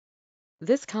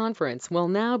This conference will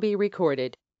now be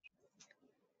recorded.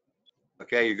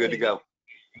 Okay, you're good to go.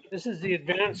 This is the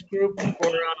advanced group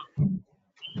for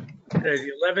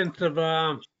the 11th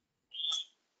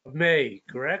of May,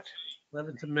 correct?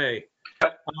 11th of May.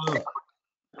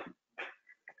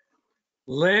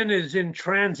 Len is in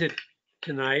transit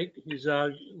tonight. He's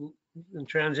in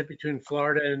transit between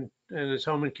Florida and his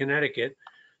home in Connecticut,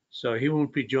 so he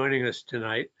won't be joining us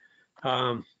tonight.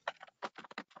 But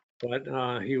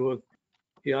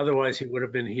otherwise he would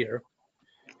have been here.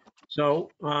 So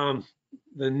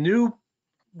the new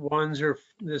ones are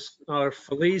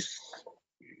Felice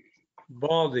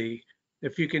Baldi.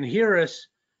 If you can hear us,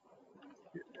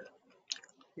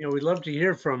 you know, we'd love to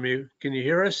hear from you. Can you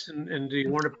hear us? And do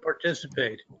you want to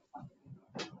participate?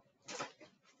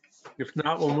 If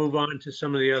not, we'll move on to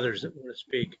some of the others that want to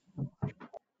speak.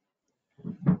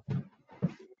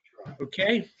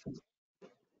 Okay.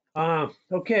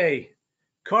 Okay.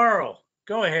 Carl,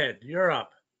 go ahead. You're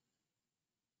up.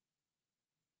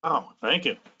 Oh, thank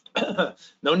you.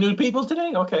 No new people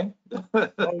today? Okay.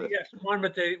 Oh, yes, one,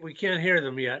 but we can't hear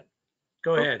them yet.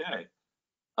 Go ahead. Okay.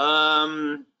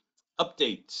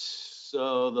 Updates.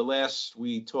 So the last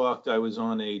we talked, I was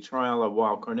on a trial of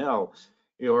Weill Cornell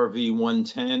ARV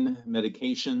 110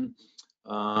 medication.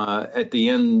 At the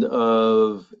end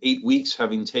of 8 weeks,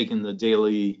 having taken the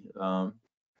daily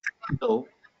pill,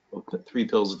 3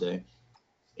 pills a day,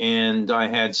 and I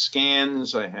had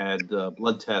scans, I had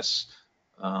blood tests,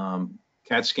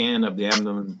 CAT scan of the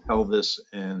abdomen, pelvis,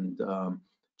 and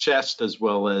chest, as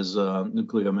well as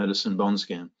nuclear medicine bone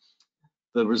scan.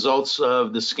 The results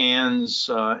of the scans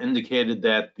indicated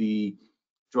that the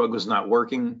drug was not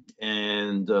working,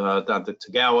 and Dr.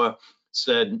 Tagawa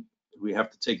said, we have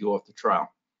to take you off the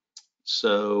trial.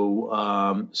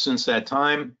 So since that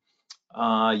time,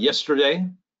 yesterday,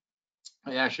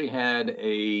 I actually had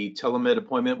a telemed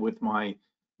appointment with my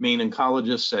main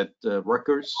oncologist at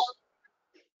Rutgers,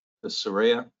 the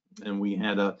Soraya, and we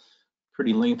had a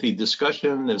pretty lengthy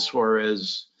discussion as far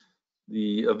as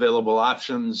the available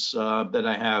options that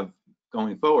I have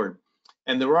going forward.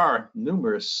 And there are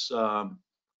numerous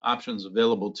options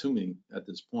available to me at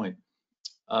this point.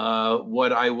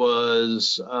 What I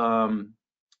was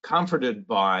comforted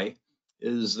by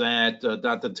is that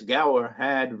Dr. Tagawa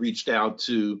had reached out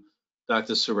to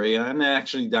Dr. Soraya and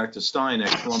actually Dr. Stein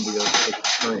at Columbia.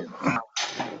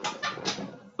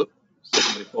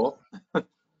 Somebody call.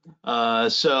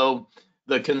 So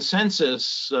the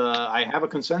consensus, I have a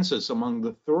consensus among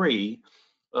the 3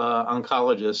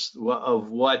 oncologists of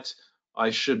what I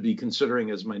should be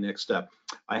considering as my next step.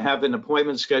 I have an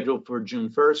appointment scheduled for June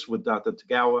 1st with Dr.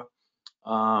 Tagawa.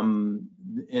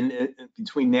 In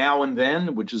between now and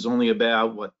then, which is only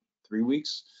about, what, 3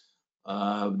 weeks,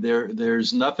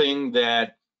 there's nothing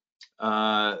that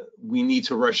we need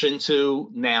to rush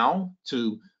into now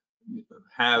to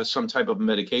have some type of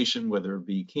medication, whether it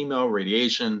be chemo,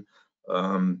 radiation,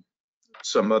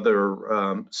 some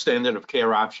other standard of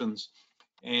care options.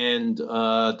 And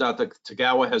Dr.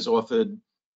 Tagawa has offered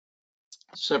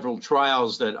several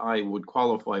trials that I would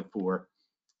qualify for.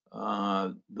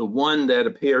 The one that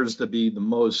appears to be the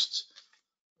most,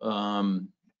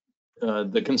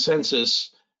 the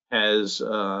consensus has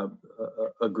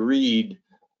agreed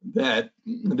that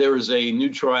there is a new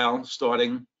trial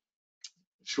starting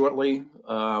shortly.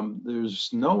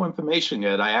 There's no information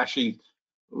yet. I actually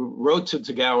wrote to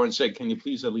Tagawa and said, can you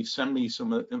please at least send me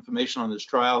some information on this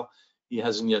trial? He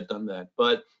hasn't yet done that,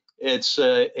 but it's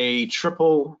a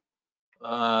triple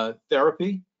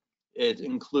therapy. It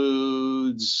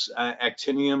includes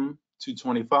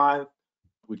actinium-225,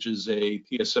 which is a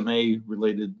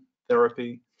PSMA-related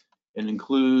therapy. It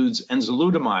includes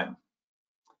enzalutamide,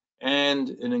 and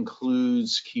it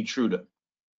includes Keytruda.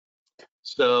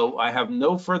 So I have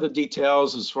no further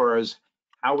details as far as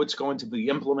how it's going to be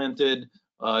implemented.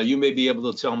 You may be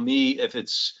able to tell me if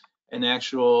it's an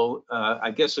actual,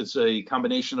 I guess it's a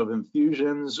combination of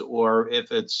infusions, or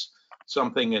if it's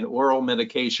something, an oral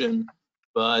medication,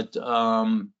 but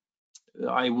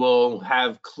I will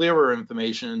have clearer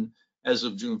information as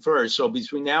of June 1st. So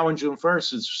between now and June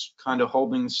 1st, it's kind of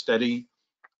holding steady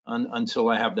until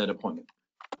I have that appointment.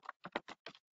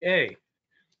 Hey.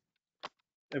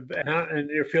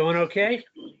 And you're feeling okay?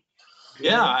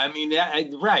 Yeah, I mean,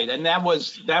 right, and that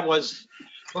was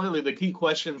clearly the key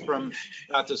question from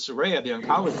Dr. Soraya, the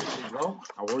oncologist. Well,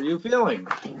 how are you feeling?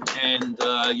 And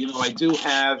you know, I do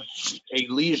have a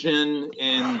lesion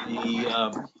in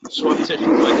the soft tissue,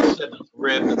 like I said, the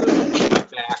rib and the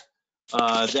back.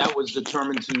 That was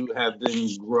determined to have been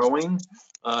growing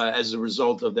as a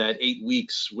result of that 8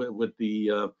 weeks with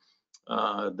the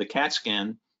CAT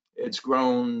scan. It's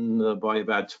grown by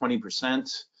about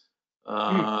 20%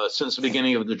 since the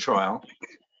beginning of the trial.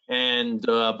 And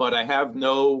but I have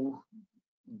no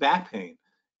back pain.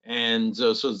 And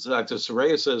so Dr.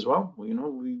 Soraya says, well, you know,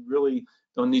 we really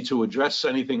don't need to address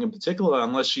anything in particular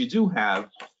unless you do have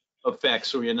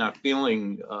effects or you're not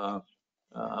feeling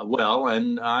well.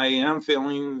 And I am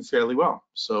feeling fairly well.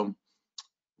 So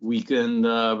we can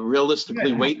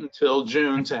realistically wait until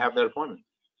June to have that appointment.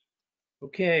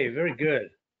 Okay, very good.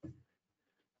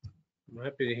 I'm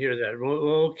happy to hear that.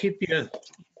 We'll keep you on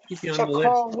So the list.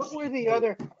 Carl, what were the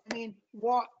other, I mean,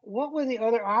 what were the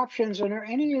other options, and are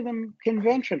any of them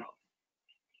conventional?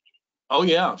 Oh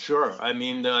yeah, sure. I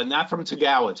mean, not from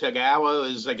Tagawa. Tagawa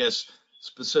is, I guess,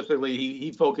 specifically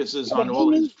he focuses on But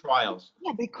all his needs- trials.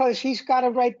 Yeah, because he's got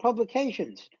to write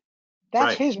publications. That's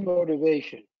Right. his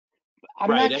motivation.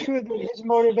 I'm Right. not sure that his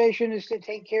motivation is to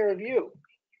take care of you.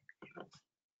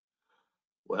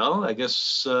 Well, I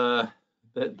guess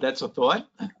that's a thought.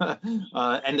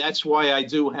 And that's why I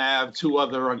do have two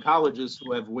other oncologists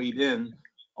who have weighed in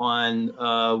on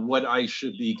what I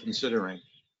should be considering.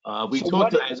 We So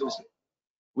talked, what- as I said,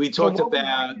 we So talked what was the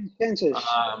about consensus?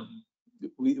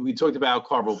 we talked about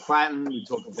carboplatin. We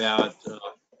talked about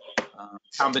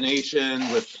combination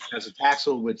with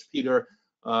paclitaxel, which Peter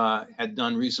had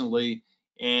done recently,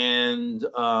 and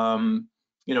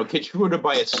you know, Keytruda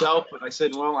by itself. But I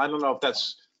said, well, I don't know if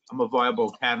I'm a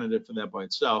viable candidate for that by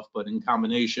itself, but in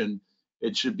combination,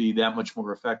 it should be that much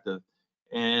more effective.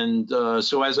 And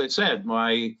so, as I said,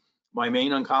 my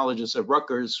main oncologist at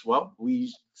Rutgers, well,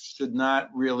 we should not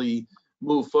really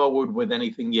move forward with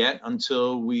anything yet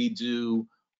until we do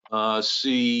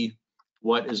see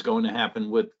what is going to happen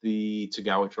with the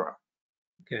Tagawa trial.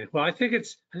 Okay. Well, I think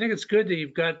it's good that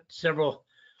you've got several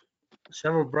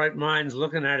bright minds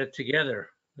looking at it together.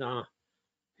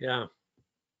 Yeah.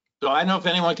 So I don't know if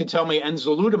anyone can tell me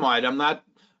enzalutamide.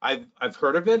 I've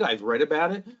heard of it, I've read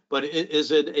about it, but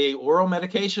is it a oral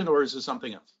medication or is it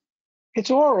something else?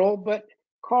 It's oral, but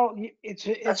Carl, it's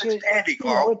Xtandi,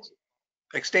 Carl.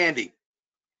 Xtandi.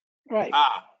 right.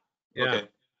 Ah, Yeah.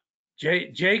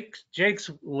 okay. Jake's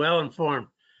well informed.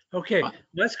 Okay,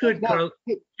 that's good, No, Carl.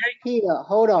 Peter,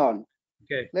 hold on.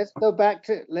 Okay. Let's go back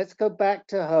to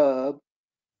Herb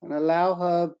and allow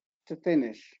Herb to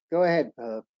finish. Go ahead,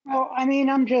 Herb. Well, I mean,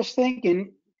 I'm just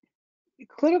thinking,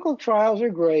 clinical trials are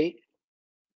great.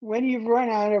 When you've run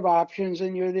out of options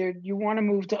and you're there, you want to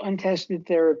move to untested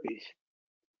therapies.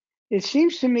 It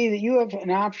seems to me that you have an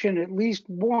option, at least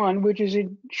one, which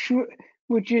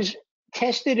is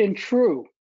tested and true,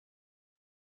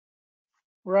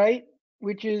 right?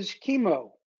 Which is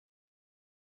chemo.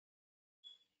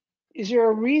 Is there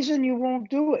a reason you won't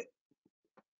do it?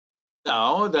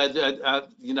 No,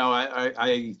 you know,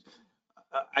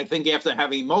 I think after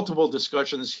having multiple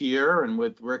discussions here and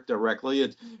with Rick directly,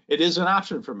 it is an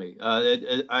option for me.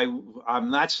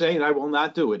 I'm not saying I will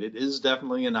not do it. It is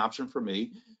definitely an option for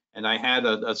me. And I had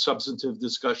a substantive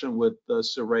discussion with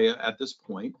Soraya at this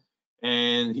point,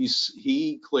 and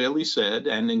he clearly said,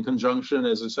 and in conjunction,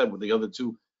 as I said, with the other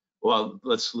two, well,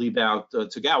 let's leave out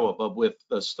Tagawa, but with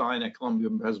Stein at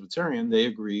Columbia Presbyterian, they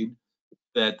agreed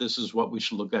that this is what we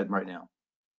should look at right now.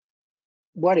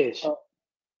 What is?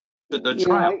 The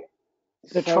trial.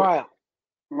 The trial.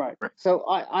 Right. Right. So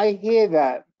I hear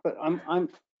that, but I'm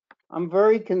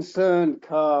very concerned,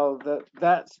 Carl, that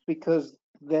that's because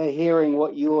they're hearing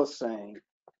what you're saying.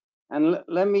 And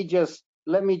let me just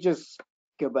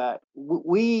go back.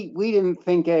 We didn't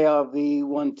think ARV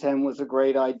 110 was a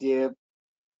great idea.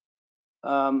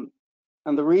 And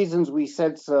the reasons we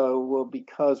said so were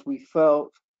because we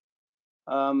felt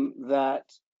that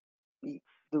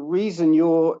the reason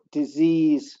your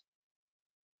disease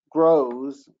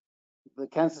grows, the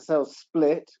cancer cells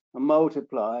split and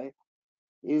multiply,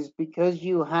 is because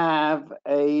you have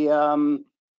a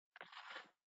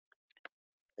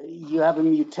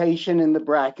mutation in the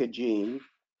BRCA gene,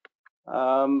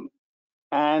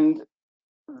 and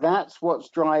that's what's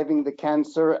driving the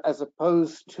cancer, as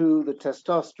opposed to the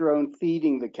testosterone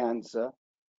feeding the cancer.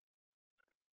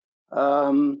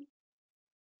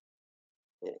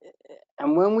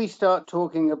 And when we start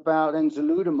talking about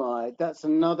enzalutamide, that's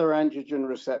another androgen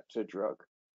receptor drug.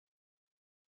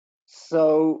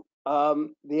 So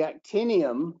the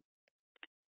actinium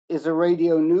is a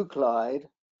radionuclide.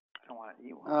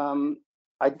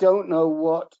 I don't know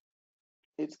what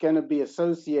it's going to be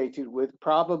associated with,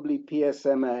 probably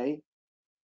PSMA.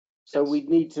 So we'd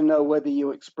need to know whether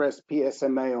you express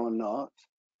PSMA or not.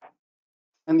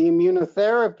 And the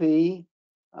immunotherapy,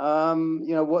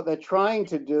 you know, what they're trying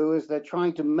to do is they're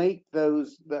trying to make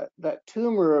that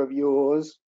tumor of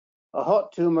yours a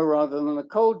hot tumor rather than a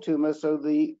cold tumor, so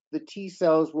the T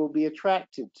cells will be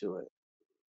attracted to it.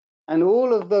 And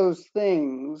all of those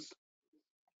things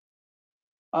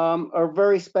are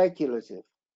very speculative.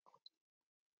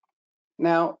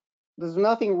 Now, there's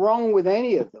nothing wrong with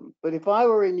any of them, but if I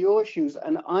were in your shoes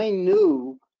and I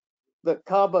knew that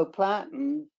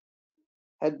carboplatin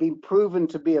had been proven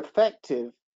to be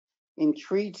effective in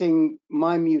treating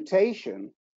my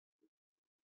mutation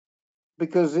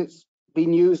because it's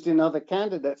been used in other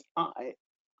candidates,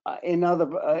 in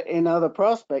other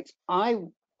prospects, I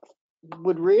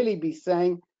would really be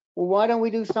saying, well, why don't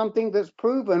we do something that's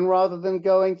proven rather than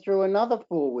going through another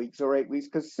 4 weeks or 8 weeks?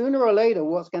 Because sooner or later,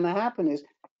 what's going to happen is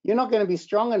you're not going to be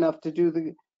strong enough to do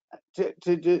the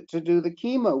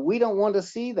chemo. We don't want to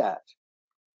see that.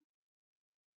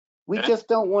 We just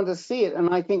don't want to see it.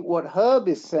 And I think what Herb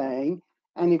is saying,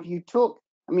 and if you took,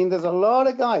 I mean, there's a lot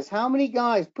of guys. How many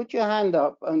guys? Put your hand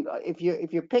up, and if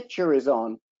your picture is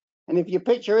on, and if your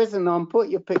picture isn't on, put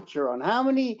your picture on. How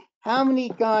many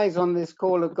guys on this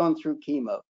call have gone through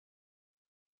chemo?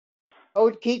 Oh,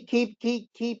 keep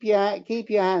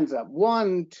your hands up.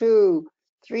 1, 2,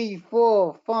 3,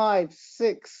 4, 5,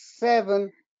 6,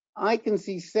 7. I can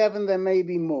see 7. There may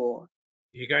be more.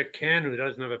 You got Ken, who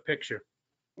doesn't have a picture.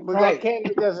 We got Ken,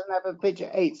 who doesn't have a picture.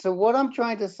 8. So what I'm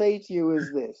trying to say to you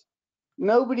is this: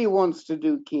 nobody wants to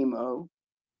do chemo,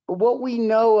 but what we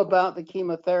know about the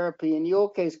chemotherapy, in your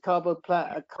case, a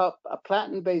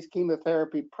platinum-based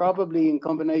chemotherapy, probably in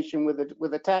combination with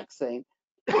a taxane,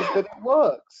 is that it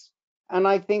works. And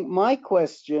I think my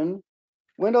question,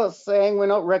 we're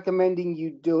not recommending you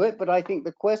do it, but I think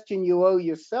the question you owe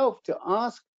yourself to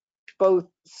ask both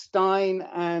Stein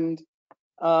and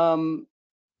Soraya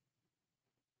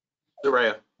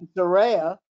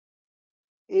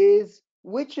is,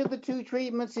 which of the two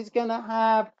treatments is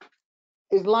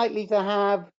likely to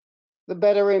have the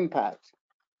better impact?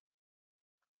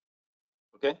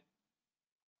 Okay.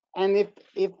 And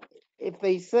if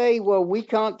they say, well, we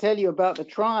can't tell you about the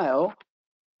trial,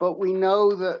 but we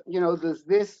know that, there's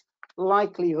this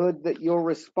likelihood that you'll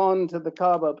respond to the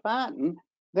carboplatin,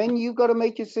 then you've got to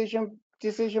make your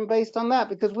decision based on that,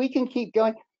 because we can keep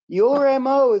going. Your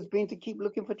MO has been to keep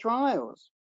looking for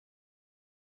trials.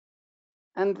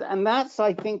 And that's,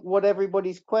 I think, what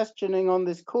everybody's questioning on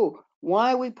this call.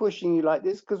 Why are we pushing you like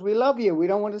this? Because we love you. We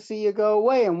don't want to see you go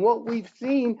away. And what we've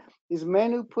seen is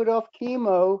men who put off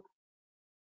chemo,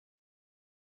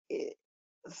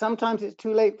 sometimes it's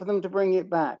too late for them to bring it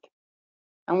back.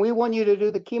 And we want you to do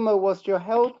the chemo whilst you're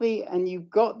healthy and you've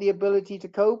got the ability to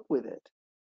cope with it.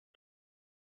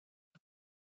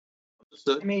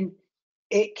 I mean,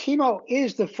 chemo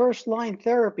is the first line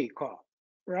therapy call,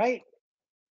 right?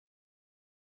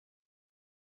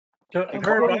 So,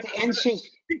 According to NC.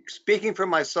 Speaking for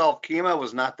myself, chemo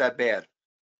was not that bad.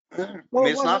 Well,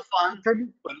 it's not fun, but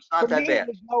it's not that bad. It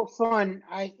was no fun.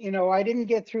 I didn't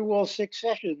get through all 6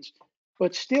 sessions,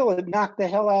 but still, it knocked the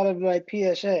hell out of my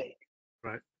PSA.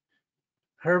 Right.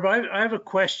 Herb, I have a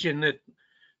question that,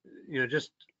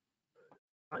 just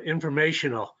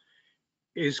informational.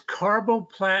 Is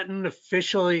carboplatin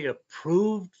officially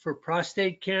approved for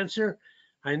prostate cancer?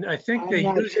 I think they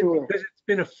use it because it's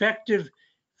been effective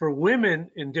for women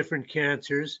in different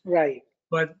cancers. Right.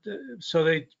 But it's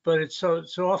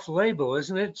off-label,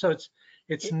 isn't it? So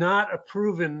it's not a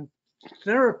proven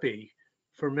therapy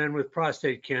for men with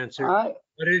prostate cancer.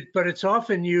 But it's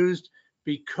often used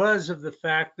because of the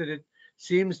fact that it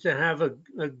seems to have a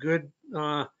good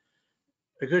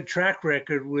track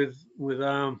record with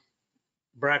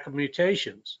BRCA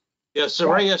mutations. Yeah,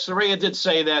 Soraya did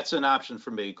say that's an option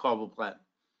for me, carboplatin.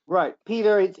 Right,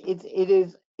 Peter.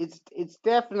 It's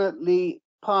definitely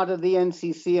part of the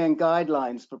NCCN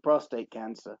guidelines for prostate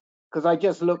cancer, because I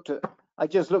just looked at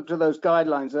those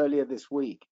guidelines earlier this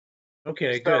week.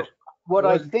 Okay, good. What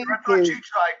I think is, you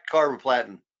tried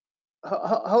carboplatin.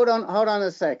 Hold on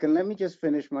a second. Let me just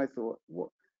finish my thought.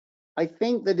 I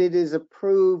think that it is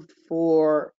approved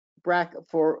for BRCA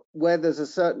for where there's a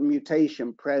certain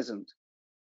mutation present.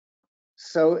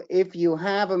 So if you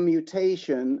have a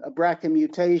mutation, a BRCA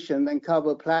mutation, then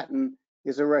carboplatin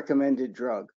is a recommended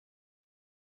drug.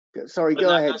 Sorry,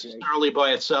 go ahead, Jay. Not necessarily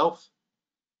by itself?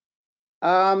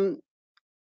 I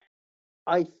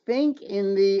think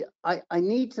I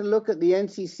need to look at the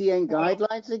NCCN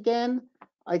guidelines again.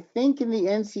 I think in the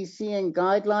NCCN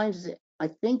guidelines, I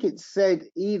think it said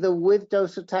either with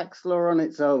docetaxel or on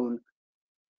its own,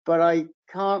 but I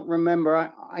can't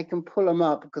remember. I can pull them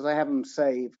up because I have them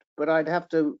saved, but I'd have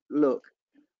to look.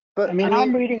 But I mean,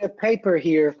 I'm reading a paper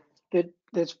here that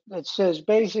says,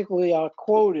 basically, I'll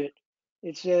quote it.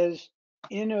 It says,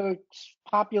 in a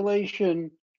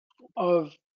population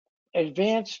of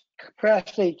advanced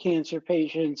prostate cancer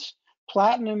patients,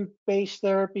 platinum-based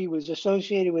therapy was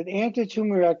associated with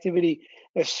anti-tumor activity,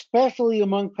 especially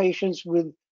among patients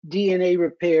with DNA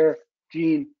repair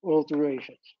gene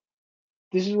alterations.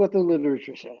 This is what the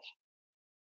literature says.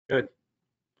 Good.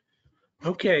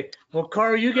 Okay. Well,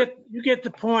 Carl, you get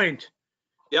the point.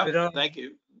 Yep, But, thank you.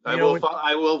 you I know,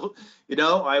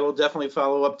 will definitely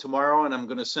follow up tomorrow, and I'm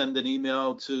going to send an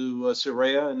email to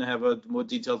Soraya and have a more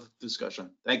detailed discussion.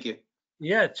 Thank you.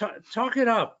 Yeah, talk it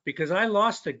up, because I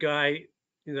lost a guy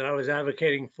that I was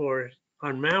advocating for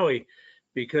on Maui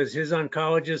because his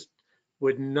oncologist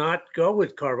would not go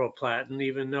with carboplatin,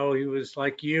 even though he was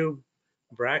like you,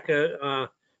 BRCA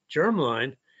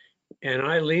germline, and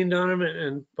I leaned on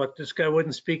him, but this guy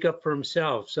wouldn't speak up for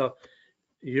himself. So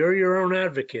you're your own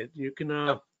advocate. You can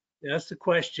ask the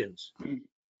questions,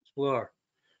 explore.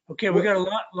 Okay, we got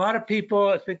a lot of people.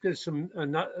 I think there's some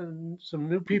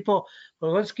new people,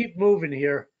 but let's keep moving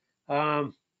here.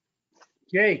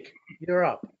 Jake, you're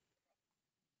up.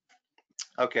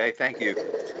 Okay, thank you.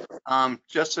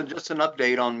 Just an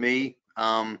update on me.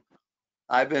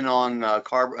 I've been on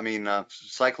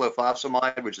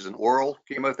cyclophosphamide, which is an oral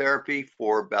chemotherapy,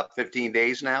 for about 15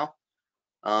 days now.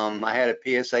 I had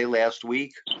a PSA last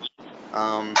week.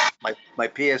 My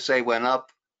PSA went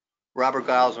up. Robert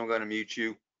Giles, I'm going to mute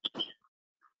you.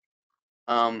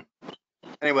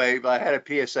 Anyway, I had a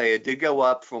PSA. It did go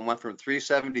up went from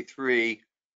 373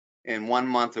 in 1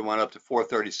 month. It went up to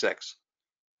 436.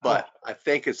 But I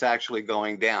think it's actually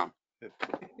going down.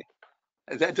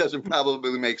 That doesn't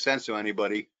probably make sense to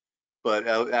anybody. But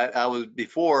I was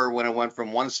before, when it went from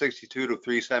 162 to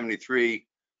 373,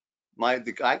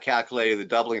 I calculated the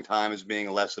doubling time as being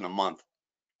less than a month.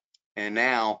 And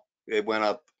now it went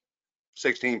up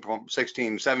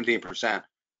 17%,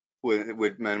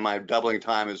 and my doubling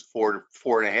time is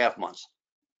 4.5 months.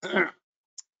 And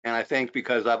I think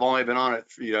because I've only been on it,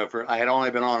 I had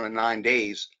only been on it 9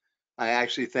 days, I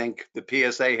actually think the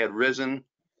PSA had risen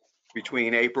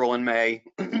between April and May.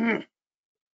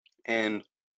 And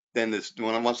then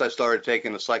once I started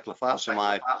taking the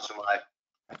cyclophosphamide,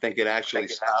 I think it actually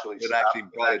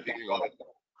brought it down.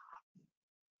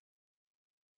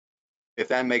 If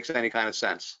that makes any kind of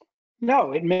sense.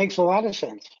 No, it makes a lot of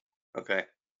sense. Okay,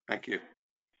 thank you.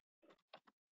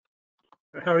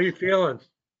 How are you feeling?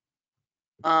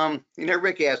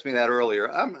 Rick asked me that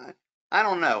earlier. I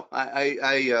don't know.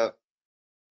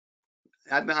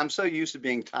 I'm so used to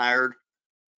being tired,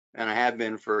 and I have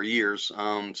been for years.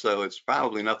 So it's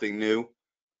probably nothing new.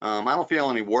 I don't feel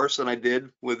any worse than I did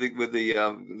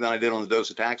than I did on the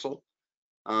docetaxel.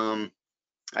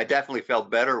 I definitely felt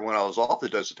better when I was off the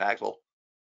docetaxel.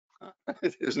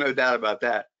 There's no doubt about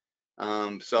that.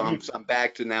 So I'm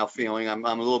back to now feeling I'm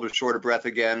a little bit short of breath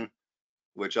again,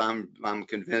 which I'm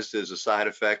convinced is a side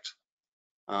effect.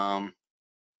 So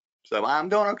I'm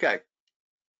doing okay.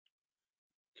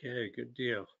 Okay, good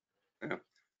deal. Yeah.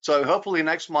 So hopefully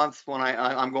next month, when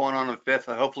I'm going on the 5th,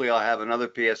 hopefully I'll have another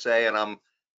PSA, and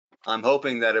I'm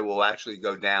hoping that it will actually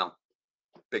go down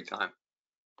big time.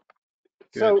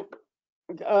 So,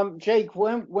 Jake,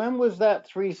 when was that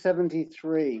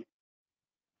 373?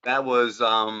 That was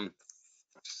 7th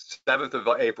of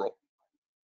April.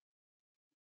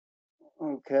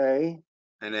 Okay.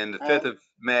 And then the 5th of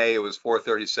May, it was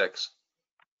 436.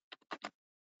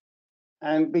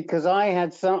 And because I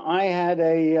had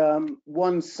a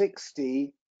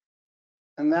 160,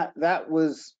 and that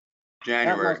was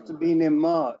January. That must have been in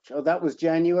March. Oh, that was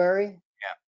January?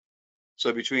 Yeah.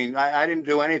 So I didn't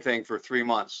do anything for 3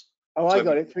 months. Oh, I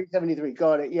got it. 373.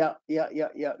 Got it. Yeah.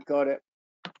 Got it.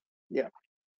 Yeah.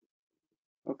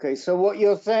 Okay. So what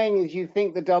you're saying is you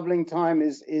think the doubling time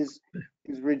is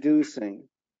reducing.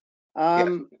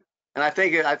 Yeah. And I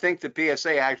think the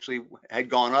PSA actually had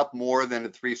gone up more than the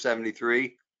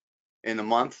 373 in a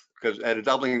month, because at a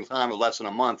doubling time of less than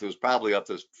a month, it was probably up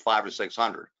to 500 or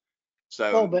 600.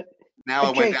 So now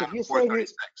it went down to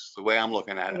 436, the way I'm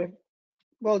looking at it.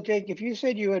 Well, Jake, if you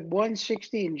said you had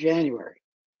 160 in January.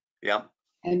 Yep.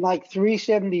 And like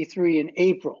 373 in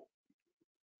April.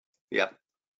 Yep.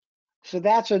 So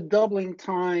that's a doubling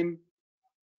time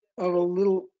of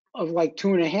like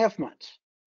 2.5 months.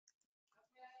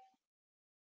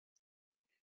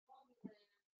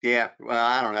 Yeah, well,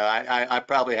 I don't know. I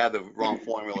probably have the wrong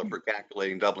formula for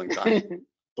calculating doubling time.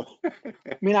 I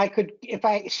mean, I could, if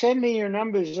I send me your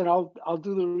numbers, and I'll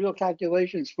do the real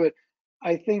calculations. But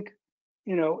I think,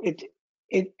 it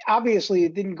obviously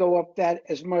it didn't go up that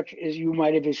as much as you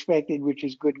might have expected, which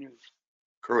is good news.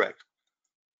 Correct.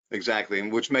 Exactly,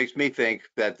 and which makes me think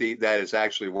that that is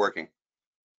actually working.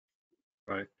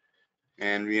 Right.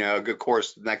 And of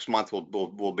course, next month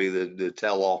will be the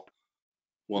tell-all.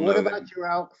 we'll What know about then. your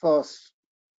alk phos?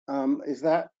 What's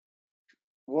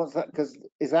that? Because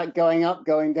is that going up,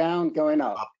 going down, going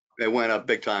up? It went up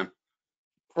big time.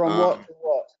 From what to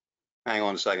what? Hang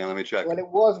on a second, let me check. Well, it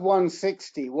was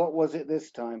 160. What was it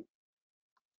this time?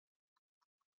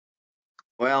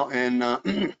 Well, in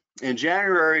in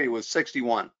January, it was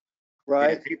 61.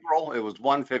 Right, In April, it was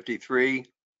 153.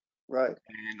 right.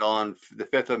 And on the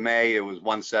 5th of May, it was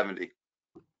 170.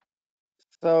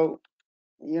 So,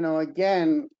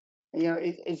 again,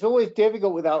 it's always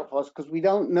difficult with alk phos because we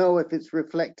don't know if it's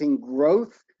reflecting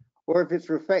growth or if it's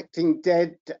reflecting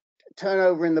dead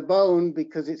turnover in the bone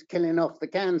because it's killing off the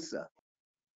cancer.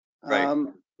 Right.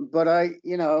 But I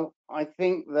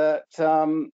think that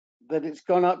that it's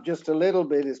gone up just a little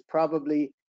bit is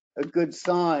probably a good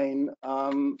sign,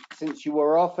 since you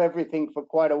were off everything for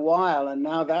quite a while and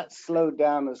now that's slowed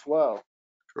down as well.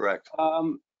 Correct.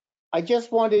 I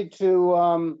just wanted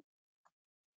to,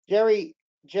 Jerry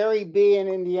B in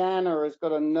Indiana has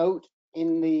got a note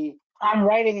in the, I'm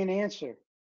writing an answer.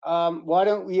 why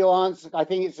don't you answer? I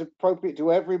think it's appropriate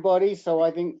to everybody, so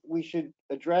I think we should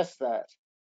address that.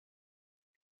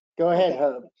 Go ahead, Okay.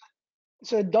 Herb.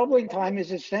 So doubling time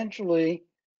is essentially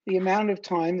the amount of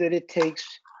time that it takes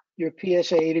your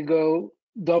PSA to go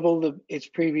double its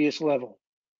previous level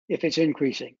if it's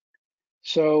increasing.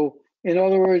 So in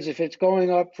other words, if it's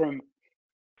going up from,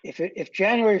 if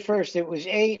January 1st it was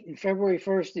 8 and February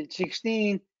 1st it's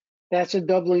 16, that's a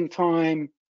doubling time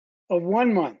of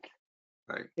 1 month.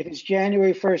 Right. If it's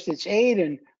January 1st it's 8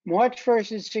 and March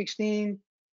 1st it's 16,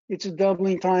 it's a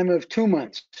doubling time of 2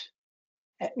 months.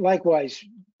 Likewise.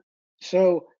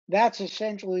 So that's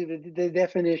essentially the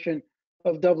definition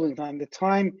of doubling time, the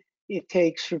time it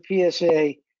takes for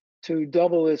PSA to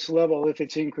double its level if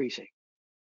it's increasing.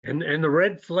 And the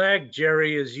red flag,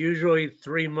 Jerry, is usually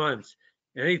 3 months.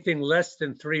 Anything less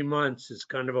than 3 months is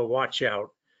kind of a watch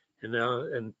out,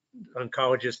 and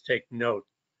oncologists take note.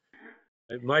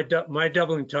 My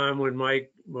doubling time when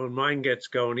mine gets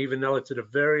going, even though it's at a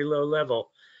very low level,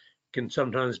 can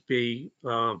sometimes be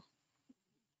 4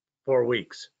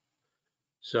 weeks.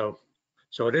 So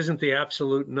it isn't the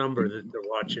absolute number that they're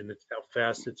watching, it's how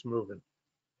fast it's moving.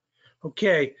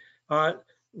 Okay,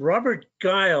 Robert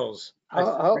Giles.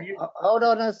 Hold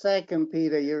on a second,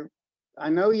 Peter. I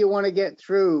know you want to get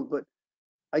through, but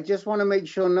I just want to make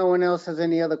sure no one else has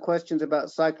any other questions about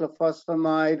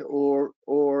cyclophosphamide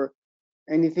or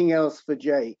anything else for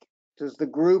Jake. Does the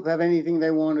group have anything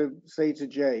they want to say to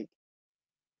Jake?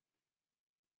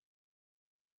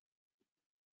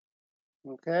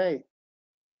 Okay.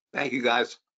 Thank you,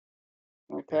 guys.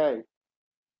 Okay.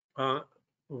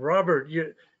 Robert,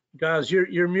 Giles,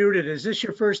 you're muted. Is this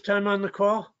your first time on the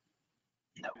call?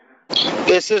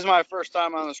 This is my first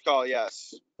time on this call,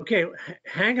 yes. Okay,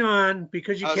 hang on,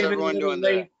 because you How's came in a everyone little doing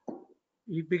late.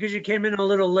 Because you came in a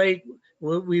little late,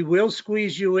 we will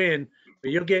squeeze you in,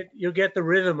 but you'll get the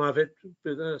rhythm of it.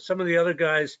 Some of the other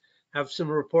guys have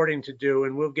some reporting to do,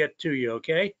 and we'll get to you.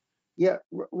 Okay? Yeah,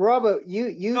 Robert,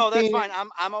 No, that's fine.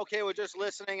 I'm okay with just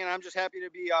listening, and I'm just happy to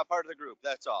be part of the group.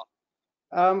 That's all.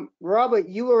 Robert,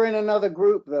 you were in another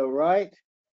group though, right?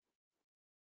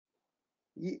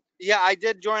 Yeah, I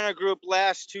did join a group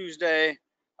last Tuesday.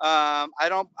 I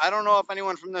don't know if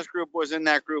anyone from this group was in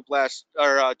that group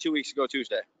 2 weeks ago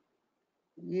Tuesday.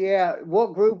 Yeah,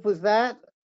 what group was that?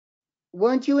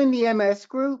 Weren't you in the MS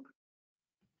group?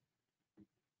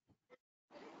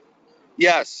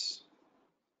 Yes.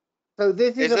 So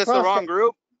this is this the wrong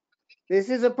group? This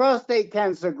is a prostate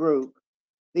cancer group.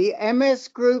 The MS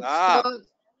group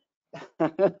starts.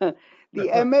 The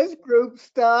MS group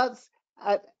starts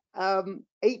at 8:30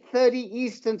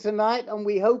 Eastern tonight, and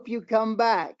we hope you come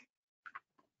back.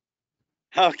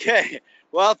 Okay.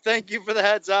 Well, thank you for the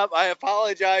heads up. I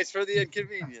apologize for the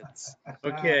inconvenience.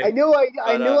 Okay. I knew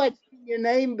I'd seen your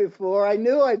name before.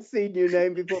 Please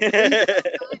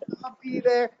I'll be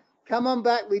there. Come on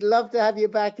back. We'd love to have you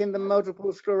back in the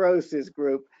multiple sclerosis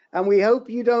group. And we hope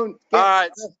you don't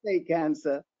get prostate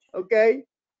cancer. Okay?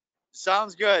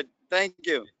 Sounds good. Thank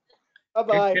you.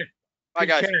 Bye-bye. Bye,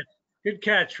 guys. Good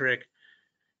catch, Rick.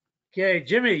 Okay,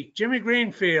 Jimmy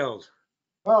Greenfield.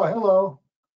 Oh, hello.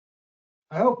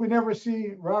 I hope we never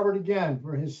see Robert again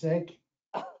for his sake.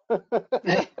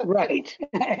 Right.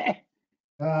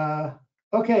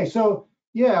 Okay, so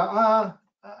yeah,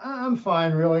 I'm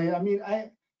fine really. I mean,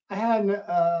 I had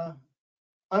an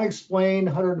unexplained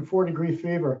 104-degree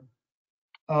fever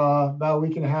about a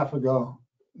week and a half ago.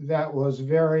 That was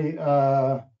very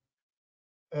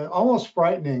almost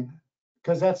frightening,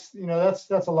 because that's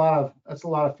a lot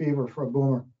of fever for a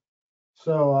boomer.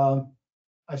 So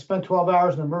I spent 12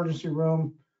 hours in the emergency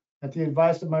room at the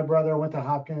advice of my brother. I went to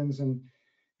Hopkins, and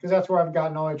because that's where I've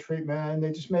gotten all my treatment. And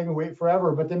they just made me wait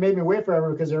forever, but they made me wait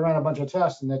forever because they ran a bunch of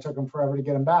tests and they took them forever to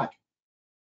get them back.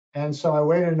 And so I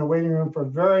waited in the waiting room for a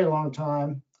very long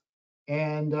time,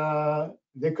 and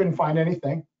they couldn't find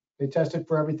anything. They tested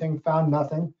for everything, found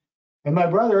nothing. And my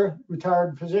brother,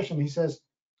 retired physician, he says,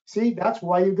 see, that's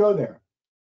why you go there.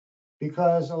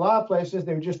 Because a lot of places,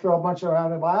 they would just throw a bunch of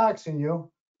antibiotics in you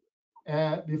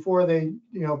before they,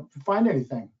 find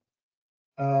anything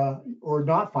or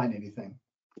not find anything.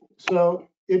 So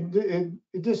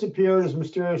it disappeared as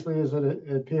mysteriously as it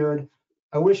appeared.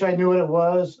 I wish I knew what it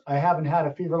was. I haven't had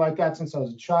a fever like that since I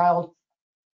was a child,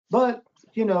 but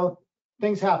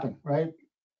things happen, right?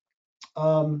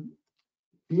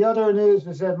 The other news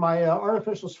is that my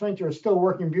artificial sphincter is still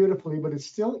working beautifully, but it's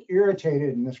still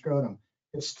irritated in the scrotum.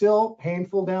 It's still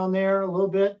painful down there a little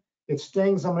bit. It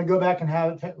stings. I'm going to go back and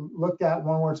have it looked at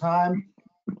one more time.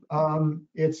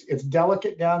 It's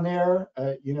delicate down there.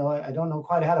 I don't know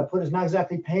quite how to put it. It's not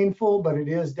exactly painful, but it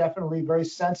is definitely very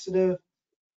sensitive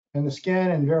in the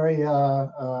skin and very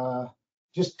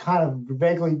just kind of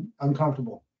vaguely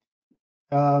uncomfortable.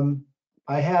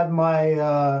 I had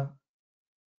my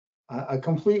a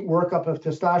complete workup of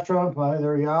testosterone by the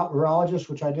urologist,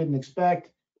 which I didn't expect.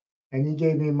 And he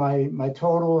gave me my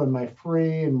total and my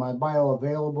free and my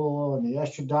bioavailable and the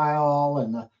estradiol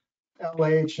and the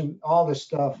LH and all this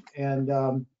stuff.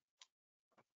 And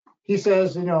he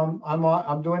says,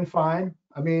 I'm doing fine.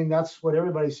 I mean, that's what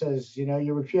everybody says.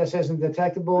 Your PSA isn't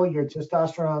detectable. Your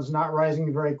testosterone is not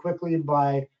rising very quickly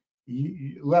by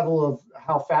level of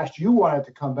how fast you want it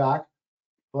to come back.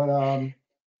 But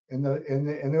in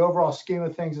the overall scheme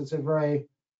of things, it's a very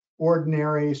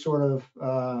ordinary sort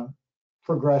of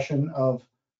progression of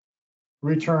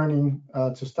returning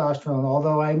testosterone.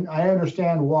 Although I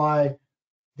understand why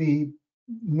the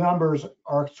numbers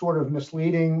are sort of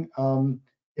misleading.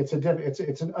 It's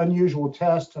an unusual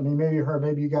test. I mean,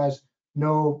 maybe you guys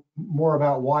know more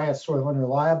about why it's sort of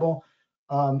unreliable.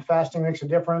 Fasting makes a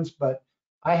difference, but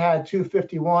I had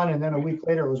 251 and then a week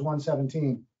later it was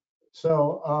 117.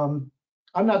 So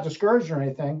I'm not discouraged or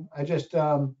anything. I just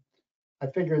I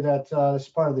figure that it's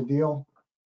part of the deal.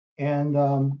 And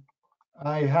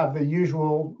I have the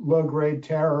usual low-grade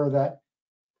terror that,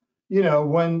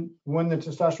 when the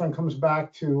testosterone comes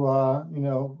back to,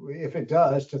 if it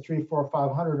does to 300, 400,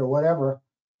 500 or whatever,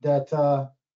 that,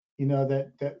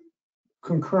 that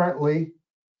concurrently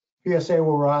PSA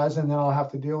will rise and then I'll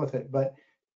have to deal with it. But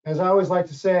as I always like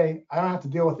to say, I don't have to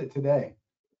deal with it today.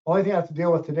 Only thing I have to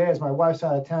deal with today is my wife's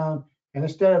out of town. And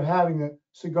instead of having the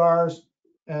cigars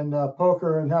and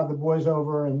poker and have the boys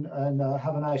over and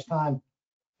have a nice time,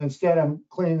 instead I'm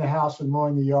cleaning the house and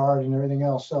mowing the yard and everything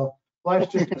else. So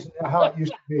life's just isn't how it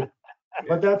used to be,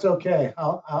 but that's okay.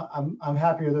 I'm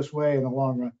happier this way in the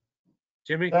long run.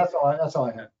 Jimmy, That's all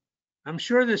I have. I'm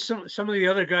sure there's some of the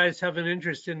other guys have an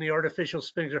interest in the artificial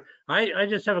sphincter. I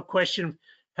just have a question.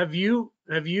 Have you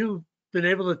been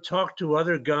able to talk to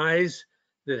other guys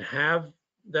that have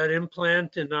that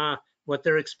implant and what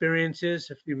their experience is?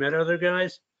 Have you met other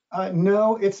guys?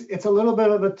 No, it's a little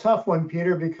bit of a tough one,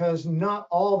 Peter, because not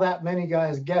all that many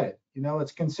guys get it.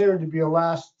 It's considered to be a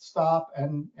last stop,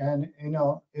 and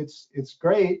it's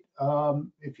great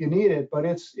if you need it, but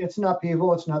it's an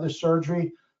upheaval. It's another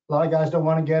surgery. A lot of guys don't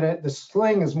want to get it. The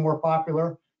sling is more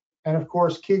popular, and of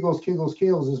course,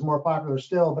 Kegels is more popular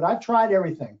still. But I've tried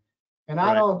everything, and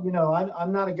I don't,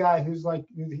 I'm not a guy who's like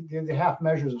the half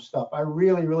measures of stuff. I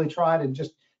really, really tried and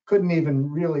just couldn't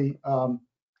even really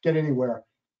get anywhere.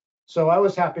 So I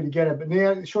was happy to get it, but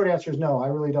the short answer is no. I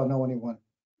really don't know anyone.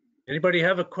 Anybody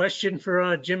have a question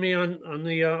for Jimmy on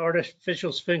the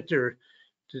artificial sphincter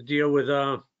to deal with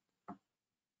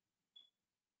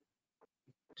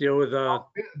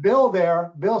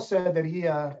Bill said that he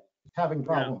is having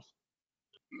problems.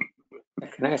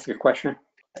 Can I ask a question?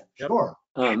 Sure.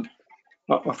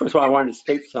 Well, first of all, I wanted to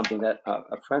state something that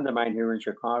a friend of mine here in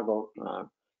Chicago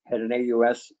had an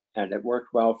AUS and it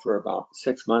worked well for about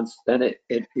 6 months. Then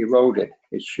it eroded,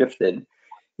 it shifted.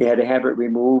 He had to have it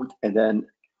removed, and then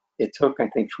it took, I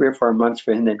think, 3 or 4 months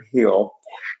for him to heal.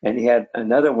 And he had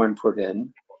another one put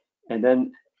in. And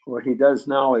then what he does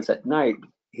now is at night,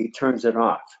 he turns it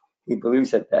off. He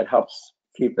believes that helps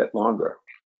keep it longer.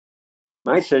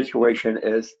 My situation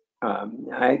is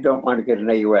I don't want to get an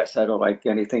AUS. I don't like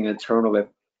anything internal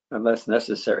unless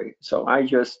necessary. So I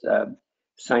just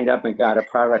signed up and got a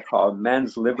product called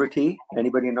Men's Liberty.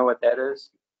 Anybody know what that is?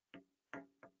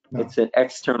 No. It's an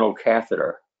external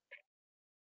catheter.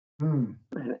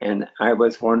 And I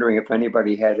was wondering if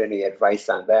anybody had any advice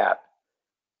on that,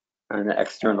 on an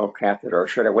external catheter, or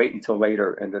should I wait until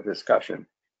later in the discussion?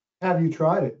 Have you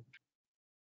tried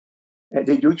it?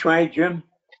 Did you try it, Jim?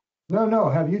 No.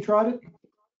 Have you tried it?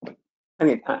 I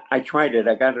mean, I tried it.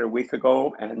 I got it a week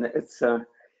ago, and it's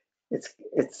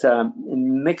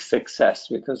mixed success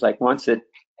because like once it,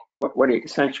 what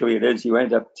essentially it is, you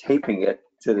end up taping it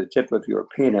to the tip of your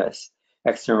penis,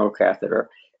 external catheter.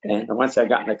 And once I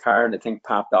got in the car and the thing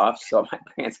popped off, so my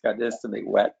pants got instantly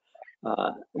wet.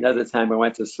 Another time I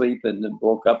went to sleep and then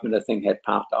woke up and the thing had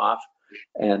popped off.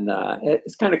 And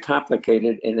it's kind of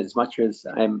complicated in as much as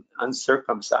I'm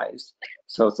uncircumcised.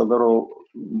 So it's a little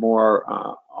more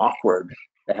awkward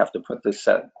to have to put this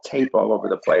tape all over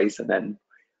the place and then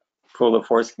pull the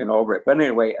foreskin over it. But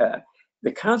anyway,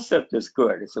 the concept is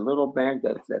good. It's a little bag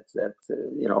that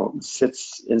you know,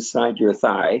 sits inside your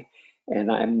thigh.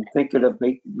 And I'm thinking of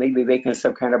maybe making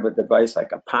some kind of a device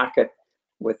like a pocket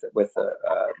with a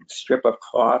strip of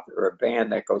cloth or a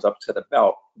band that goes up to the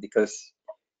belt, because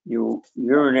you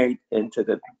urinate into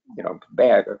the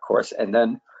bag, of course, and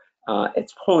then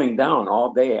it's pulling down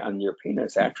all day on your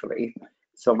penis actually.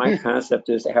 So my concept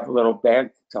is to have a little bag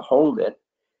to hold it,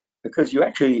 because you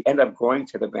actually end up going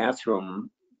to the bathroom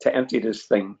to empty this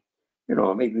thing,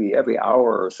 maybe every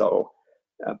hour or so.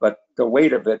 But the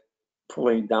weight of it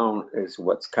pulling down is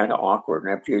what's kind of awkward.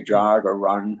 And after you jog or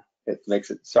run, it makes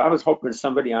it. So I was hoping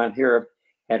somebody on here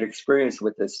had experience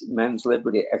with this Men's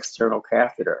Liberty external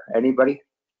catheter. Anybody?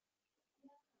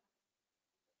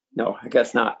 No, I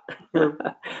guess not.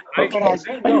 Okay.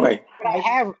 Anyway, I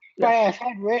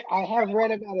have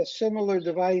read about a similar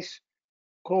device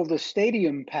called the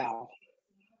Stadium Pal.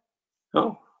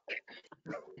 Oh.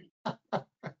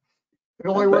 It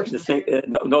only works the same,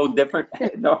 no different.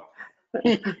 No,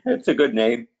 it's a good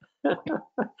name.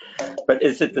 But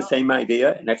is it the same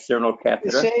idea, an external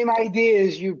catheter? The same idea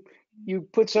is you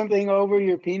put something over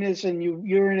your penis and you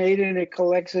urinate and it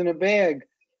collects in a bag,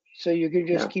 so you can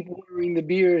just keep ordering the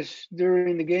beers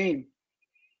during the game.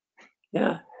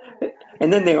 Yeah,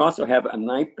 and then they also have a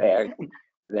night bag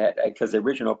that, because the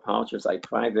original pouch is like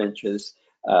 5 inches,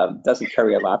 doesn't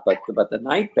carry a lot, but the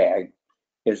night bag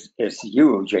is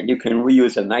huge, and you can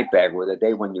reuse a night bag with a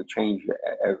day when you change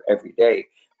every day.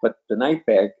 But the night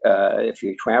bag, if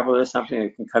you travel or something,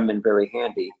 it can come in very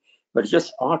handy. But it's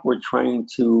just awkward trying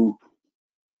to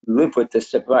live with this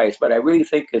device. But I really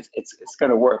think it's going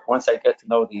to work once I get to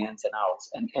know the ins and outs.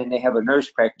 And they have a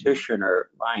nurse practitioner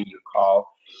line you call,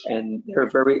 and they're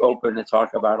very open to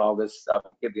talk about all this stuff,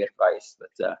 give you advice.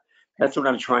 But that's what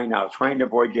I'm trying now, trying to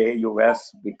avoid the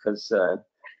AUS, because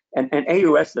and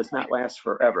AUS does not last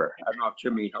forever. I don't know if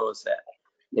Jimmy knows that.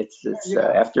 It's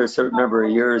after a certain number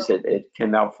of years, it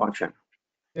can malfunction.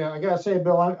 Yeah, I gotta say,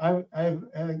 Bill,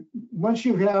 once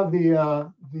you have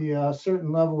the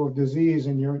certain level of disease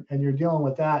and you're dealing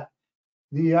with that,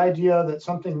 the idea that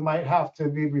something might have to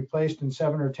be replaced in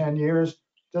 7 or 10 years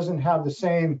doesn't have the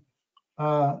same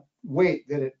weight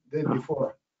that it did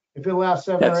before. If it lasts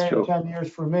 7 or 8 or 10 years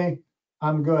for me,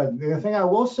 I'm good. The thing I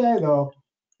will say though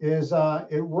is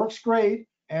it works great,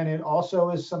 and it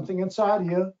also is something inside of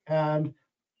you. And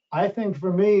I think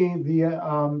for me,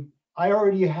 I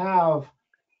already have,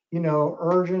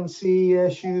 urgency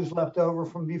issues left over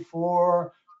from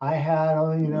before. I had,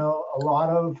 a lot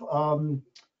of,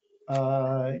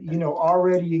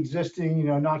 already existing,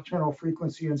 nocturnal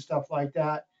frequency and stuff like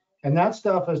that. And that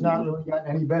stuff has not really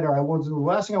gotten any better. The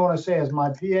last thing I want to say is my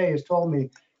PA has told me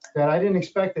that I didn't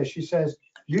expect this. She says,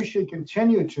 you should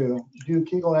continue to do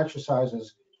Kegel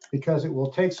exercises because it will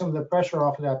take some of the pressure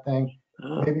off of that thing,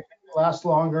 maybe make it last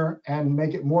longer and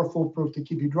make it more foolproof to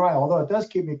keep you dry, although it does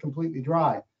keep me completely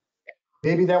dry.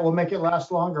 Maybe that will make it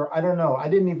last longer. I don't know. I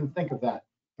didn't even think of that.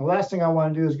 The last thing I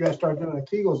want to do is go start doing the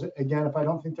Kegels again if I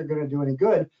don't think they're going to do any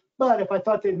good. But if I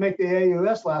thought they'd make the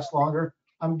AUS last longer,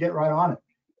 I'm get right on it.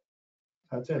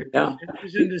 That's it. Yeah. It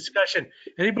was in discussion.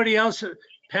 Anybody else?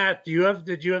 Pat,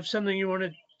 did you have something you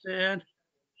wanted to add?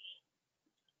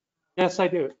 Yes, I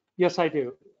do.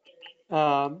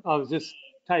 I was just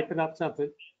typing up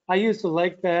something. I used a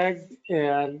leg bag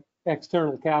and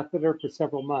external catheter for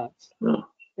several months.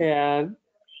 And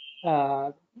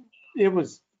it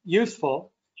was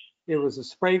useful. It was a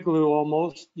spray glue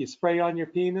almost. You spray on your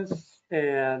penis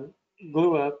and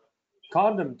glue a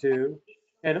condom to,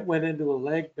 and it went into a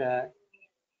leg bag.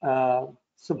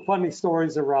 Some funny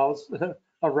stories arise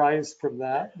from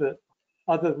that, but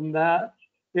other than that,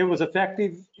 it was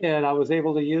effective and I was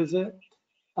able to use it.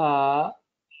 I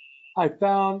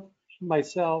found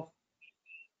myself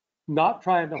not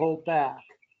trying to hold back.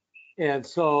 And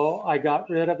so I got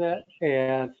rid of it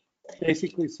and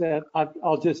basically said,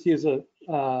 I'll just use a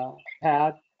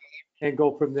pad and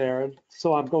go from there. And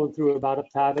so I'm going through about a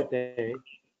pad a day.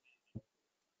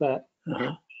 But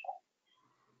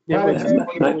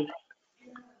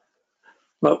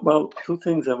Well, two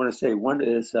things I want to say. One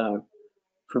is,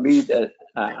 for me, the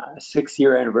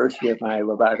 6-year anniversary of my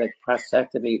robotic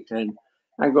prostatectomy, and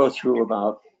I go through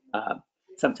about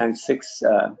sometimes six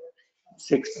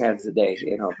pads a day,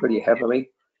 pretty heavily.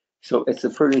 So it's a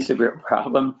pretty severe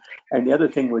problem. And the other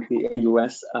thing with the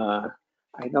AUS,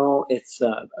 I know it's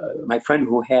my friend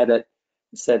who had it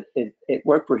said it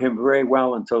worked for him very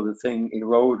well until the thing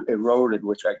eroded,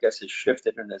 which I guess is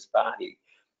shifted in his body.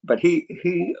 But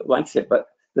he likes it. But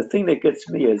the thing that gets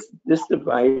me is this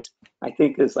device, I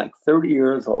think, is like 30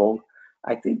 years old.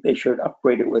 I think they should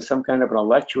upgrade it with some kind of an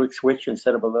electric switch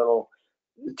instead of a little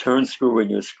turn screw in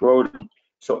your scrotum.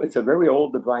 So it's a very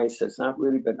old device that's not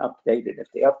really been updated. If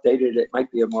they updated it, it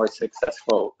might be a more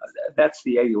successful, that's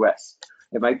the AUS.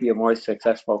 It might be a more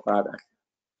successful product.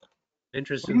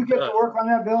 Interesting. Will you get to work on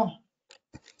that, Bill?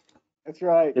 That's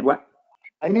right. Did what?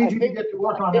 I need you to get to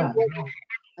work on that.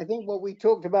 I think what we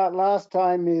talked about last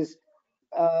time is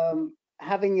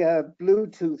having a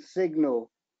Bluetooth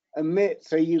signal emit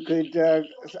so you could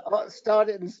start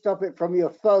it and stop it from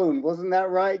your phone. Wasn't that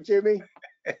right, Jimmy?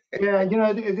 Yeah,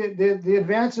 the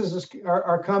advances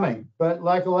are coming, but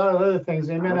like a lot of other things,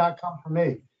 they may not come from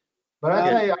me. But I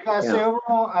tell you, I gotta say,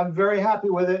 overall, I'm very happy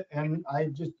with it. And I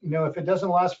just, if it doesn't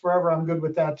last forever, I'm good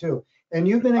with that too. And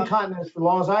you've been in continence for as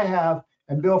long as I have,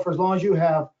 and Bill, for as long as you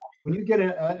have, when you get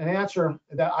an answer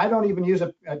that I don't even use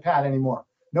a pad anymore.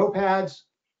 No pads,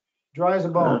 dry as a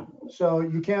bone. So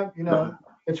you can't,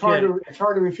 it's hard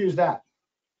to refuse that.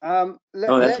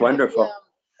 That's wonderful.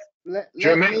 Let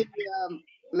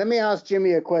me ask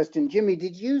Jimmy a question. Jimmy,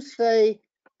 did you say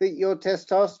that your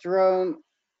testosterone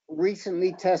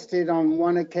recently tested on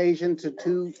one occasion to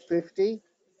 250,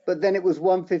 but then it was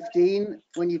 115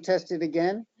 when you tested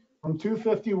again? From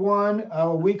 251,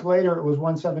 a week later, it was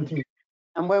 117.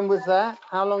 And when was that?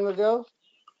 How long ago?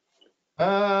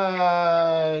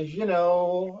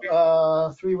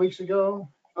 3 weeks ago.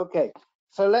 Okay,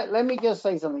 so let me just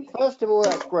say something. First of all,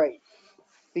 that's great,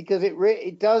 because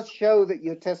it does show that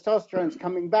your testosterone's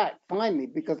coming back finally,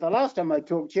 because the last time I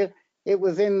talked to you, it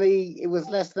was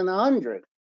less than 100.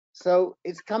 So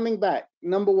it's coming back,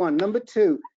 number one. Number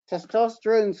two,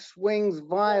 testosterone swings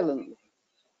violently.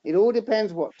 It all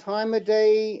depends what time of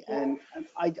day, and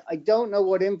I don't know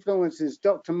what influences.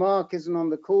 Dr. Mark isn't on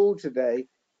the call today.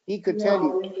 He could tell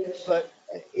you, but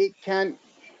it can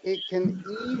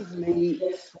easily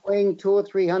swing 200 or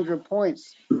 300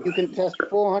 points. You can test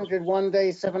 400 one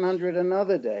day, 700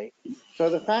 another day. So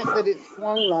the fact that it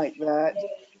swung like that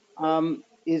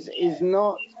is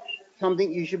not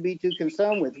something you should be too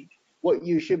concerned with. What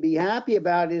you should be happy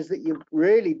about is that you're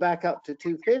really back up to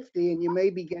 250, and you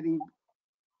may be getting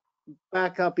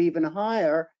back up even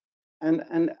higher, and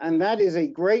that is a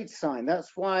great sign.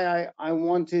 That's why I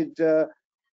wanted to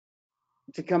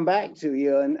come back to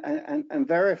you and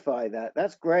verify that.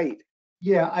 That's great.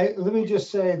 Yeah, let me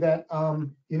just say that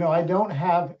I don't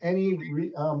have any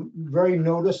very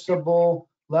noticeable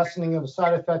lessening of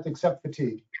side effect except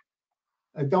fatigue.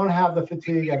 I don't have the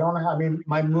fatigue.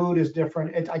 My mood is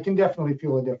different. I can definitely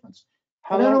feel a difference.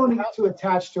 And I don't need to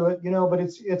attach to it, but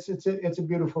it's a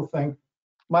beautiful thing.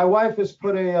 My wife has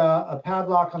put a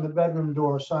padlock on the bedroom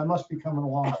door, so I must be coming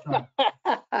along strong.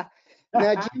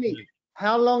 Now, Jimmy,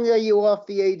 how long are you off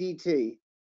the ADT?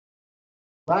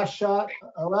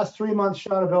 Last 3 months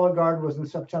shot of Eligard was in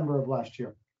September of last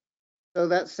year. So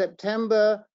that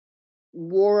September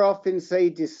wore off in, say,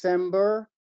 December,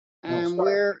 and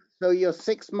so you're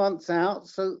 6 months out.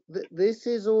 So this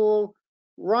is all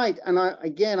right. And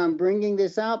I'm bringing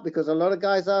this out because a lot of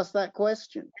guys ask that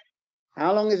question.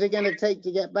 How long is it going to take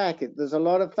to get back? There's a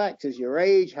lot of factors, your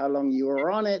age, how long you were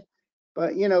on it.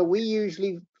 But, we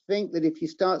usually think that if you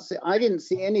start, I didn't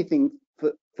see anything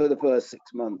for the first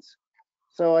 6 months.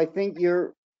 So I think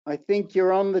you're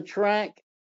on the track,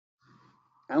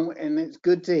 and it's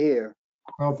good to hear.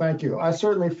 Well, thank you. I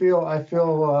certainly feel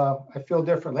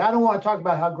differently. I don't want to talk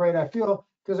about how great I feel,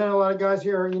 because I know a lot of guys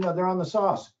here, they're on the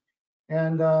sauce,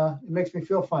 and it makes me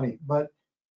feel funny. But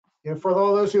for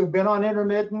all those who have been on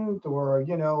intermittent or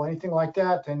anything like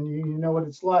that, then you know what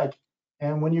it's like.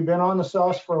 And when you've been on the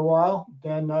sauce for a while,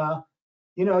 then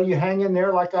you hang in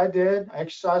there like I did. I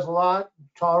exercised a lot,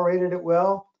 tolerated it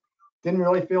well. Didn't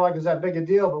really feel like it was that big a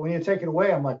deal, but when you take it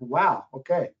away, I'm like, wow,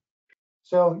 okay.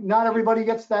 So not everybody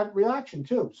gets that reaction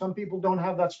too. Some people don't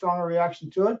have that strong a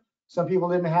reaction to it. Some people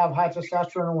didn't have high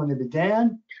testosterone when they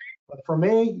began. But for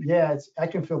me, yeah, I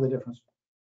can feel the difference.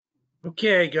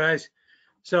 Okay, guys.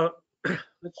 So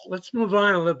let's move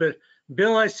on a little bit.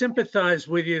 Bill, I sympathize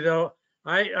with you though.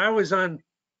 I was on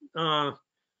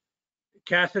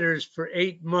catheters for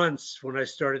 8 months when I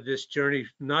started this journey,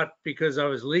 not because I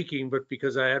was leaking, but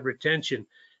because I had retention.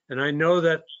 And I know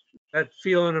that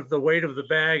feeling of the weight of the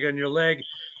bag on your leg.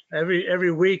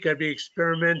 Every week I'd be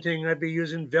experimenting. I'd be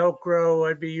using Velcro.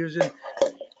 I'd be using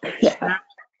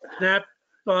snap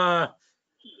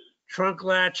trunk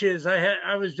latches.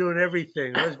 I was doing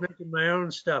everything. I was making my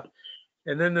own stuff.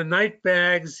 And then the night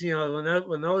bags, you know,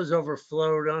 when those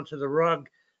overflowed onto the rug,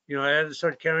 you know, I had to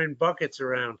start carrying buckets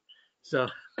around. So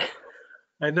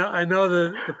I know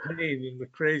the pain and the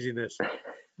craziness.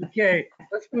 Okay,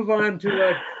 let's move on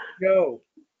to Joe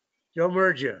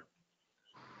Mergia.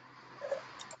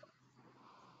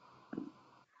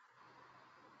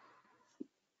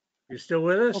 You still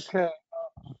with us? Okay.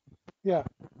 Yeah.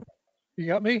 You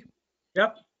got me?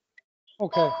 Yep.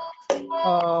 Okay.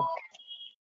 I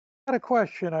had a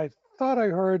question. I thought I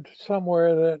heard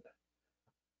somewhere that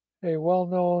a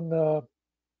well-known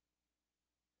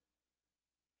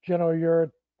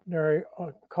genitourinary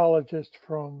oncologist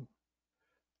from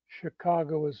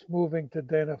Chicago is moving to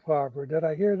Dana-Farber. Did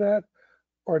I hear that,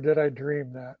 or did I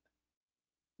dream that?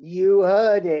 You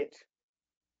heard it.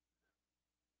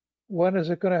 When is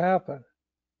it going to happen?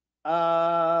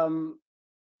 I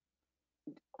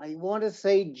want to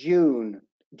say June.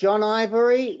 John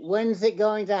Ivory, when's it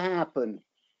going to happen?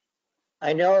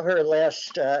 I know her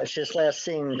she's last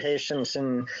seen patients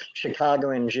in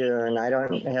Chicago in June. I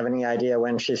don't have any idea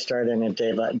when she's starting at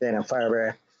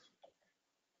Dana-Farber.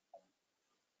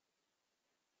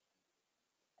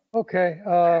 Okay,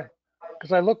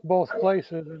 because I looked both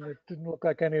places and it didn't look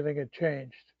like anything had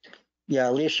changed. Yeah,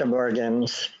 Alicia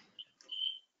Morgan's.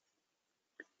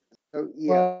 Oh,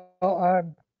 yeah.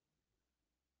 Well,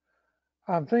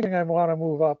 I'm thinking I want to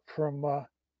move up from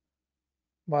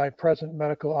my present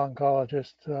medical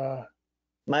oncologist.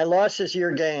 My loss is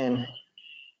your gain.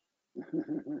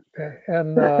 Okay,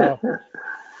 and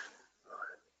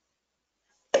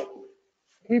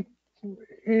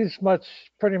he's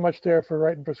pretty much there for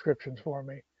writing prescriptions for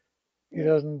me. He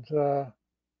doesn't.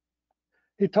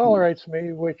 He tolerates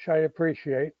me, which I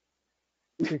appreciate,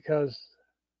 because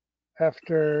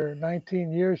after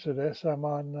 19 years of this, I'm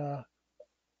on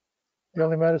the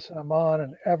only medicine I'm on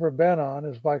and ever been on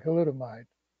is darolutamide.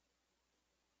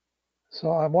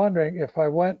 So I'm wondering if I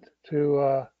went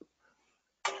to,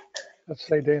 let's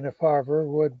say Dana-Farber,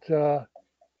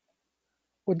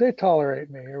 would they tolerate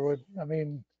me, or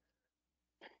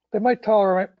they might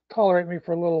tolerate me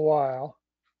for a little while.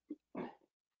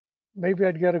 Maybe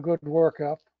I'd get a good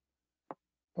workup,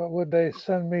 but would they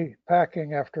send me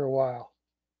packing after a while?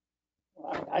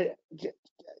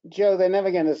 Joe, they're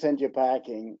never going to send you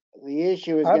packing. The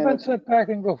issue is I've been sent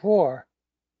packing before.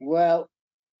 Well,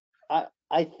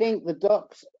 I think the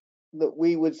docs that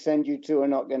we would send you to are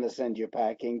not going to send you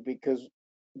packing because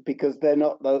they're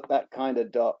not that kind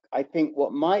of doc. I think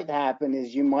what might happen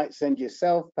is you might send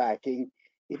yourself packing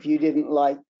if you didn't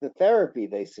like the therapy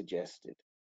they suggested.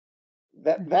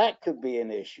 That could be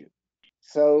an issue.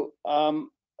 So a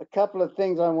couple of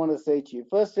things I want to say to you.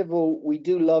 First of all, we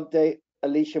do love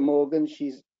Alicia Morgan.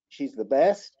 She's the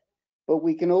best, but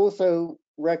we can also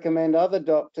recommend other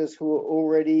doctors who are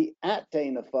already at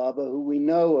Dana-Farber who we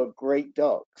know are great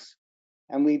docs,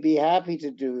 and we'd be happy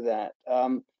to do that.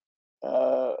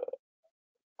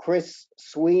 Christopher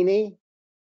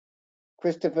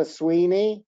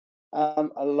Sweeney,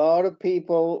 a lot of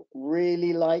people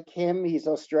really like him. He's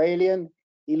Australian.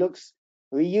 He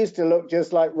used to look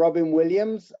just like Robin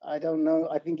Williams. I don't know.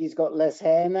 I think he's got less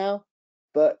hair now,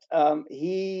 but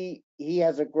he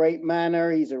has a great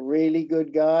manner. He's a really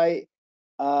good guy.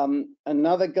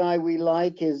 Another guy we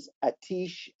like is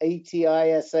Atish,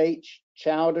 A-T-I-S-H,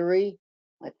 Chowdhury.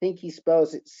 I think he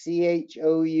spells it Choudury,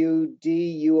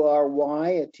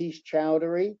 Atish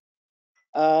Chowdhury.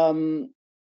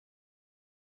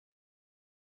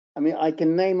 I mean, I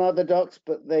can name other docs,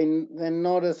 but they're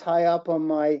not as high up on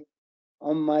my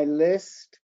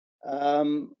list.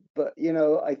 But you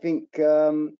know, I think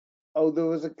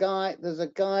there's a guy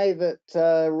that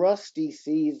Rusty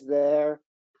sees there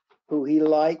who he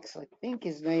likes. I think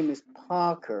his name is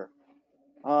Parker.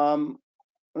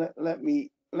 Let me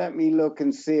look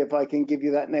and see if I can give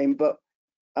you that name. But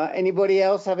anybody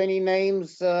else have any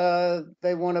names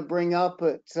they want to bring up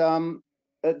at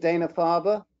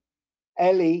Dana-Farber?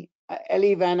 Ellie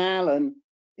Van Allen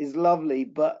is lovely,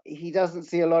 but he doesn't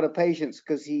see a lot of patients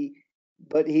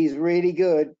but he's really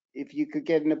good. If you could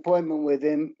get an appointment with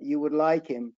him, you would like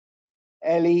him.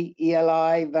 Ellie,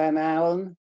 E-L-I, Van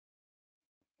Allen.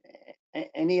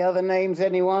 Any other names,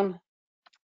 anyone?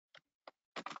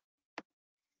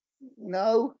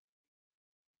 No?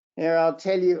 Here, I'll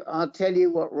tell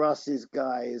you what Russ's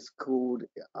guy is called.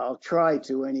 I'll try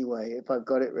to anyway, if I've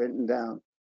got it written down.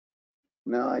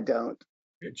 No, I don't.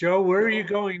 Joe, where are you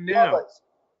going now?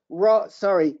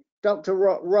 Sorry, Dr.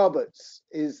 Roberts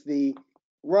is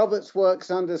Roberts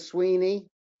works under Sweeney.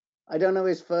 I don't know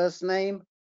his first name,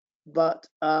 but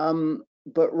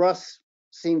Russ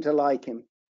seemed to like him.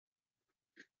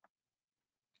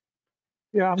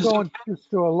 Yeah, I'm going just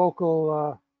to a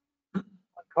local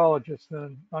oncologist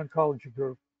and oncology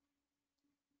group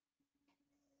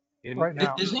right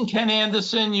now. Isn't Ken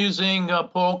Anderson using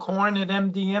Paul Korn at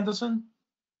MD Anderson?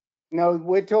 No,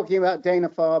 we're talking about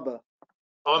Dana-Farber.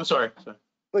 Oh, I'm sorry.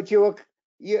 But you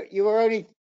were only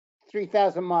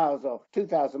 3,000 miles off,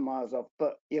 2,000 miles off,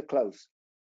 but you're close.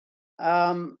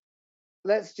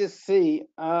 Let's just see.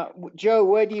 Joe,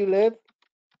 where do you live?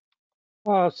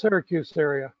 Syracuse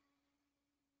area,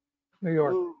 New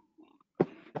York. Ooh.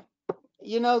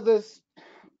 You know, there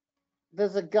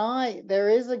is a guy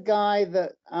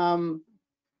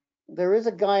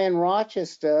in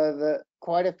Rochester that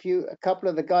a couple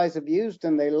of the guys have used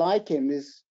and they like him.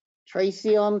 Is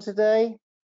Tracy on today?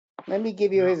 Let me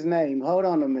give you his name. Hold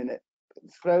on a minute.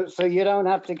 So you don't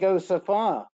have to go so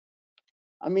far.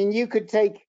 I mean, you could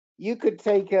take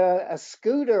a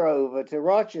scooter over to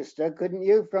Rochester, couldn't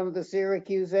you, from the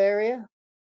Syracuse area?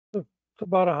 It's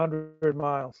about 100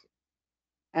 miles.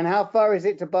 And how far is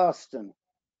it to Boston?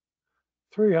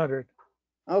 300.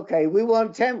 Okay, we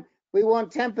want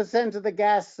 10% of the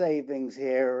gas savings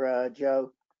here,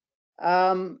 Joe.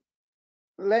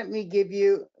 Let me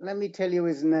tell you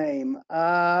his name.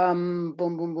 Boom,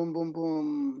 boom, boom, boom,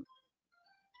 boom.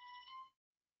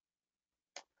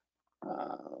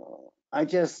 I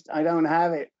don't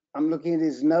have it. I'm looking at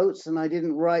his notes and I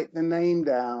didn't write the name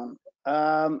down.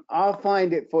 I'll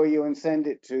find it for you and send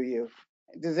it to you.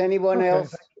 Does anyone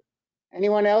else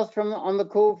from on the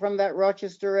call from that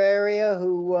Rochester area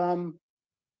who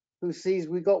sees?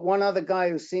 We got one other guy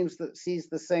who sees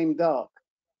the same doc.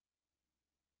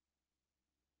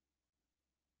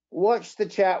 Watch the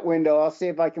chat window. I'll see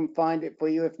if I can find it for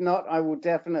you. If not, I will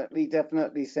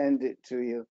definitely send it to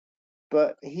you.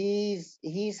 But he's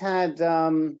had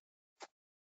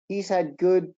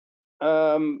good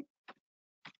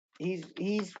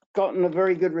he's gotten a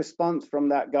very good response from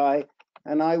that guy,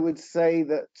 and I would say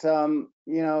that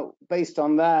you know, based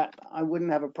on that, I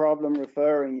wouldn't have a problem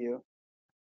referring you.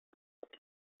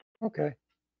 Okay.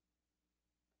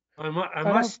 I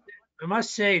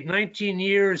must say, 19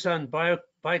 years on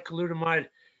bicalutamide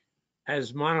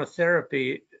as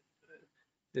monotherapy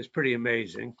is pretty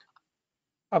amazing.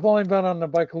 I've only been on the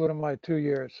bicalutamide 2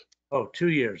 years. Oh, 2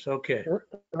 years. Okay. The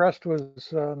rest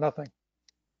was nothing.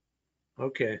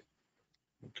 Okay.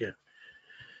 Okay.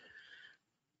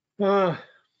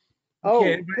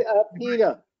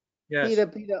 Peter. Yes.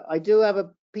 Peter, I do have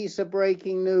a piece of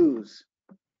breaking news.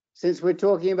 Since we're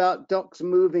talking about docs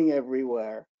moving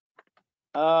everywhere.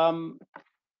 Joe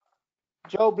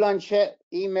Blanchette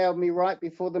emailed me right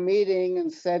before the meeting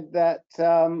and said that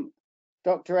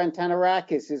Dr.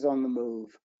 Antonarakis is on the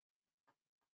move.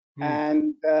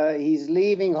 And he's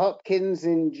leaving Hopkins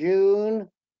in June,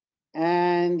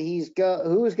 and who's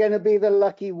going to be the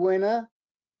lucky winner?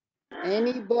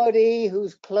 Anybody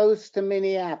who's close to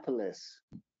Minneapolis.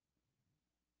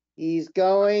 He's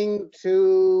going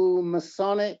to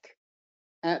Masonic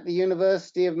at the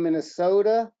University of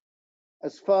Minnesota.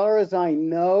 As far as I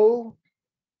know,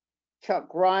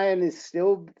 Chuck Ryan is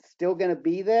still going to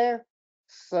be there.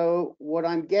 So what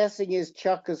I'm guessing is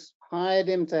Chuck has hired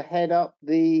him to head up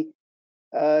the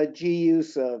GU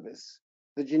service,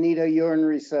 the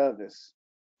genitourinary service.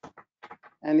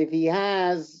 And if he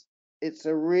has, it's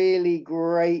a really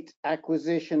great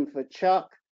acquisition for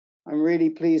Chuck. I'm really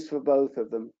pleased for both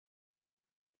of them.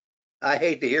 I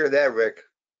hate to hear that, Rick.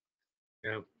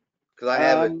 Yeah. Because I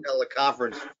have a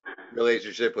teleconference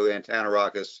relationship with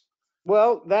Antonarakis.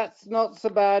 Well, that's not so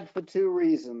bad for two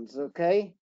reasons,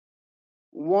 okay?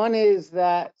 One is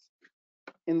that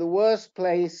in the worst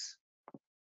place,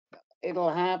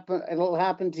 it'll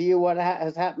happen to you what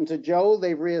has happened to Joel.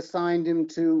 They've reassigned him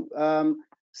to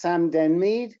Sam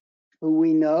Denmead, who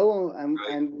we know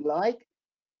and like.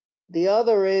 The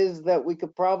other is that we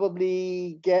could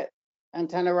probably get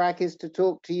Antonarakis to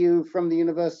talk to you from the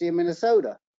University of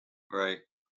Minnesota. Right.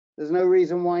 There's no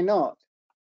reason why not.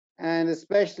 And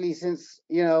especially since,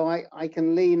 you know, I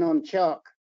can lean on Chuck.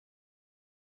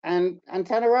 And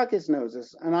Antonarakis knows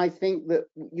us. And I think that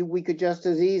we could just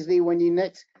as easily, when you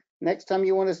next time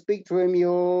you want to speak to him,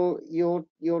 you'll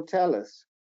tell us.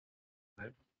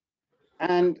 Right.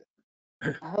 And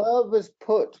Herb has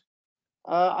put,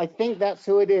 I think that's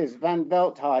who it is, Van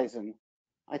Velthuizen.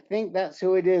 I think that's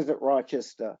who it is at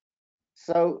Rochester.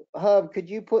 So Herb, could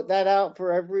you put that out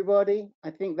for everybody? I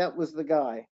think that was the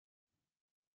guy.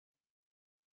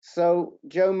 So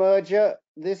Joe Merger,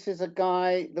 this is a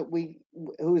guy that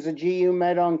who's a GU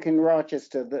med onc in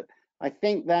Rochester. That I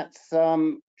think that's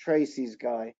Tracy's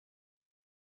guy.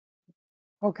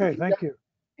 Okay, thank you.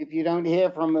 If you don't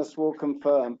hear from us, we'll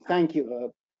confirm. Thank you,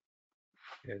 Herb.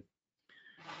 Okay.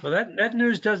 Well, that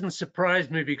news doesn't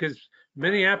surprise me because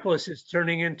Minneapolis is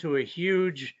turning into a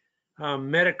huge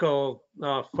medical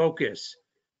focus.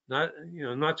 Not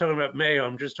talking about Mayo.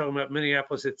 I'm just talking about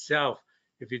Minneapolis itself.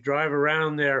 If you drive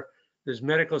around there, there's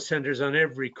medical centers on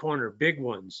every corner, big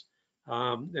ones,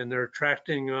 and they're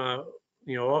attracting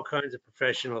all kinds of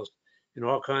professionals in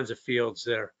all kinds of fields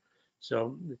there.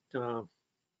 So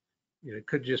it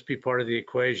could just be part of the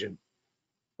equation.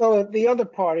 Well, the other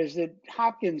part is that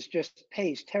Hopkins just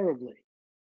pays terribly.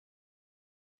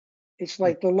 It's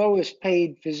like the lowest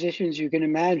paid physicians you can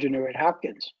imagine are at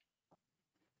Hopkins.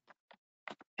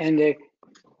 And I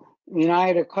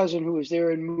had a cousin who was there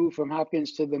and moved from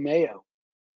Hopkins to the Mayo.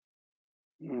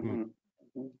 Mm-hmm.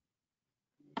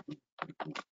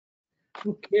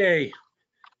 Okay.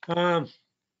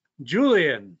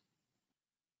 Julian,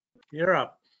 you're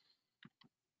up.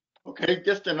 Okay,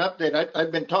 just an update.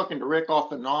 I've been talking to Rick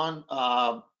off and on.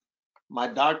 My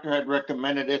doctor had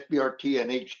recommended SBRT and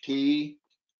HT,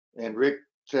 and Rick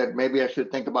said maybe I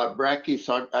should think about brachy.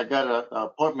 So I got an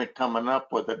appointment coming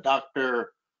up with a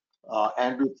doctor,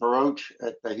 Andrew Faroch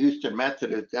at the Houston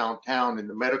Methodist downtown in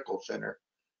the medical center.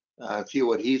 See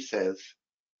what he says.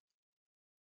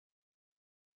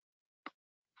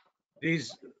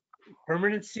 These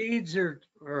permanent seeds or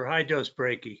high dose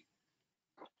brachy?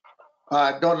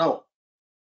 I don't know.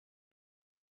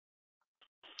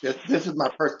 This is my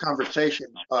first conversation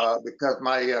because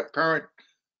my current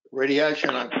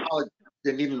radiation oncologist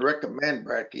didn't even recommend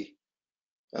brachy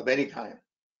of any kind.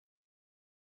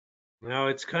 No,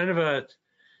 it's kind of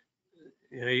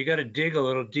you got to dig a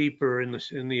little deeper in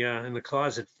the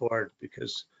closet for it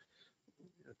because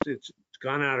it's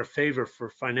gone out of favor for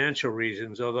financial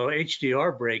reasons. Although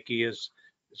HDR brachy is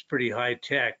pretty high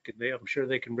tech, I'm sure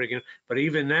they can bring in. But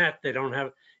even that, they don't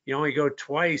have. You only go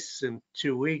twice in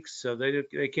 2 weeks, so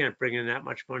they can't bring in that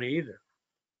much money either.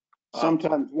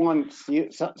 Sometimes once.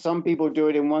 Some people do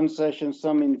it in one session,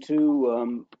 some in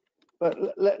two. But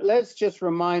let's just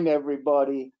remind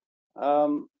everybody,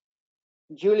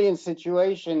 Julian's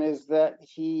situation is that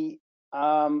he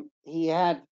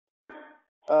had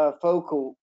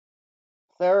focal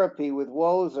therapy with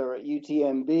Walser at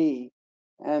UTMB,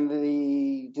 and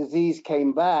the disease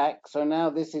came back. So now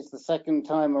this is the second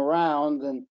time around,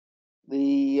 and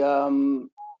the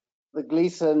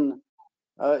Gleason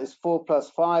is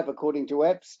 4+5 according to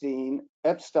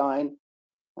Epstein,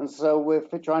 and so we're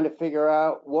trying to figure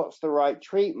out what's the right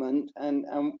treatment. And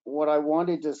what I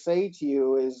wanted to say to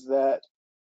you is that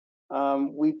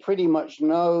we pretty much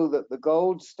know that the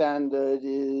gold standard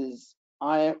is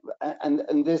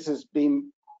and this has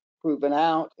been proven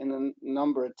out in a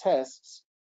number of tests,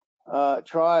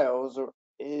 trials,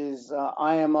 is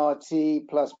IMRT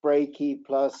plus brachy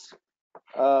plus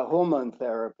hormone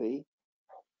therapy.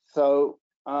 So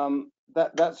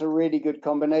that's a really good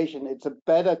combination. It's a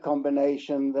better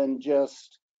combination than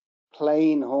just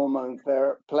plain hormone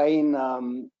therapy, plain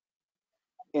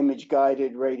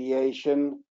image-guided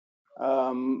radiation,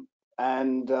 and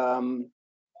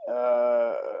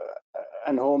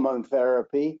hormone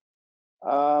therapy.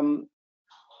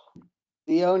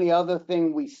 The only other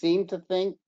thing we seem to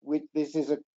think,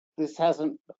 this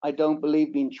hasn't, I don't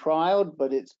believe, been trialed,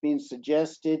 but it's been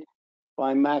suggested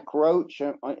by Mac Roach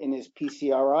in his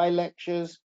PCRI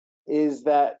lectures, is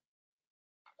that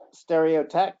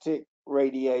stereotactic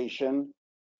radiation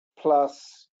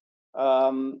plus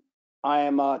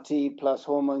IMRT plus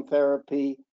hormone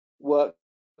therapy works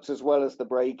as well as the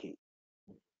brachy.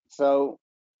 So,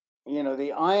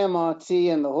 the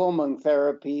IMRT and the hormone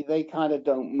therapy, they kind of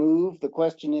don't move. The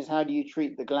question is, how do you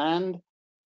treat the gland?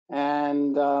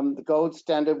 And the gold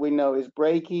standard we know is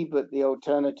brachy, but the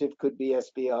alternative could be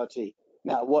SBRT.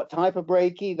 Now, what type of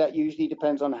brachy? That usually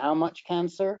depends on how much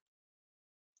cancer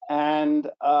and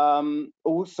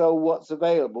also what's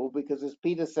available, because as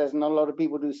Peter says, not a lot of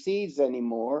people do seeds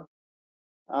anymore.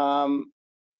 I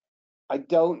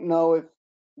don't know if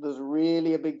there's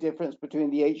really a big difference between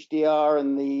the HDR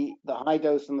and the high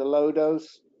dose and the low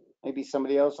dose. Maybe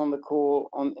somebody else on the call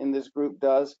in this group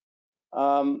does.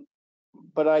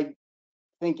 But I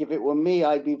think if it were me,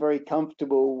 I'd be very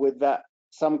comfortable with that,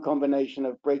 some combination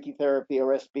of brachytherapy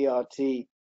or SBRT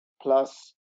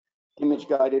plus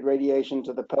image-guided radiation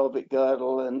to the pelvic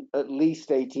girdle and at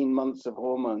least 18 months of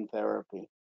hormone therapy.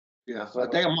 Yeah, So- I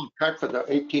think I'm on track for the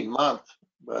 18 months,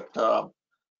 but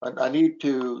I need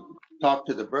to talk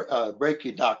to the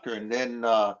brachy doctor and then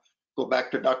go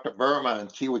back to Dr. Burma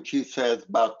and see what she says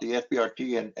about the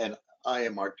SBRT and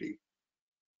IMRT.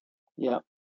 Yeah.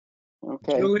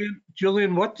 Okay.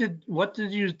 Julian, what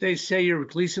did they say your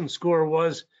Gleason score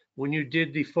was when you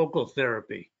did the focal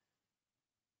therapy?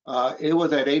 It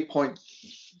was at 8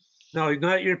 points. No,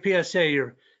 not your PSA,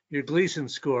 your Gleason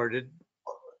score. It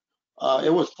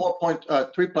was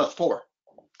 3 plus 4.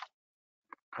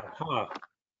 Aha.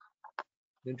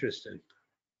 Interesting.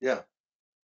 Yeah.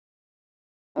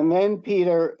 And then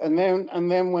Peter, and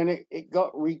then when it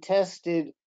got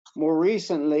retested more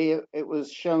recently, it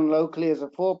was shown locally as a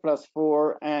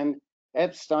 4+4, and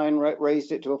Epstein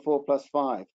raised it to a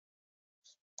 4+5.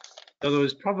 So there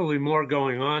was probably more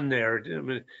going on there. I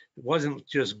mean, it wasn't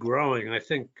just growing. I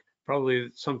think probably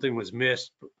something was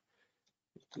missed,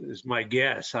 is my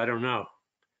guess. I don't know.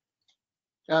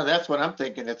 Yeah, that's what I'm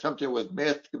thinking. That something was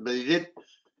missed, but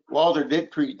Walter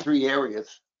did treat 3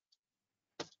 areas.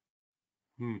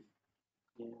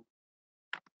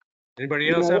 Anybody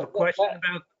else have a question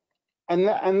about?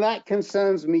 And that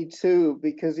concerns me too,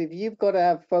 because if you've got to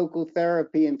have focal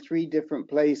therapy in 3 different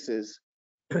places,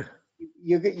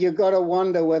 you got to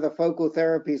wonder whether focal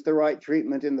therapy is the right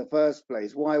treatment in the first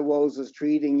place. Why Walter's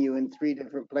treating you in 3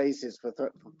 different places for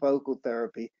focal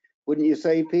therapy? Wouldn't you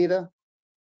say, Peter?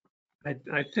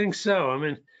 I think so. I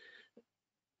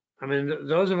mean,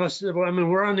 those of us, I mean,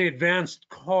 we're on the advanced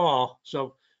call,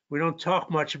 so we don't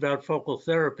talk much about focal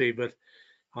therapy, but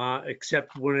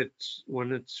except when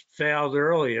it's failed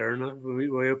earlier, and we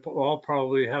all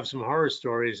probably have some horror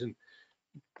stories and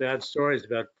bad stories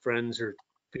about friends or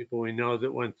people we know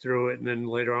that went through it and then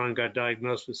later on got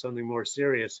diagnosed with something more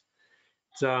serious.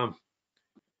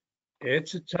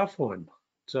 It's a tough one.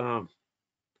 You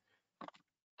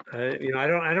know,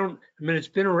 I mean, it's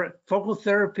been focal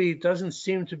therapy doesn't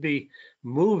seem to be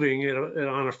moving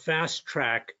on a fast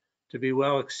track to be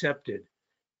well accepted.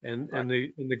 And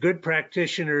the good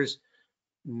practitioners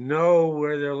know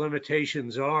where their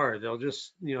limitations are. They'll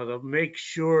just, you know, they'll make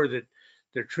sure that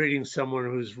they're treating someone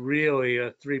who's really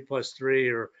a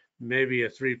 3+3 or maybe a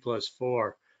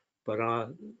 3+4, but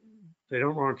they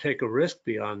don't want to take a risk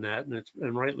beyond that,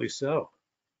 and rightly so.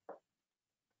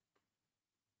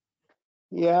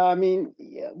 Yeah, I mean,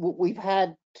 we've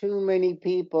had too many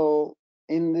people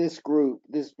in this group,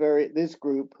 this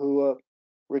group, who are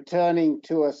returning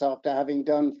to us after having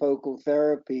done focal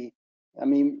therapy. I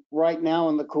mean, right now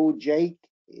on the call, Jake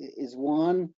is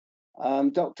one,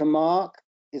 Dr. Mark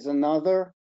is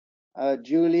another,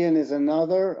 Julian is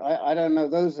another. I don't know,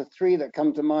 those are 3 that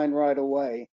come to mind right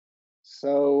away.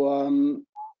 So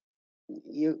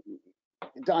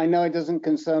I know it doesn't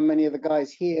concern many of the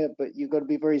guys here, but you've got to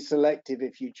be very selective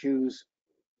if you choose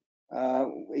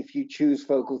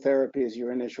focal therapy as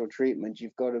your initial treatment.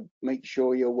 You've got to make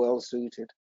sure you're well suited.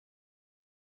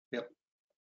 Yep.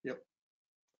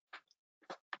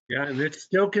 Yeah, and it's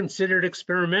still considered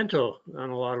experimental on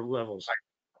a lot of levels.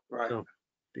 Right. So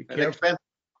be And careful. expensive.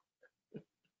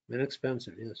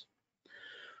 Inexpensive, yes.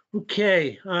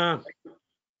 Okay,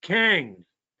 Kang,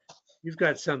 you've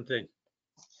got something.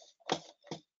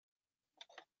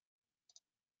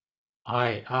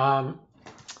 Hi.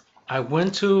 I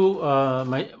went to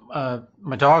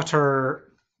my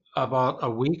doctor about a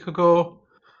week ago.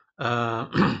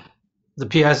 The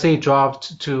PSA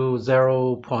dropped to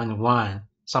 0.1,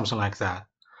 something like that.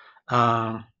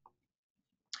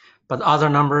 But other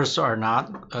numbers are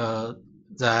not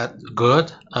that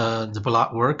good. The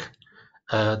blood work,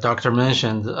 doctor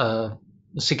mentioned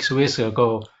 6 weeks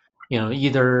ago, you know,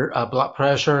 either blood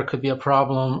pressure could be a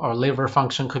problem or liver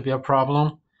function could be a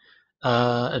problem.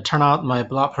 It turned out my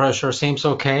blood pressure seems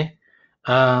okay,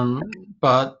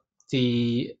 but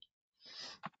the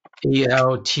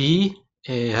ELT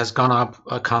has gone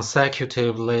up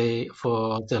consecutively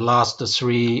for the last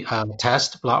 3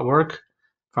 test blood work,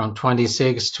 from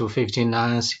 26 to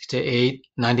 59, 68,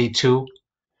 92.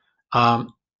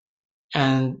 And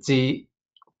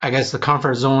I guess the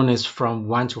comfort zone is from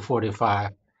 1 to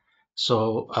 45.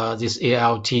 So this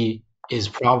ALT is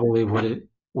probably what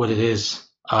it is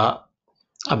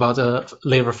about the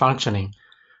liver functioning.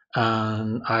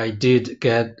 And I did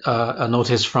get a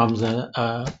notice from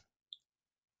the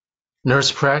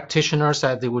nurse practitioners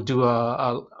that they would do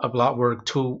a blood work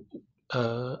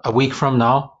a week from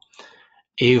now.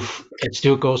 If it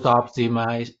still goes up, they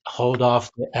might hold off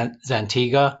the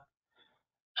Zantiga,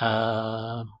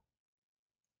 and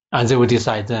they will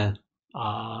decide then.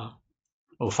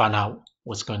 We'll find out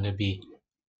what's going to be.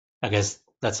 I guess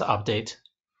that's an update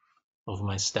of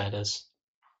my status.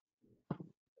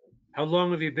 How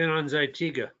long have you been on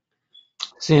Zytiga?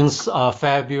 Since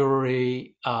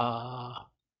February,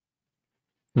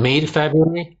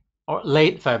 mid-February or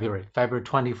late February, February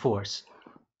 24th.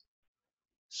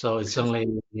 So it's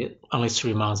only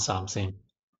 3 months something.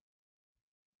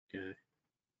 Okay.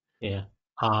 Yeah.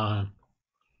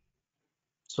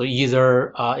 So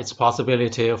either it's a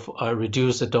possibility of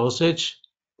reduce the dosage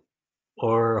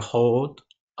or hold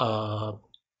the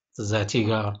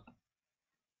Zytiga,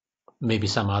 maybe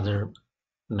some other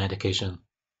medication,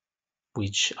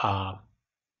 which I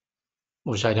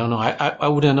don't know. I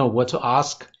wouldn't know what to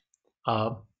ask.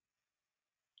 But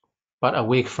a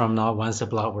week from now, once the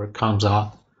blood work comes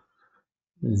out,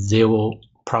 they will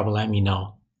probably let me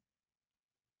know.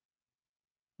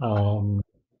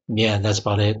 Yeah, that's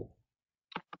about it.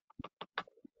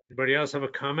 Anybody else have a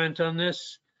comment on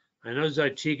this? I know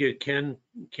Zytiga can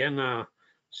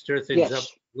stir things up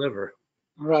Yes, in the liver.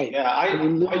 right. Yeah, I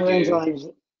mean, I liver do.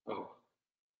 enzymes. Oh,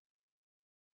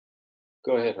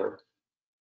 go ahead, Herb.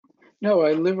 No,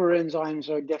 liver enzymes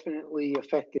are definitely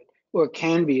affected or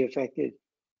can be affected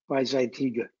by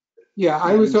Zytiga. Yeah,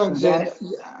 I was And on so that,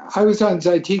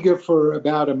 Zytiga for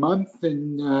about a month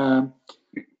and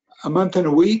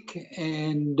a week,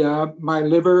 and my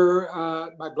liver,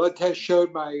 my blood test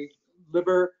showed my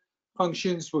liver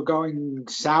functions were going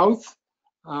south.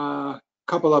 A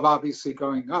couple of obviously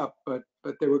going up, but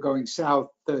they were going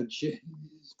south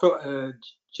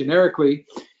generically,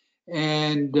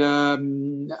 and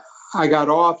I got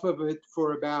off of it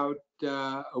for about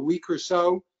a week or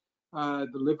so. The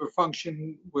liver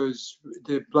function was,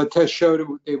 the blood test showed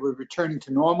they were returning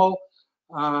to normal.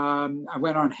 I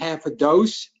went on half a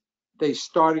dose. They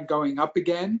started going up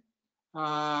again.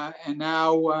 And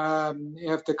now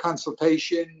after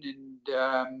consultation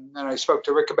and I spoke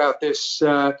to Rick about this,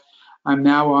 I'm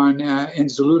now on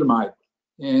enzalutamide,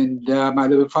 and my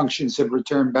liver functions have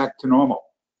returned back to normal.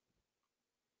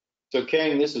 So,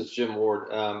 Kang, this is Jim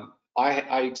Ward.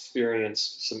 I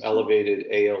experienced some elevated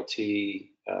ALT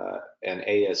and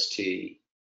AST,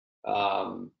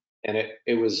 and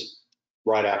it was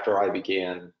right after I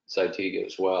began Zytiga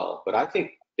as well. But I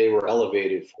think they were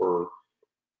elevated for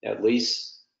at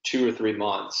least 2 or 3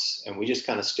 months, and we just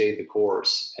kind of stayed the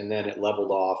course, and then it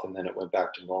leveled off, and then it went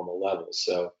back to normal levels.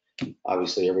 So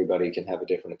obviously everybody can have a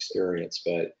different experience,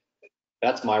 but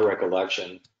that's my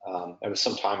recollection. It was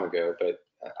some time ago, but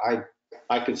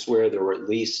I could swear there were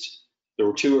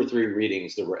 2 or 3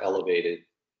 readings that were elevated,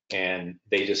 and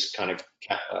they just kind of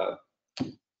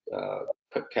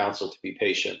counseled to be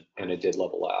patient, and it did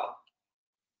level out.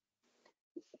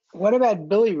 what about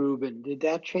bilirubin? Did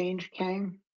that change,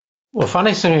 Kang? Well,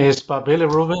 funny thing is about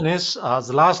bilirubin is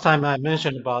the last time I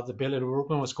mentioned about the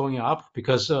bilirubin was going up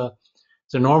because the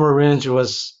normal range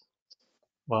was,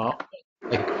 well,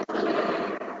 like,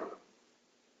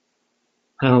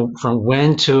 from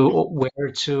when to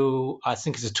where to, I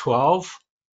think it's 12,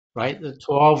 right? The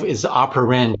 12 is the upper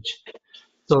range.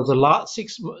 So the last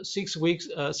 6 weeks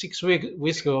ago,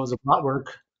 the blood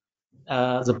work,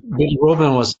 the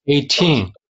bilirubin was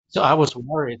 18. So I was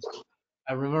worried.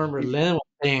 I remember Lynn was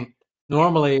saying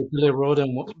normally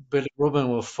bilirubin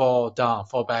will fall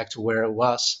back to where it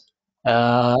was.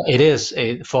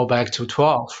 It fall back to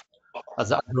 12 as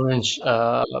the upper range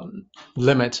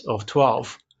limit of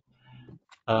 12.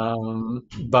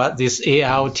 But this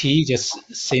ALT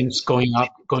just seems going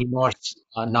north,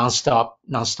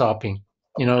 non-stopping.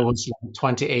 You know, it was like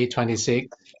 28,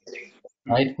 26,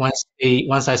 right? Once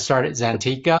I started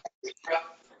Zantica,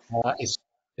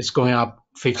 it's going up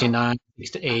 59,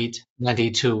 68,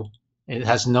 92. It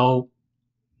has no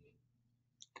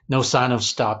sign of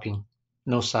stopping,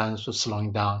 no signs of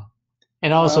slowing down.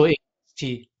 And also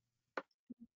AST.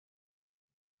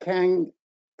 Kang,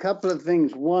 couple of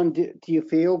things. One, do you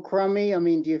feel crummy? I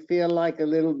mean, do you feel like a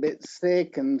little bit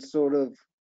sick and sort of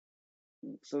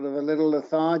a little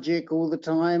lethargic all the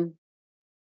time?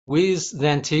 With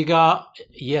Zantiga,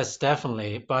 yes,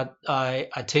 definitely. But I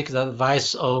take the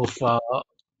advice of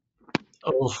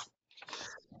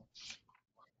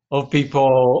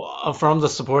people from the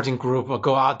supporting group,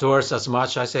 go outdoors as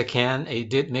much as I can. It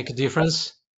did make a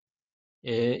difference.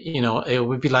 It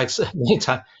would be like many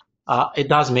times. It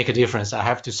does make a difference, I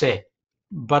have to say.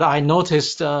 But I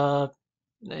noticed, when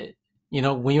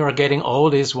you are getting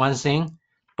old is one thing,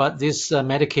 but this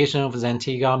medication of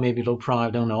Zantiga, maybe Lopron, I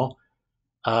don't know,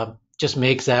 just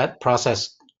makes that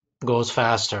process goes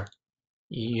faster.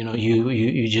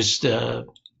 You just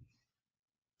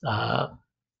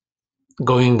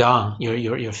going down.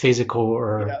 Your physical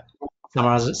or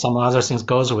some other things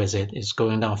goes with it. It's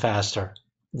going down faster.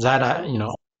 That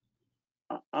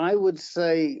I would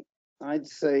say I'd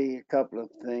say a couple of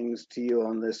things to you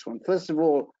on this one. First of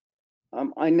all,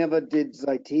 I never did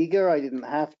Zytiga. I didn't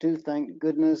have to, thank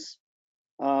goodness.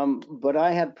 But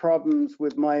I had problems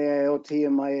with my ALT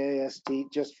and my AST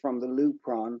just from the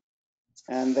Lupron,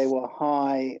 and they were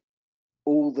high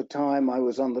all the time I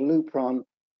was on the Lupron.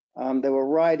 They were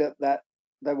right at that.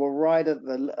 They were right at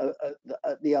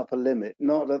the upper limit,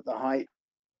 not at the height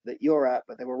that you're at,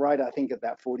 but they were right, I think, at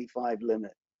that 45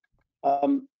 limit.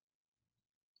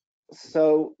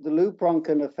 So the Lupron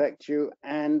can affect you,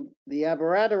 and the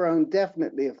abiraterone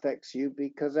definitely affects you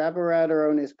because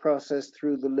abiraterone is processed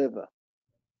through the liver.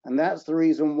 And that's the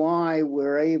reason why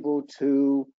we're able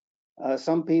to,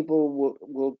 some people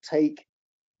will take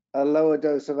a lower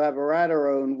dose of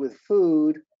abiraterone with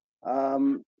food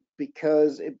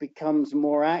because it becomes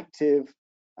more active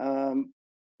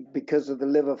because of the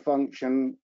liver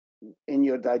function in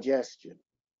your digestion.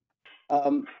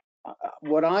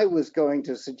 What I was going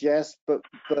to suggest, but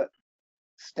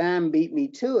Stan beat me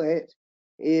to it,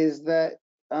 is that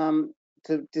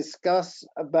to discuss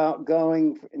about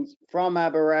going from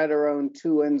abiraterone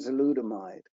to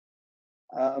enzalutamide,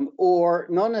 or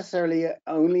not necessarily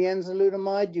only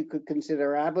enzalutamide. You could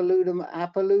consider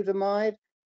apalutamide,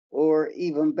 or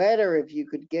even better, if you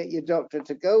could get your doctor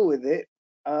to go with it,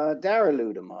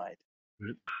 darolutamide.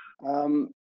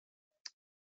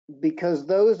 Because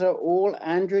those are all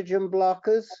androgen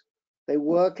blockers. They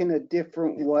work in a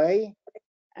different way,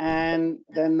 and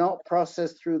they're not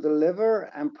processed through the liver.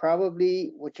 And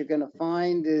probably what you're going to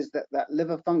find is that that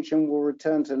liver function will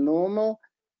return to normal.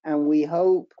 And we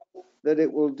hope that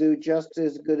it will do just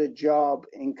as good a job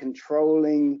in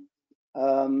controlling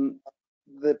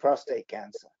the prostate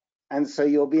cancer. And so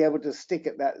you'll be able to stick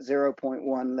at that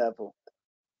 0.1 level.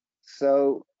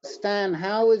 So Stan,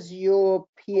 how is your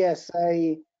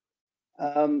PSA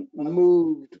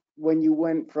moved when you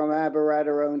went from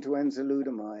abiraterone to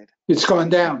enzalutamide? It's gone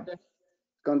down.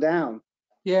 Gone down.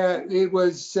 Yeah, it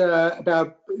was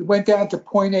it went down to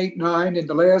 0.89, and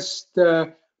the last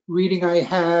reading I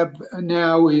have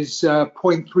now is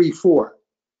 0.34.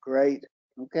 Great.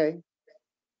 Okay.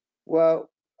 Well,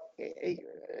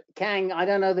 Kang, I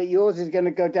don't know that yours is going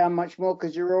to go down much more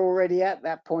because you're already at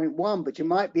that 0.1, but you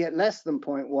might be at less than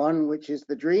 0.1, which is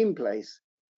the dream place.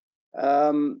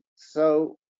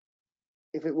 So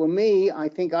if it were me, I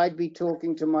think I'd be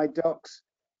talking to my docs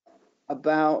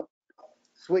about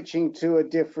switching to a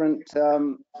different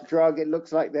drug. It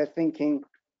looks like they're thinking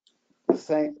the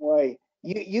same way.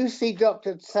 You see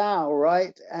Dr. Tsao,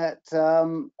 right, at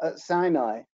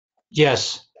Sinai?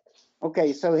 Yes.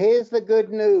 Okay, so here's the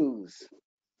good news.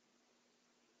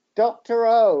 Dr.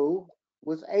 O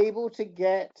was able to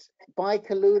get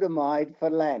bicalutamide for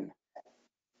Len.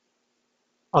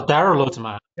 Oh,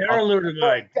 darolutamide.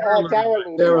 Darolutamide.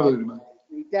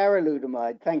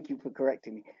 Darolutamide. Thank you for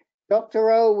correcting me.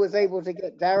 Dr. O was able to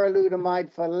get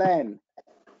darolutamide for Len.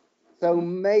 So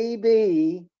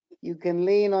maybe you can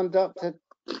lean on Dr.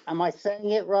 Am I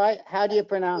saying it right? How do you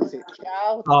pronounce it?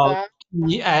 Chow?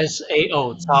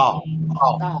 ESAO.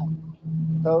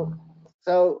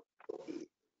 So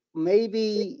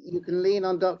maybe you can lean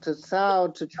on Dr. Tsao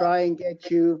to try and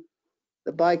get you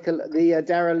the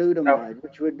darolutamide,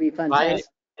 which would be fantastic.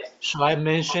 Should I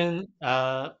mention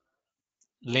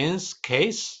Lynn's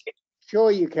case?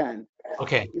 Sure, you can.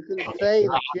 Okay. You can say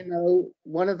that, you know,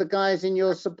 one of the guys in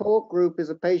your support group is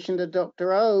a patient of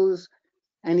Dr. O's,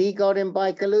 and he got him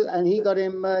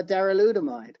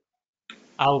darolutamide.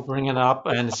 I'll bring it up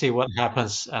and see what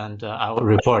happens, and I'll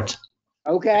report.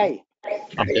 Okay.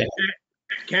 Okay.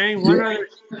 Kang,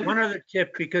 one other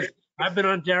tip, because I've been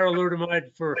on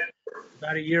darolutamide for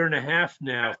about 1.5 years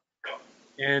now,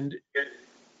 and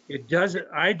it doesn't.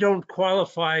 I don't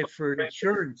qualify for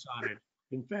insurance on it.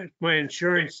 In fact, my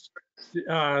insurance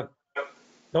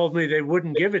told me they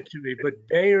wouldn't give it to me, but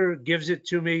Bayer gives it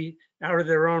to me out of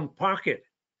their own pocket.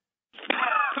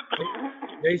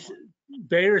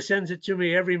 Bayer sends it to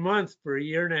me every month for 1.5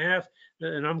 years,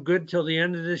 and I'm good till the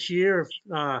end of this year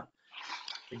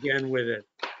again with it.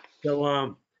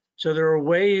 So so there are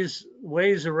ways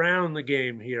around the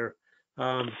game here.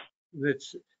 So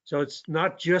it's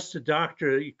not just a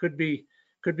doctor. It could be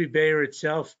Bayer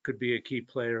itself could be a key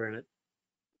player in it.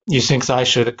 You think I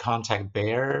should contact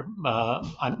Bayer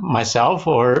myself,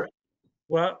 or?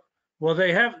 Well,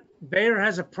 Bayer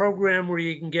has a program where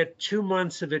you can get 2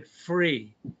 months of it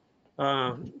free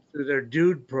through their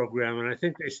Dude program, and I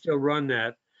think they still run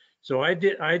that. So I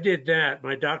did that.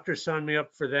 My doctor signed me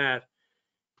up for that,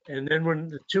 and then when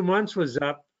the 2 months was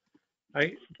up,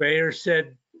 Bayer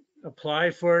said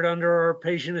apply for it under our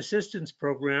patient assistance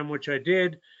program, which I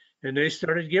did, and they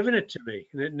started giving it to me,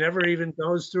 and it never even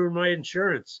goes through my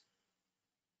insurance.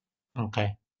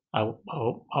 Okay.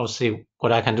 I'll see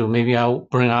what I can do. Maybe I'll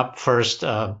bring up first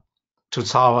to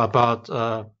talk about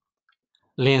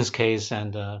Lynn's case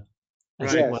and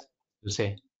see what Yes. you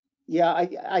say. Yeah,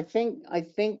 I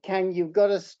think, Kang, you've got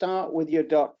to start with your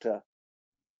doctor.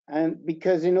 And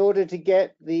because in order to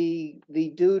get the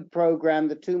dude program,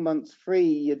 the 2 months free,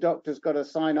 your doctor's got to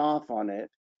sign off on it.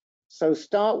 So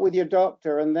start with your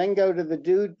doctor and then go to the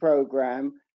dude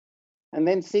program and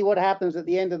then see what happens at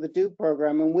the end of the dude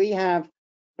program. And we have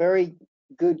very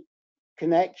good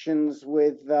connections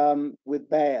with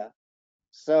Bayer.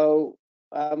 So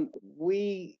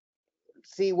we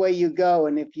see where you go,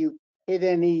 and if you hit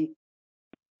any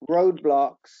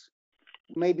roadblocks,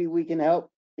 maybe we can help,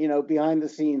 behind the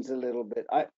scenes a little bit.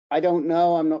 I don't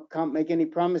know. Can't make any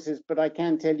promises, but I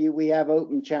can tell you we have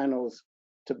open channels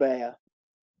to Bayer.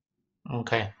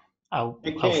 Okay. I'll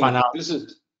Hey, find King, out. this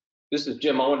is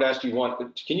Jim. I wanted to ask you one.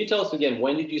 Can you tell us again,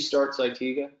 when did you start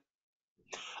Zytiga?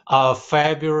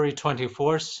 February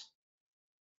 24th,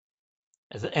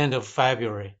 at the end of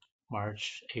February,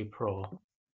 March, April,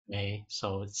 May.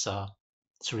 So it's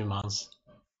 3 months.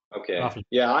 Okay. Roughly.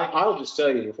 Yeah, I'll just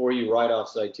tell you before you write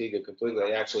off Zytiga completely,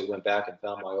 I actually went back and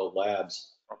found my old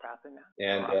labs.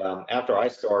 And after I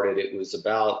started, it was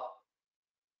about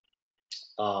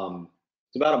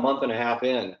a month and a half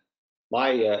in.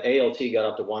 My ALT got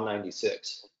up to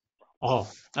 196. Oh,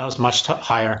 that was much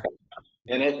higher.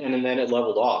 And then it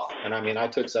leveled off. And I mean, I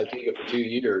took Zytiga for 2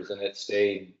 years and it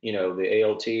stayed, the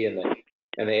ALT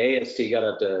and the AST got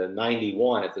up to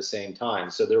 91 at the same time.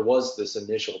 So there was this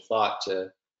initial thought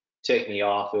to take me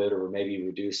off it or maybe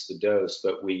reduce the dose,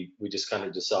 but we just kind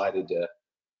of decided to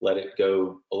let it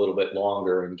go a little bit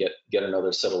longer and get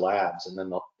another set of labs, and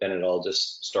then it all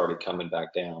just started coming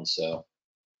back down. So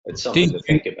it's something to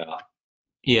think about.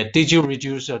 Yeah, did you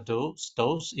reduce your dose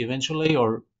eventually,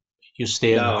 or you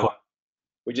stay in the course? No,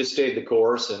 we just stayed the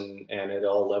course, and it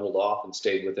all leveled off and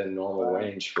stayed within normal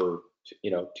range for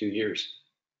 2 years.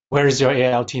 Where is your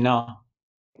ALT now?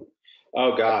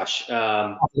 Oh gosh,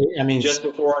 I mean, just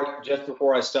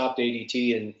before I stopped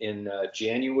ADT in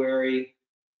January,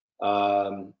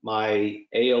 my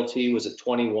ALT was at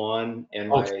 21 and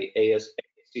my AST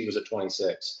was at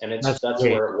 26, and that's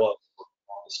where it was for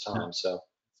all this time. So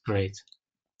great.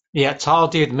 Yeah, Tal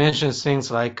did mention things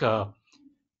like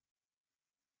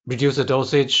reduce the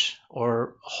dosage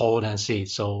or hold and see.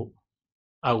 So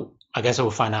I guess I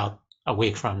will find out a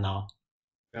week from now.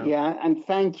 Yeah, and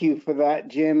thank you for that,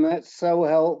 Jim. That's so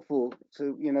helpful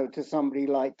to to somebody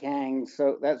like Kang.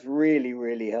 So that's really,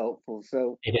 really helpful.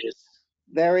 So it is.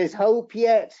 There is hope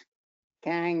yet,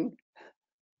 Kang.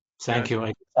 Thank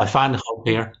you. I find hope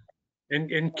here.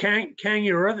 And Kang,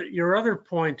 your other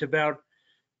point about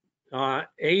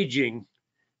aging.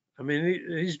 I mean,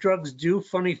 these drugs do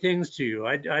funny things to you.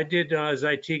 I did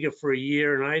Zytiga for a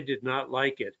year and I did not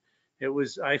like it.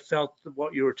 I felt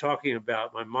what you were talking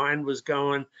about. My mind was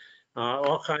going,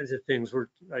 all kinds of things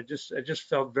I just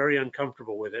felt very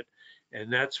uncomfortable with it.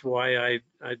 And that's why I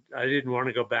didn't want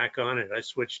to go back on it. I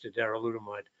switched to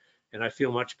darolutamide and I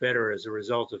feel much better as a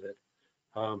result of it.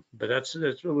 But that's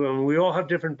we all have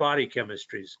different body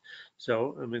chemistries.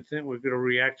 So I mean, we're going to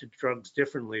react to drugs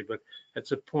differently, but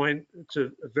that's a point. It's a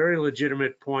very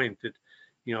legitimate point that,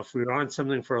 if we're on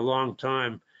something for a long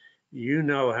time,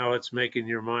 how it's making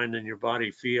your mind and your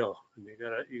body feel, and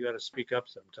you gotta speak up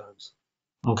sometimes.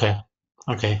 Okay.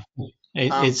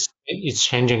 It's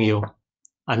changing you.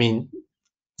 I mean,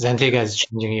 Zytiga is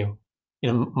changing you.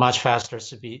 Much faster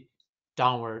speed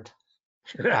downward.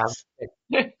 Yes.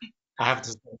 I have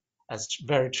to say that's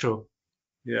very true.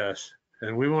 Yes,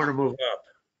 and we want to move up.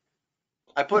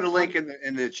 I put a link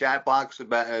in the chat box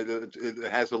about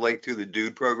it has a link to the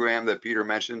dude program that Peter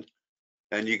mentioned,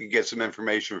 and you can get some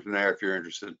information from there if you're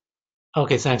interested.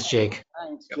 Okay, thanks, Jake.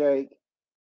 Thanks, Jake.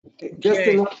 Just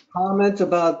another comment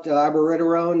about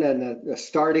abiraterone and the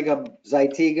starting of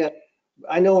Zytiga.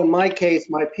 I know in my case,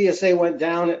 my PSA went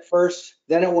down at first,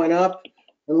 then it went up,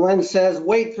 and Len says,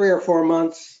 wait 3 or 4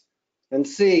 months and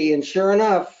see. And sure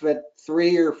enough, at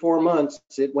 3 or 4 months,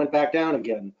 it went back down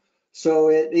again.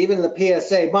 So even the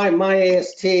PSA, my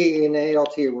AST and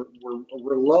ALT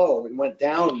were low and went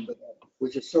down,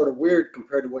 which is sort of weird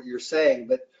compared to what you're saying.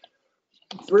 But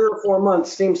 3 or 4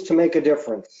 months seems to make a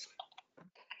difference.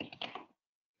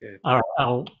 All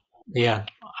right. Yeah.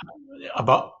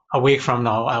 About a week from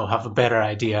now, I'll have a better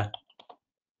idea,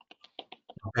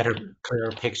 a better,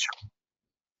 clearer picture.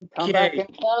 Come back and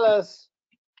tell us.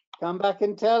 Come back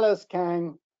and tell us,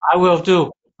 Kang. I will do.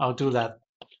 I'll do that.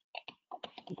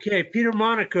 Okay, Peter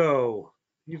Monaco,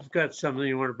 you've got something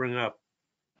you want to bring up.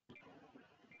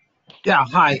 Yeah,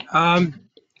 hi.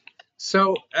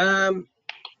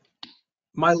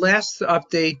 My last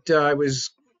update, I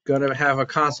was going to have a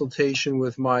consultation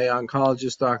with my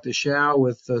oncologist, Dr. Shao,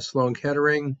 with Sloan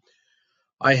Kettering.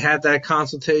 I had that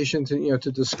consultation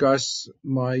to discuss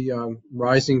my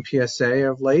rising PSA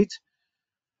of late.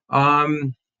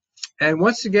 And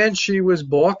once again, she was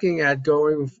balking at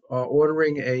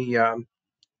ordering a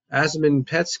Axumin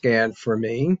PET scan for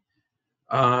me.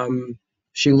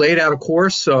 She laid out a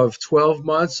course of 12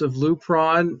 months of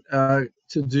Lupron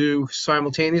to do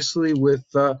simultaneously with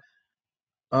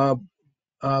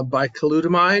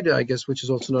bicalutamide, I guess, which is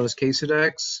also known as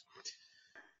Casodex.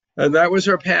 And that was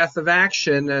her path of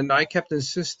action. And I kept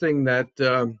insisting that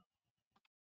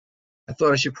I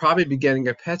thought I should probably be getting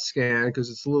a PET scan because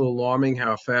it's a little alarming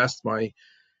how fast my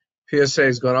PSA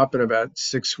has gone up in about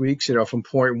 6 weeks, from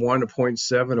 0.1 to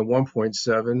 0.7 to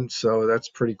 1.7. So that's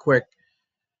pretty quick.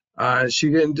 She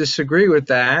didn't disagree with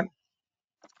that.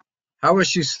 However,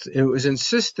 she was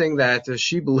insisting that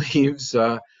she believes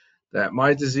that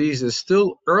my disease is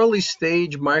still early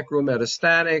stage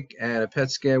micrometastatic and a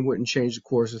PET scan wouldn't change the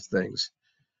course of things.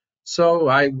 So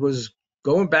I was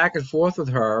going back and forth with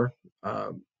her,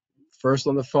 first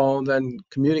on the phone, then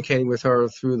communicating with her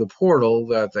through the portal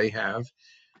that they have.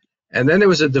 And then there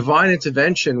was a divine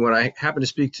intervention when I happened to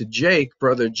speak to Jake,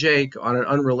 brother Jake, on an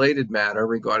unrelated matter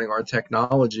regarding our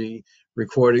technology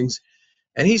recordings.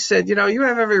 And he said, you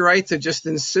have every right to just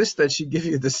insist that she give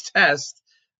you this test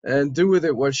and do with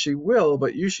it what she will,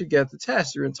 but you should get the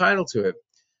test. You're entitled to it.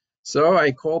 So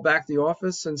I called back the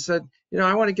office and said,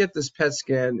 I want to get this PET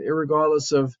scan,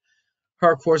 irregardless of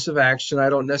her course of action. I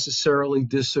don't necessarily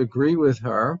disagree with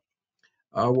her,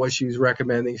 what she's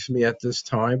recommending for me at this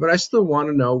time, but I still want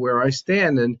to know where I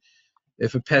stand and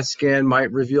if a PET scan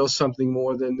might reveal something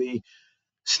more than the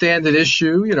standard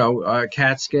issue,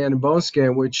 CAT scan and bone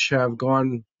scan, which have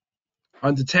gone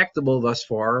undetectable thus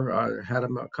far. I had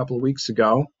them a couple of weeks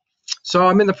ago. So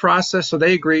I'm in the process. So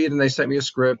they agreed and they sent me a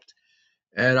script,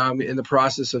 and I'm in the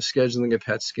process of scheduling a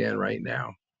PET scan right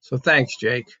now. So thanks,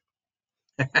 Jake.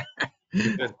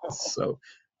 So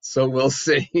we'll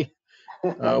see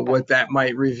what that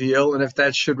might reveal and if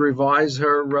that should revise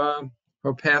her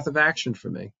path of action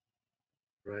for me.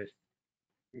 Right.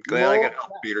 Glad I could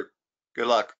help, Peter. Good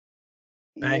luck.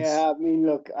 Thanks. Yeah, I mean,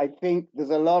 look, I think there's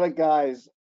a lot of guys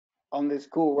on this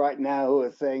call right now who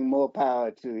are saying more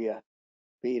power to you,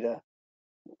 Peter.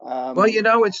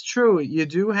 Well, it's true. You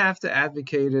do have to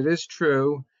advocate. It is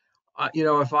true.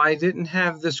 If I didn't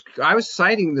have this, I was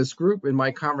citing this group in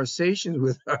my conversations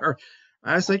with her.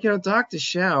 I was like, Dr.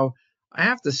 Shao, I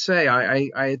have to say,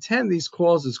 I attend these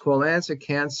calls. It's called Answer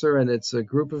Cancer, and it's a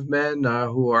group of men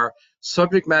who are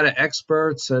subject matter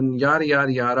experts and yada,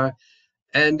 yada, yada.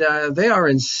 And they are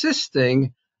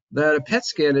insisting that a PET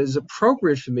scan is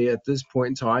appropriate for me at this point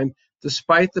in time,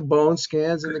 despite the bone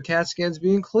scans and the CAT scans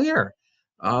being clear.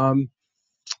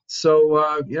 So,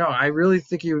 I really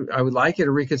think I would like you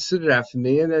to reconsider that for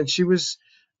me. And then she was,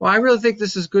 well, I really think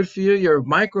this is good for you. You're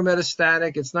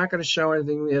micrometastatic. It's not going to show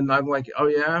anything. And I'm like, oh,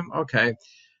 yeah, okay.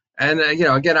 And,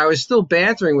 again, I was still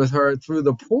bantering with her through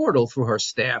the portal, through her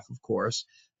staff, of course.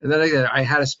 And then again, I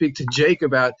had to speak to Jake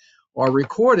about our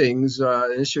recordings.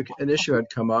 An issue had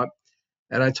come up.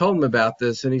 And I told him about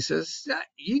this. And he says, yeah,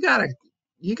 you gotta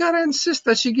insist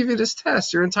that she give you this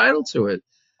test. You're entitled to it.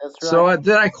 That's right. So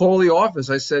then I called the office.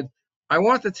 I said, I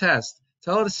want the test.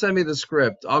 Tell her to send me the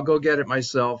script. I'll go get it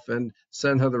myself and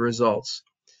send her the results.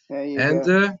 There you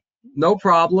go. No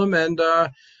problem. And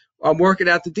I'm working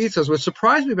out the details. What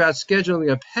surprised me about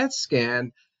scheduling a PET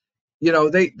scan,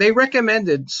 they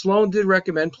recommended, Sloan did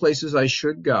recommend places I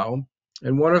should go.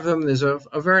 And one of them is a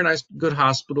very nice, good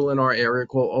hospital in our area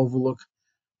called Overlook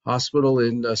Hospital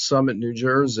in Summit, New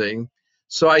Jersey.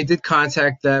 So I did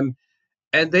contact them.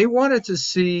 And they wanted to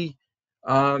see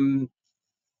the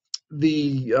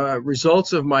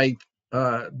results of my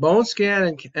bone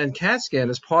scan and CAT scan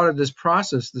as part of this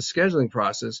process, the scheduling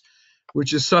process,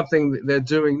 which is something they're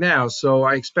doing now. So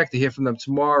I expect to hear from them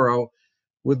tomorrow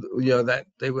with, that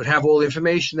they would have all the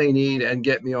information they need and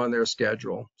get me on their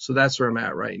schedule. So that's where I'm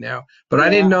at right now. But I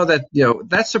didn't know that,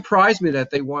 that surprised me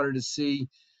that they wanted to see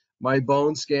my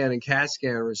bone scan and CAT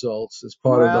scan results as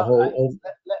part of the whole.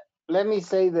 Let me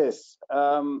say this.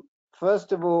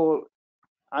 First of all,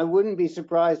 I wouldn't be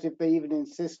surprised if they even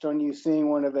insist on you seeing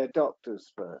one of their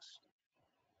doctors first.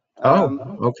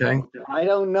 Okay. I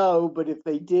don't know, but if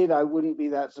they did, I wouldn't be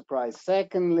that surprised.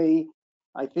 Secondly,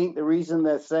 I think the reason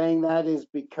they're saying that is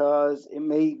because it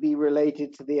may be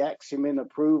related to the Axumin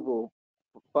approval,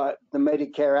 but the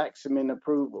Medicare Axumin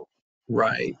approval.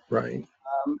 Right.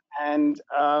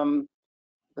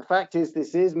 The fact is,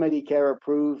 this is Medicare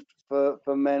approved for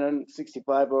men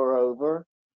 65 or over,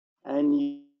 and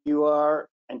you are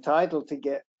entitled to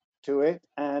get to it.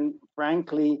 And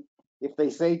frankly, if they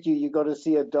say to you, you got to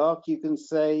see a doc, you can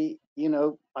say, you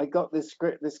know, I got this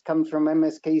script, this comes from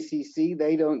MSKCC,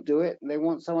 they don't do it, and they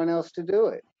want someone else to do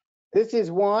it. This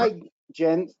is why,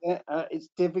 gents, it's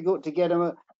difficult to get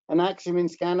an Axumin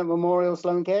scan at Memorial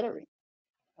Sloan Kettering,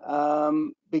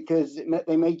 because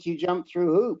they make you jump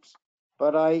through hoops.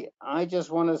 But I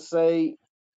just want to say,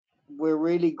 we're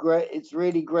really great. It's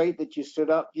really great that you stood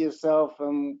up for yourself,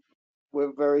 and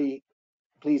we're very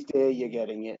pleased to hear you're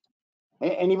getting it.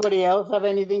 Anybody else have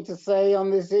anything to say on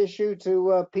this issue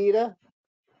to Peter?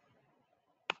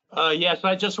 Yes,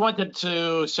 I just wanted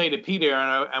to say to Peter,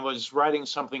 and I was writing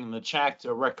something in the chat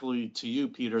directly to you,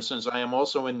 Peter, since I am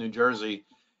also in New Jersey,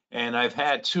 and I've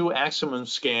had 2 Axumin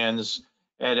scans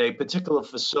at a particular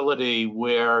facility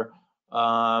where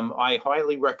I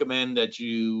highly recommend that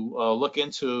you look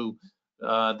into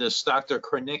this Dr.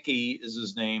 Kranicki is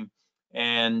his name,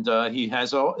 and he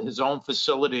has his own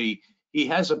facility. He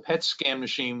has a PET scan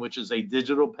machine, which is a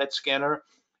digital PET scanner,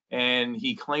 and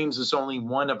he claims it's only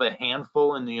one of a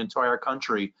handful in the entire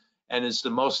country, and it's the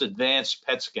most advanced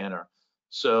PET scanner.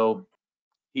 So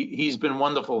he's been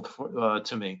wonderful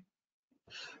to me.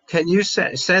 Can you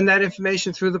send that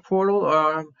information through the portal,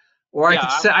 or Yeah,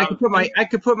 I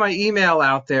could put my email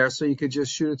out there so you could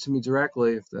just shoot it to me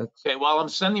directly if that's okay. Well, I'm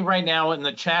sending right now in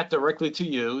the chat directly to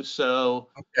you, so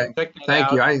okay. check that Thank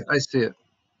out. you. I see it.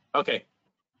 Okay.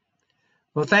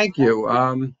 Well, thank you.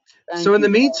 Thank So in you,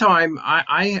 the meantime,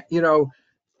 I you know,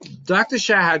 Dr.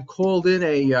 Shah had called in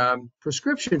a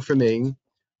prescription for me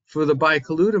for the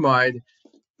bicalutamide,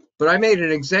 but I made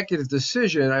an executive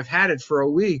decision. I've had it for a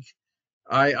week.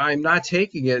 I'm not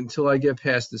taking it until I get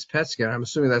past this PET scan. I'm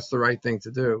assuming that's the right thing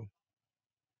to do.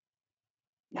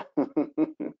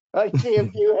 I see a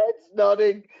few heads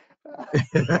nodding.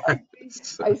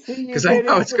 I see you Because I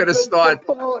know getting it's some going to good start.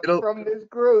 support from this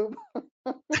group.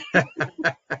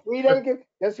 We don't give,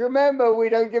 just remember, we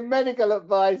don't give medical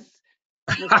advice.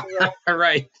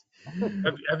 Right.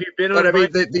 Have you been But on? I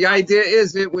mean, the idea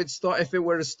is it would start if it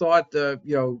were to start,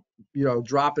 you know,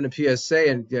 dropping the PSA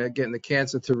and getting the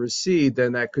cancer to recede,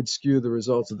 then that could skew the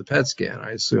results of the PET scan,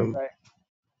 I assume. Right.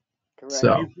 Correct.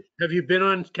 So Have you been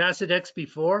on Casodex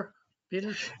before,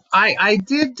 Peter? I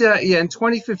did, yeah, in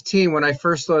 2015 when I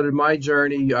first started my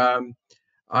journey,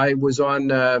 I was on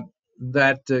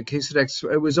that Casodex.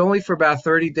 It was only for about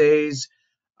 30 days,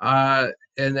 and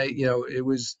you know, it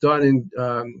was done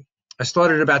in. I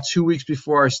started about 2 weeks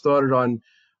before I started on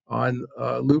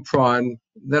Lupron.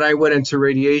 Then I went into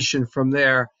radiation from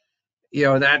there. You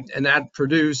know, and that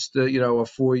produced you know, a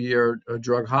 4-year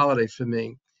drug holiday for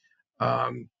me.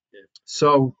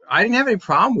 So I didn't have any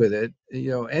problem with it. You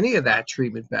know, any of that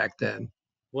treatment back then.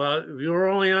 Well, you were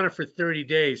only on it for 30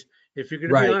 days. If you're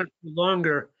going to be Right. on it for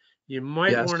longer, you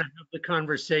might Yes. want to have the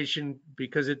conversation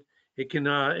because it can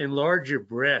enlarge your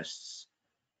breasts.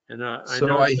 And So I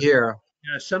know I hear.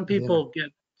 some people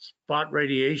get spot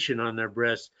radiation on their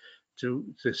breasts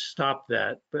to stop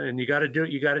that. And you got to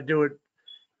do it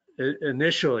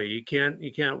initially. You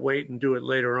can't wait and do it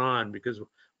later on, because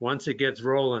once it gets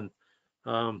rolling,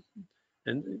 and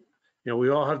you know, we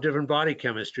all have different body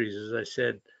chemistries, as I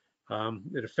said.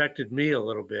 It affected me a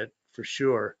little bit for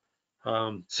sure.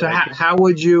 So how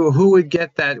would you? Who would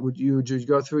get that? Would you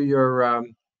go through your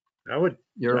I would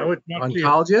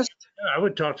oncologist? I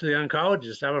would talk to the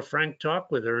oncologist, have a frank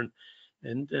talk with her,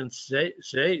 and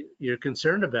say you're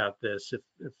concerned about this.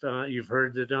 If you've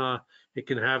heard that it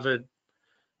can have a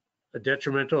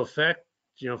detrimental effect,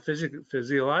 you know,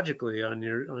 physiologically on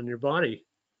your body.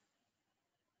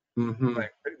 Mm-hmm. Right.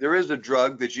 There is a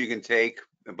drug that you can take,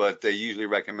 but they usually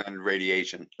recommend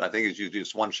radiation. I think it's usually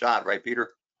just one shot, right,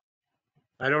 Peter?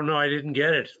 I don't know. I didn't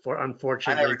get it,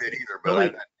 unfortunately. I never did either,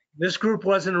 but this group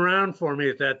wasn't around for me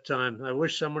at that time. I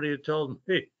wish somebody had told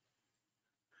me.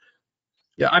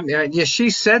 Yeah, I mean, yeah, she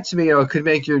said to me, you know, it could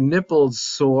make your nipples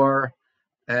sore,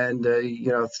 and you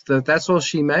know, that's all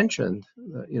she mentioned.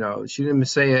 You know, she didn't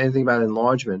say anything about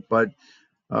enlargement, but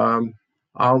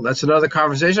that's another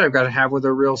conversation I've got to have with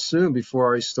her real soon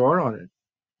before I start on it.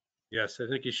 Yes, I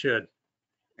think you should.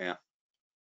 Yeah.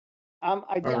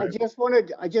 I just want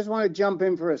to jump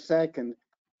in for a second.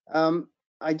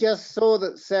 I just saw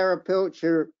that Sarah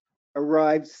Pilcher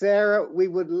arrived. Sarah, we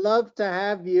would love to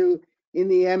have you in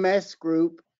the MS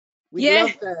group. We'd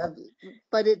love to have you,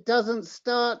 but it doesn't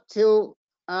start till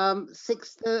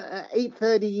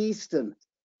 8:30 Eastern.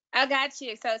 I got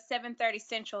you. So it's 7:30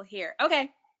 Central here. Okay.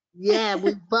 Yeah,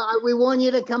 but we want you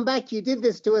to come back. You did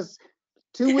this to us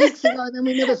 2 weeks ago, and then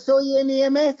we never saw you in the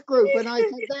MS group. And I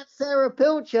said, that's Sarah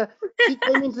Pilcher. She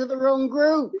came into the wrong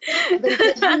group. And they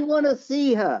said, we want to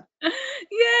see her.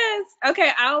 Yes.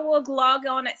 Okay, I will log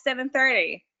on at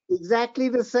 7:30. Exactly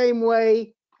the same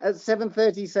way at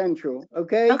 7:30 Central.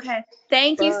 Okay? Okay.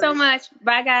 Thank you so much.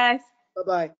 Bye, guys.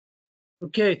 Bye-bye.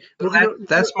 Okay,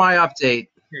 That's my update.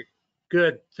 Okay,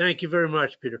 good. Thank you very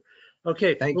much, Peter.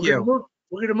 Okay, Thank we're you.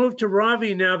 gonna move to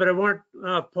Ravi now, but I want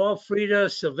Paul, Frida,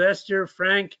 Sylvester,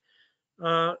 Frank,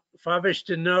 Fabish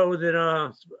to know that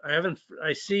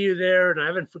I see you there and I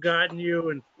haven't forgotten you,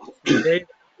 and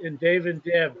Dave and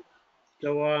Deb.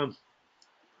 So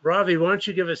Ravi, why don't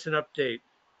you give us an update?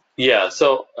 Yeah,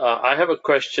 so I have a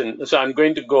question. So I'm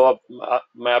going to go up.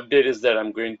 My update is that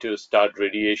I'm going to start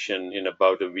radiation in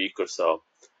about a week or so.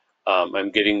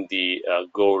 I'm getting the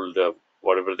gold,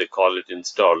 whatever they call it,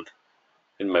 installed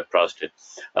in my prostate.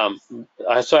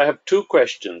 So I have two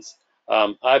questions.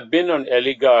 I've been on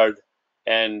Eligard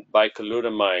and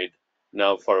bicalutamide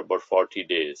now for about 40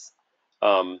 days.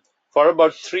 For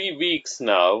about 3 weeks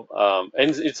now,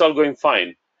 and it's all going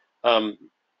fine.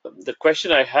 The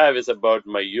question I have is about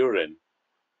my urine.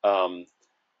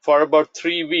 For about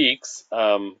 3 weeks,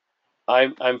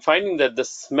 I'm finding that the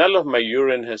smell of my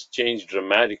urine has changed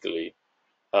dramatically,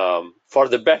 for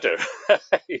the better.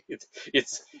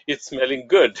 It's smelling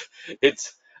good.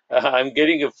 I'm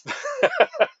getting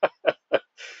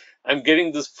I'm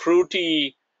getting this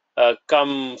fruity,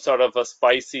 come sort of a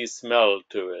spicy smell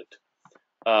to it,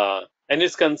 and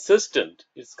it's consistent.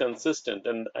 It's consistent,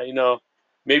 and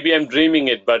maybe I'm dreaming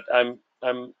it, but I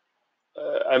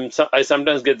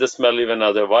sometimes get the smell even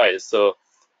otherwise. So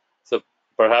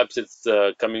perhaps it's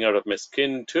coming out of my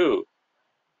skin too.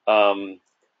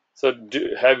 So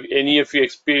have any of you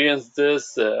experienced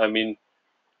this? I mean,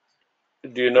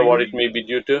 do you know what it may be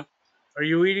due to? Are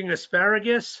you eating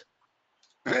asparagus?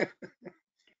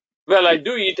 Well, I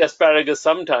do eat asparagus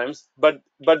sometimes, but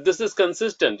this is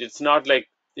consistent. It's not like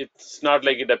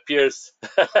it appears.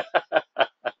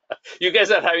 You guys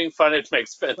are having fun at my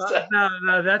expense.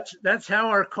 No, that's how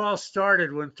our call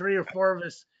started. When 3 or 4 of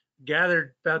us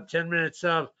gathered about 10 minutes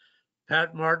up,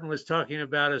 Pat Martin was talking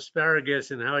about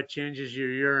asparagus and how it changes your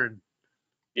urine.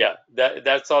 Yeah,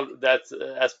 that's all. That's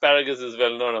asparagus is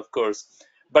well known, of course,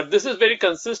 but this is very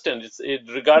consistent.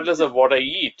 Regardless of what I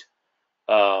eat,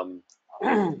 and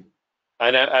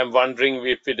I'm wondering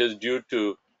if it is due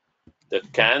to the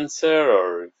cancer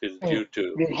or if it's due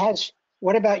to. It has.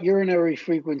 What about urinary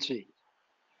frequency?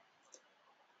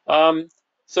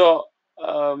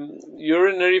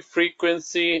 Urinary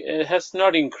frequency has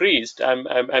not increased.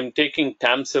 I'm taking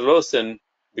tamsulosin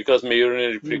because my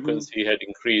urinary frequency had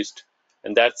increased,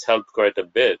 and that's helped quite a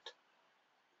bit.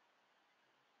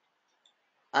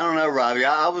 I don't know, Robbie.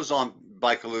 I was on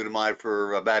bicalutamide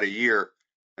for about a year,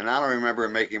 and I don't remember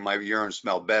making my urine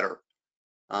smell better.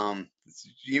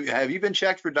 Have you been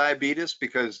checked for diabetes?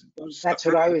 Because that's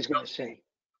what I was going to say.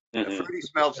 A fruity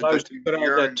smell to the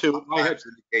urine sometimes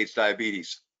indicates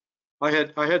diabetes. I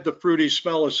had the fruity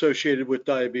smell associated with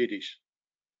diabetes.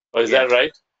 Oh, is that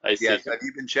right? I see. Yes. Have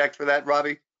you been checked for that,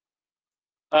 Robbie?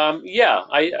 Yeah,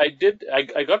 I did.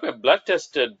 I got my blood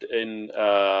tested in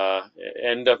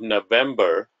end of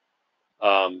November.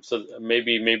 So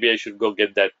maybe I should go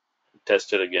get that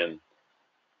tested again.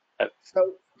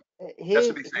 So here's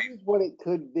what it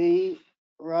could be,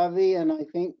 Ravi, and I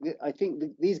think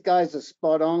these guys are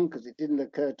spot on because it didn't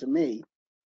occur to me.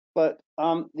 But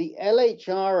the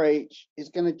LHRH is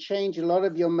going to change a lot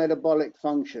of your metabolic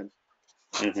function.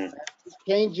 It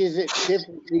changes it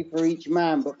differently for each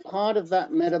man, but part of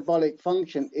that metabolic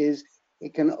function is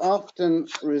it can often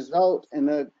result in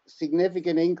a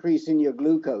significant increase in your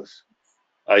glucose.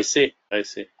 I see.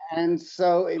 And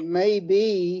so it may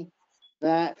be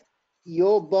that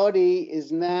your body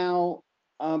is now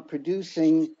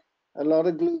producing a lot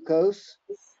of glucose,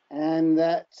 and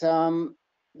that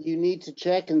you need to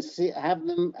check and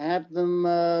have them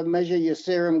measure your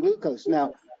serum glucose.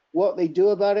 Now, what they do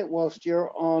about it whilst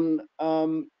you're on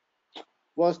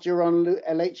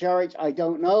LHRH, I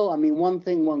don't know. I mean, one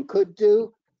thing one could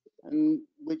do, and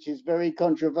which is very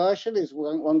controversial, is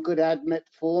one could add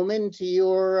metformin to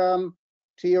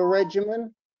your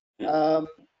regimen,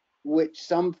 which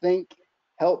some think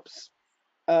helps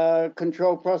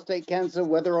control prostate cancer,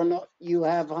 whether or not you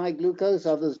have high glucose.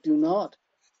 Others do not.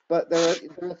 But there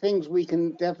are things we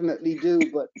can definitely do.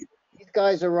 But these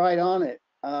guys are right on it.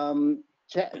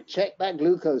 Check that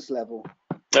glucose level.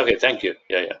 Okay, thank you.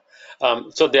 Yeah.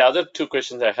 So the other two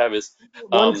questions I have is,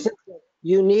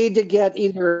 you need to get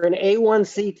either an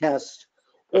A1C test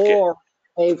or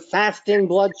a fasting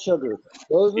blood sugar.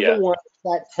 Those are the ones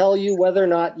that tell you whether or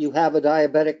not you have a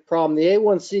diabetic problem. The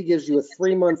A1C gives you a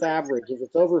 3-month average. If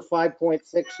it's over 5.6,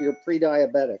 you're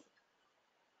pre-diabetic.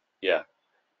 Yeah.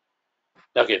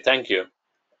 Okay, thank you.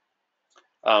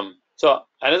 So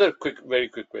another very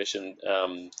quick question.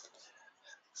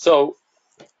 So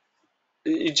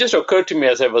it just occurred to me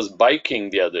as I was biking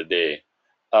the other day,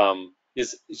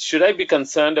 should I be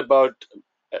concerned about,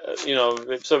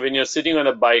 so when you're sitting on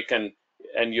a bike and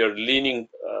you're leaning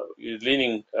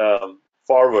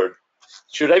forward,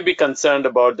 should I be concerned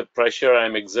about the pressure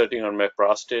I'm exerting on my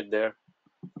prostate there?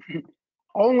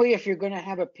 Only if you're going to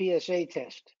have a PSA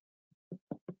test.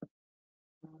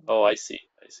 Oh, I see.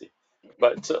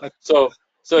 But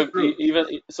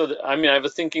I mean, I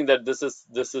was thinking that this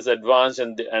is advanced,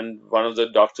 and one of the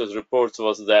doctor's reports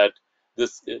was that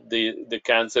the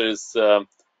cancer is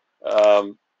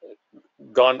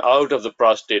gone out of the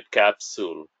prostate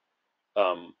capsule.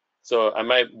 So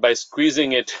by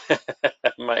squeezing it,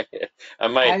 I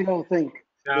don't think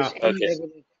there's any Okay,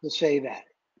 evidence to say that.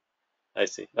 I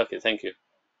see. Okay, thank you.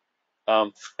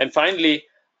 And finally,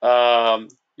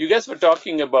 you guys were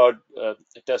talking about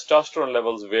testosterone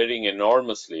levels varying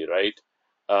enormously, right,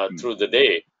 through the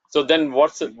day. So then,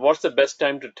 what's the best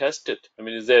time to test it? I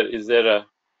mean, is there a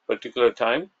particular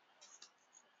time?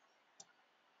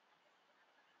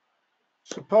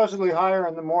 Supposedly higher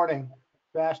in the morning,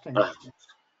 fasting,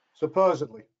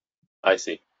 supposedly. I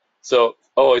see. So,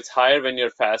 it's higher when you're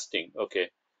fasting. Okay.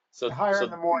 Higher in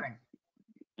the morning.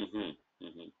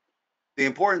 The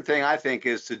important thing, I think,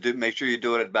 is to make sure you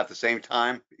do it at about the same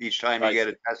time each time you get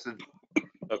it tested.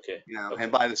 Okay.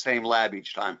 And by the same lab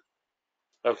each time.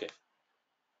 Okay.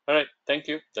 All right. Thank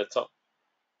you. That's all.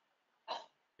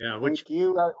 Yeah. Thank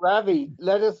you. Ravi,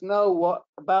 let us know what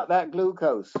about that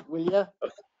glucose, will you?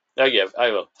 Oh, yeah,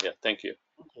 I will. Yeah, thank you.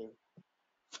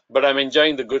 But I'm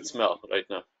enjoying the good smell right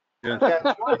now. I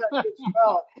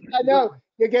know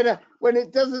you're gonna, when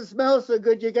it doesn't smell so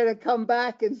good, you're gonna come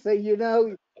back and say, you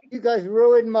guys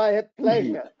ruined my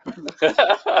pleasure.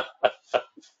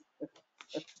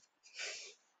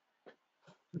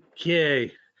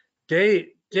 Okay.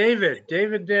 David,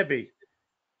 Debbie,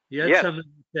 you had something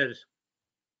that says.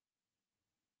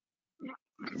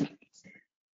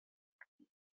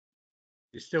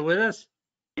 You still with us?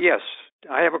 Yes,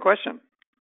 I have a question.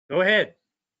 Go ahead.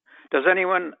 Does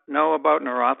anyone know about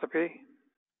neuropathy?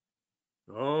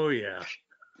 Oh, yeah.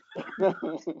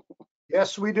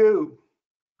 Yes, we do.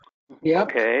 Yeah.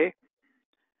 Okay.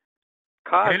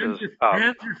 Causes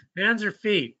Hands or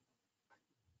feet?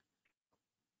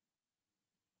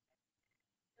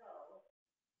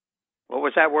 What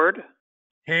was that word?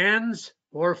 Hands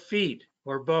or feet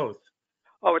or both?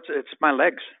 Oh, it's my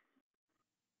legs.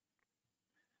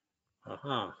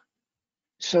 Uh-huh.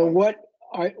 So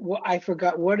I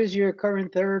forgot, what is your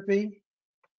current therapy?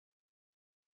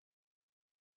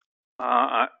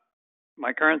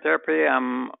 My current therapy,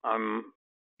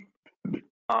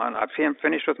 I've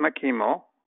finished with my chemo.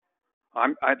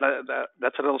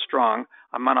 That's a little strong.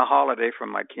 I'm on a holiday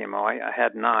from my chemo. I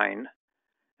had 9,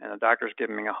 and the doctor's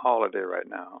giving me a holiday right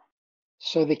now.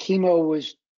 So the chemo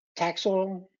was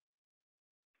Taxol?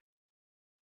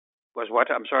 Was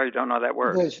what? I'm sorry, you don't know that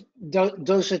word. Was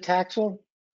docetaxel?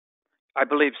 I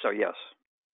believe so, yes.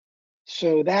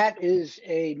 So that is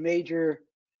a major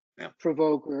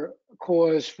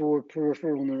cause for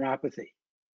peripheral neuropathy.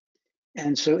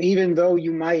 And so even though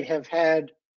you might have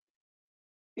had,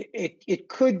 it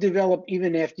could develop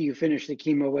even after you finish the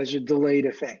chemo as a delayed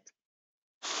effect.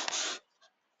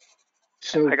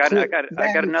 So I got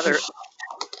another.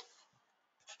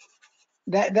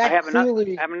 That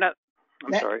clearly. I'm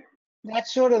sorry.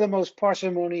 That's sort of the most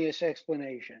parsimonious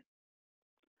explanation.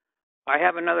 I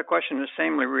have another question that's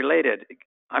samely related.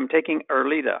 I'm taking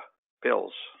Erlita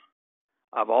pills.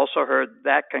 I've also heard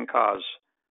that can cause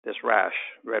this rash,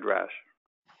 red rash.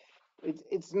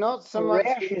 It's not so much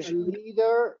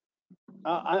Erlita.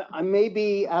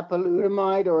 Maybe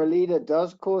apalutamide or Erlita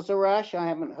does cause a rash. I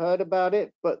haven't heard about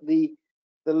it, but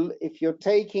if you're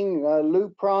taking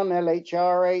Lupron,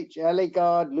 LHRH,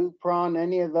 Eligard, Lupron,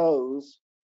 any of those,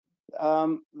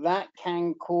 that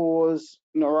can cause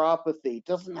neuropathy.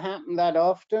 Doesn't happen that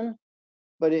often,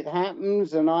 but it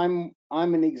happens, and I'm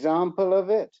an example of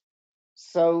it.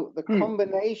 So the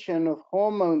combination of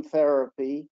hormone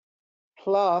therapy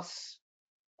plus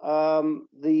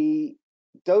the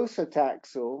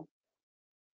docetaxel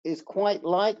is quite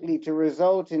likely to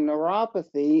result in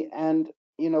neuropathy. And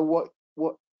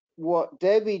what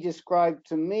Debbie described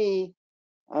to me,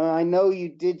 I know you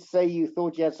did say you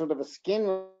thought you had sort of a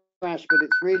skin rash, but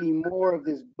it's really more of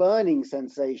this burning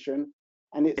sensation.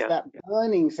 And it's that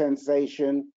burning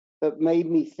sensation that made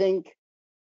me think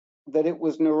that it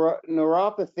was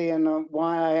neuropathy, and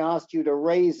why I asked you to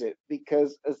raise it,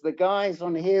 because as the guys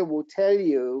on here will tell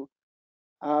you,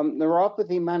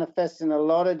 neuropathy manifests in a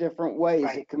lot of different ways.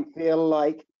 Right. It can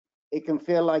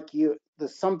feel like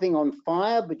there's something on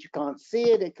fire, but you can't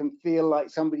see it. It can feel like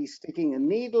somebody's sticking a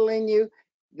needle in you.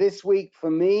 This week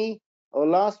for me, or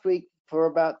last week for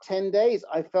about 10 days,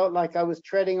 I felt like I was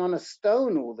treading on a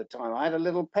stone all the time. I had a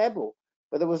little pebble,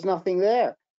 but there was nothing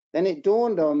there. Then it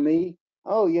dawned on me,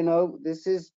 oh, you know, this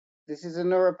is a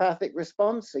neuropathic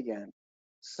response again.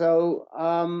 So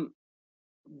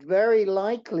very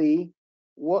likely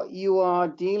what you are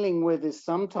dealing with is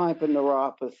some type of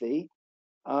neuropathy,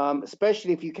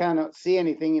 especially if you cannot see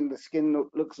anything and the skin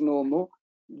looks normal.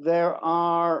 There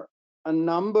are a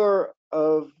number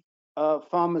of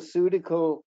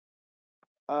pharmaceutical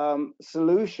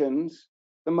solutions.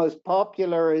 The most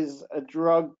popular is a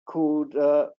drug called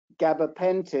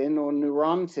gabapentin or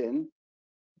Neurontin,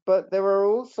 but there are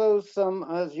also some,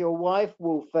 as your wife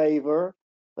will favor,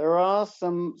 there are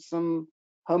some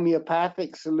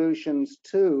homeopathic solutions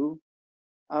too.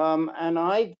 And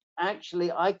I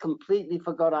completely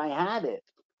forgot I had it.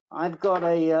 I've got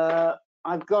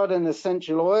an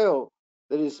essential oil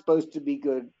that is supposed to be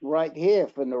good right here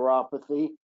for neuropathy.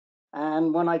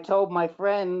 And when I told my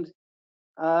friend,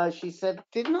 she said,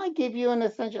 "Didn't I give you an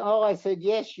essential?" Oh, I said,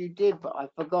 "Yes, you did, but I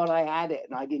forgot I had it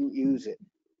and I didn't use it."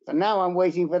 So now I'm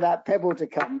waiting for that pebble to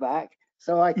come back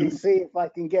so I can see if I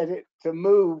can get it to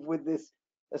move with this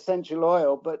essential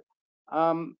oil. But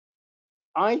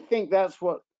I think that's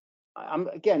what I'm,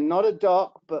 again, not a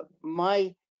doc, but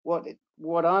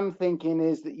what I'm thinking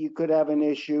is that you could have an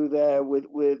issue there with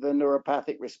a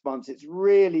neuropathic response. It's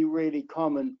really, really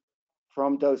common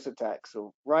from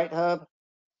docetaxel, right, Herb?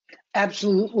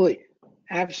 Absolutely,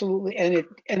 absolutely.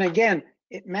 And again,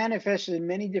 it manifests in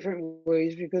many different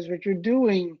ways because what you're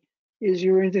doing is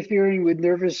you're interfering with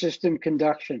nervous system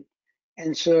conduction.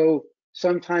 And so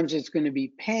sometimes it's going to be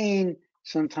pain,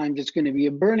 sometimes it's going to be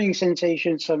a burning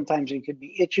sensation, sometimes it could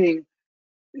be itching.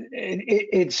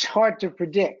 It's hard to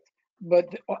predict,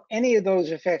 but any of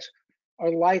those effects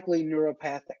are likely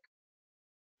neuropathic.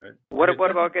 What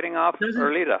about getting off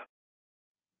Erleada?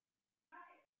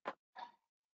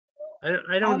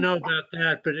 I don't know about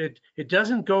that, but it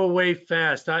doesn't go away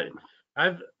fast. I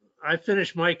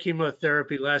finished my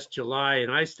chemotherapy last July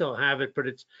and I still have it, but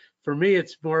for me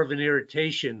it's more of an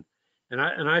irritation. And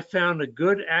I found a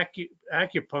good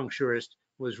acupuncturist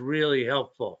was really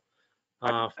helpful.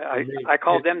 I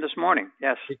called them this morning.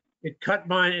 Yes. It cut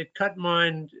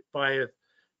mine by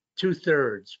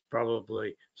 2/3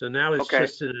 probably. So now it's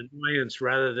just an annoyance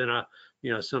rather than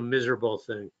some miserable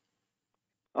thing.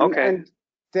 Okay. And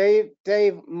Dave,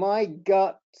 my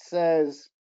gut says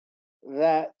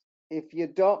that if your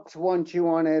docs want you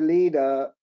on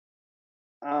Erleada,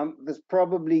 there's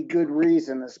probably good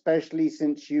reason, especially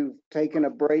since you've taken a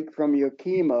break from your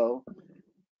chemo.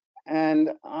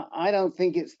 And I don't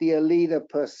think it's the Erleada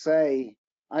per se.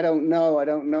 I don't know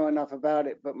enough about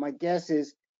it, but my guess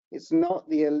is it's not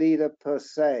the Erleada per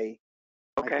se.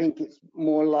 I think it's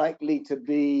more likely to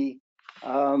be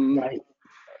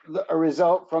a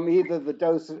result from either the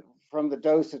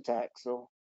docetaxel.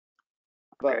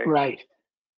 But right.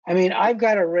 I mean, I've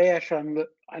got a rash on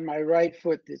my right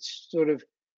foot that's sort of,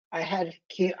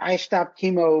 I stopped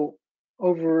chemo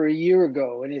over a year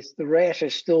ago, and the rash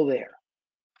is still there.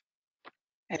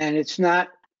 And it's not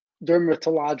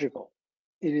dermatological,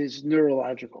 it is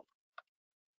neurological.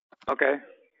 Okay.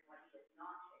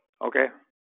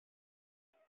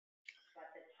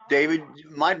 David,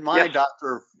 my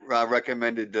doctor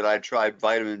recommended that I try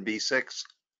vitamin B6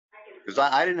 because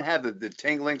I didn't have the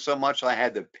tingling so much. I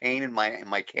had the pain in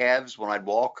my calves when I'd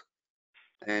walk,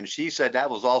 and she said that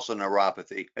was also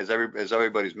neuropathy. As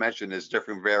everybody's mentioned, there's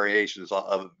different variations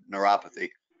of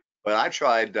neuropathy. But I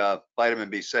tried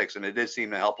vitamin B6, and it did seem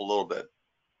to help a little bit.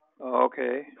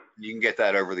 Okay. You can get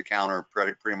that over the counter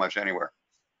pretty much anywhere.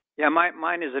 Yeah,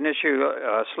 mine is an issue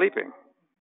sleeping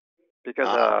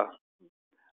because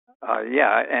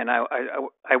and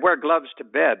I wear gloves to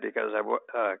bed because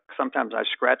sometimes I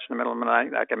scratch in the middle of the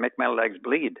night. I can make my legs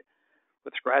bleed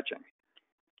with scratching.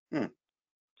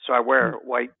 So I wear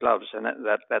white gloves, and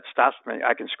that stops me.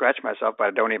 I can scratch myself, but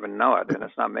I don't even know it, and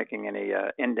it's not making any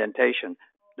indentation.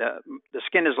 The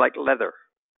skin is like leather.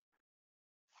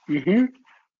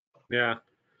 Yeah.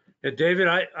 David,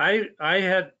 I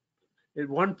had at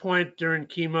one point during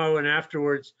chemo and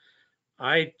afterwards,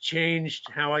 I changed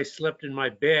how I slept in my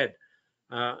bed.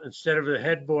 Instead of the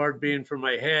headboard being for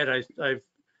my head, I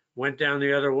went down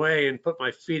the other way and put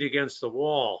my feet against the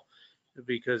wall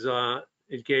because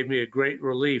it gave me a great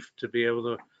relief to be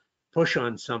able to push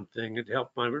on something. It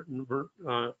helped my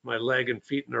my leg and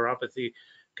feet neuropathy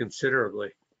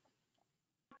considerably.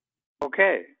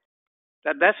 Okay,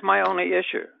 that's my only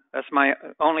issue. That's my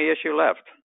only issue left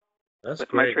That's with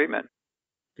great. my treatment.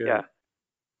 Good. Yeah.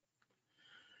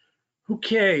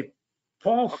 Okay,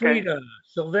 Paul, Okay. Frida,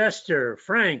 Sylvester,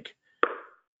 Frank,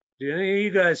 do any of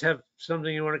you guys have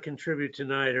something you want to contribute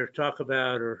tonight or talk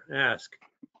about or ask?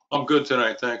 I'm good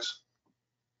tonight, thanks.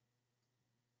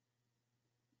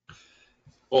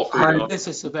 All free Hi, to this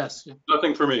is Sylvester.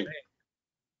 Nothing for me.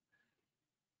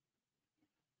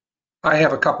 I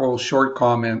have a couple of short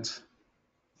comments.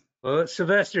 Well,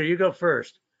 Sylvester, you go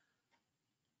first.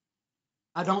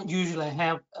 I don't usually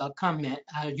have a comment.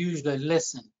 I usually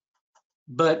listen.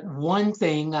 But one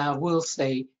thing I will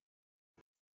say,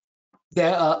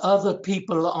 there are other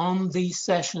people on these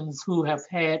sessions who have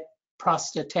had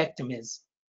prostatectomies,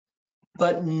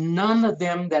 but none of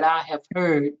them that I have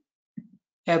heard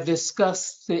have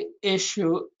discussed the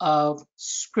issue of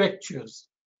strictures.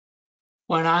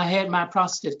 When I had my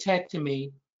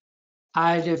prostatectomy,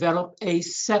 I developed a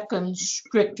second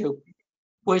stricture,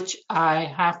 which I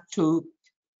have to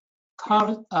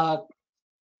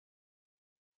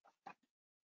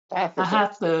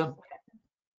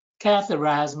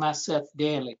catheterize myself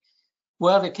daily.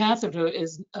 Well, the catheter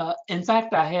is, in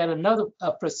fact, I had another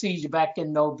procedure back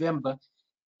in November,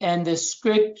 and the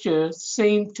stricture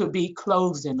seemed to be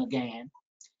closing again.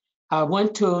 I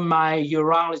went to my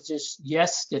urologist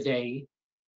yesterday,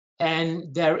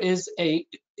 and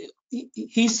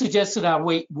he suggested I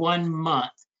wait 1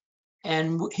 month,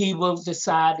 and he will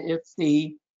decide if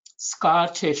the scar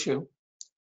tissue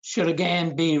should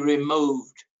again be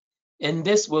removed. And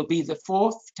this will be the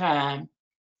 4th time,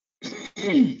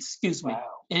 excuse me,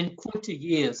 in 20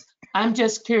 years. I'm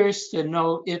just curious to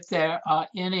know if there are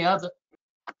any other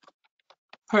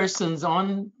persons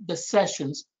on the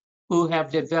sessions who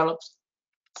have developed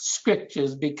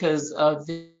strictures because of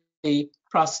the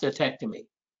prostatectomy.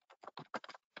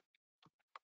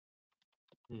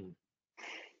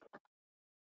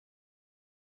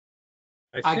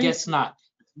 I guess not.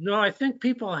 No, I think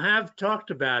people have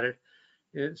talked about it,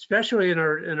 especially in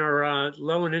our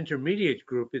low and intermediate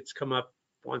group. It's come up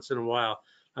once in a while.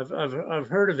 I've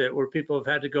heard of it where people have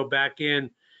had to go back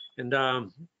in and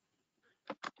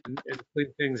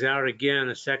clean things out again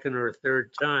a second or a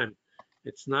third time.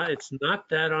 It's not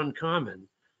that uncommon.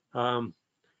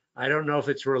 I don't know if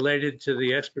it's related to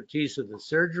the expertise of the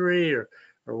surgery or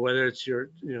whether it's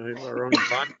our own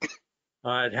body.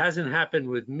 It hasn't happened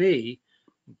with me,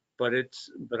 but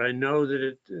I know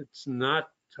that it's not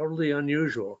totally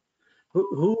unusual.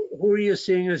 Who are you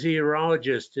seeing as a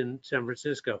urologist in San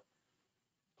Francisco?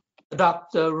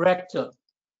 Dr. Rector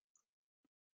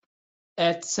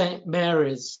at St.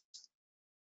 Mary's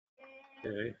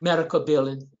Medical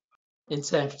Building in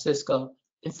San Francisco.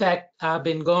 In fact, I've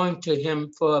been going to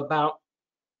him for about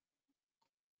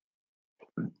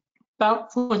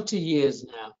 20 years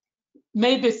now,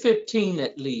 maybe 15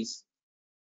 at least.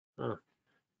 Have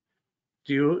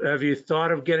you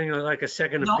thought of getting like a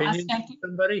second opinion from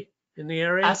somebody in the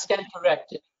area? I stand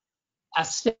corrected.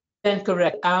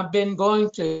 I've been going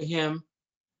to him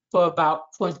for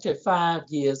about 25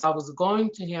 years. I was going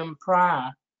to him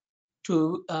prior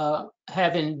to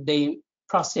having the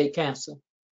prostate cancer.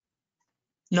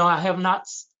 No, I have not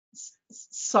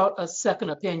sought a second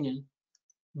opinion,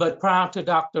 but prior to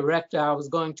Dr. Rector, I was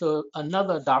going to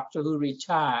another doctor who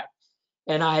retired,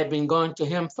 and I had been going to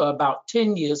him for about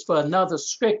 10 years for another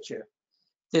stricture.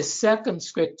 The second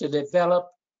stricture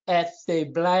developed at the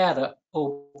bladder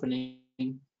opening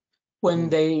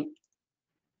when I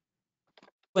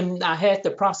had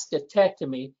the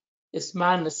prostatectomy. It's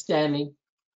my understanding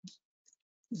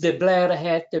the bladder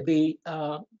had to be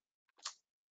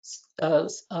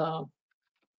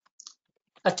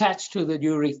attached to the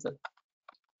urethra.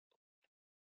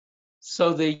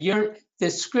 So the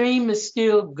screen is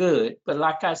still good, but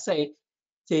like I say,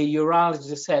 the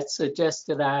urologist had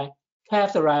suggested I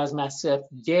catheterize myself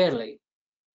daily.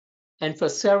 And for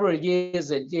several years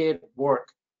it did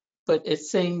work, but it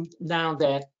seemed now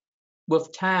that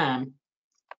with time,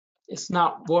 it's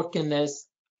not working as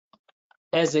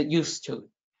it used to.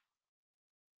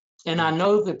 And I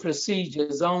know the procedure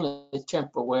is only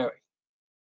temporary.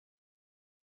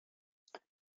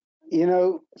 You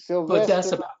know, But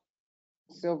that's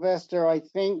Sylvester, I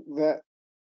think that,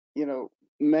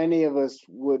 many of us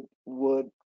would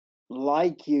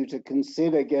like you to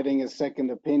consider getting a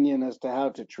second opinion as to how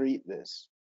to treat this,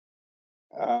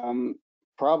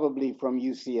 probably from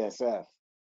UCSF.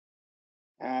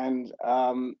 And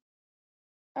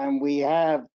we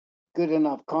have good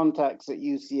enough contacts at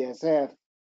UCSF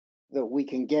that we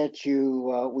can get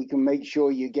you, we can make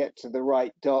sure you get to the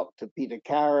right doctor, Peter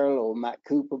Carroll or Matt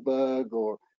Cooperberg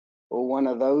or one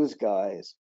of those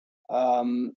guys.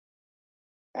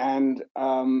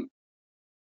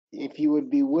 If you would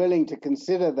be willing to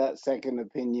consider that second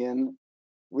opinion,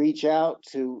 reach out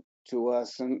to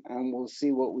us and we'll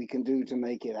see what we can do to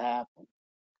make it happen.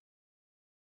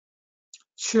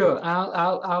 Sure,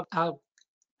 I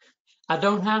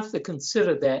don't have to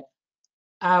consider that.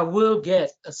 I will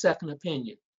get a second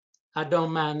opinion. I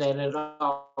don't mind that at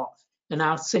all. And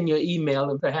I'll send you an email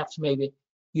and perhaps maybe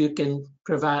you can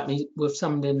provide me with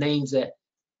some of the names at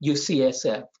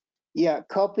UCSF. Yeah,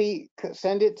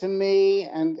 send it to me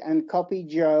and copy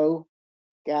Joe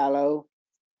Gallo.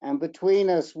 And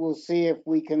between us, we'll see if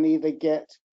we can either get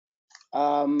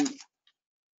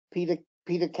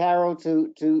Peter Carroll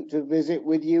to visit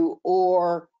with you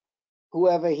or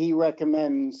whoever he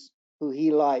recommends, who he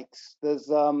likes. There's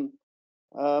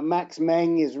Max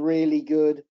Meng is really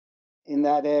good in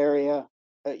that area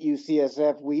at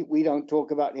UCSF. We don't talk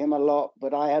about him a lot,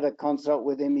 but I had a consult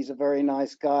with him. He's a very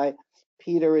nice guy.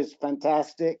 Peter is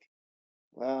fantastic.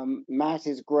 Matt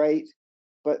is great.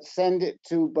 But send it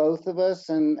to both of us,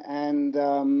 and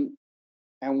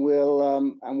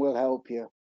we'll help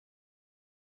you.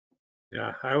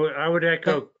 Yeah, I would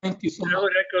echo. Thank you so much. I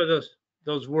would echo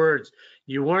those words.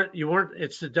 You want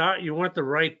it's the you want the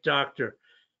right doctor,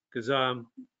 because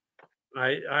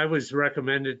I was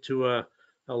recommended to a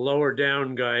lower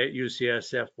down guy at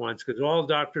UCSF once, because all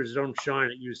doctors don't shine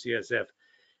at UCSF,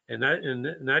 and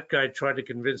that guy tried to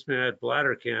convince me I had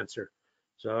bladder cancer,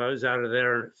 so I was out of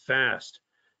there fast.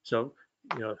 So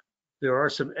there are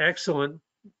some excellent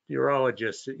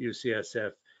urologists at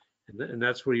UCSF, and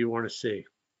that's where you want to see.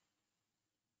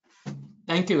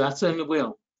 Thank you. I certainly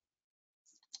will.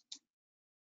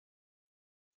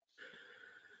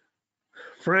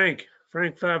 Frank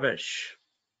Fabish.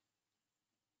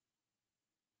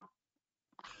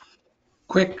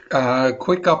 Quick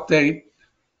update.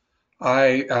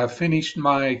 I finished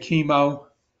my chemo,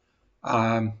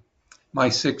 my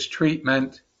 6th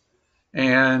treatment,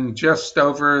 and just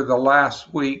over the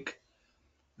last week,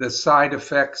 the side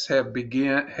effects have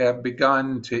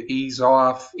begun to ease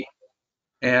off,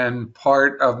 and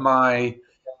part of my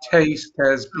taste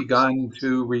has begun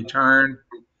to return,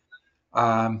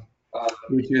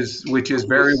 which is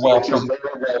very welcome.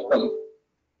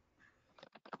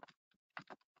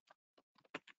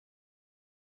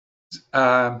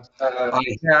 I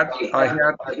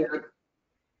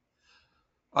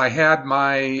had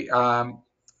my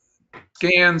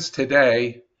scans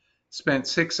today. Spent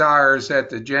 6 hours at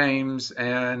the James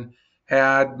and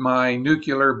had my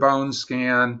nuclear bone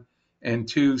scan and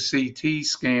 2 CT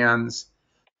scans.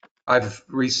 I've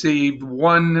received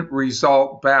one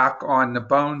result back on the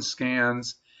bone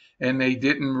scans, and they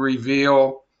didn't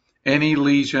reveal any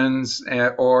lesions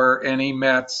or any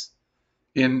mets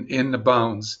in the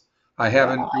bones. I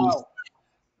haven't. Wow.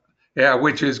 Yeah,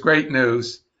 which is great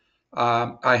news.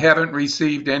 I haven't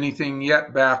received anything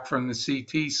yet back from the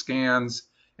CT scans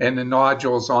and the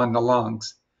nodules on the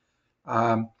lungs.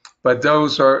 But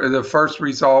the first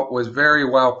result was very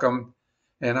welcome,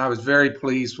 and I was very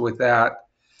pleased with that.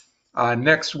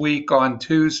 Next week on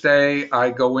Tuesday, I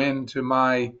go into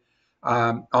my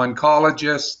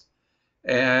oncologist,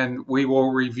 and we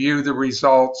will review the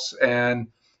results and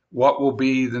what will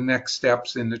be the next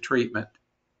steps in the treatment.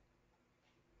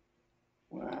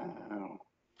 Wow.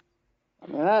 I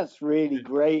mean, that's really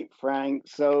great, Frank.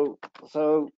 So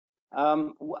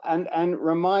and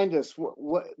remind us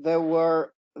what there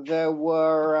were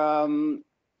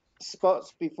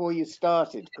spots before you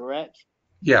started, correct?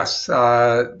 Yes,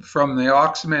 from the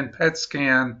Axumin PET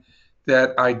scan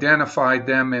that identified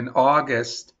them in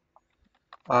August,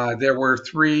 there were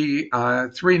three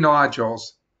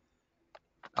nodules,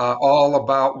 all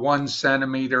about 1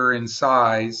 centimeter in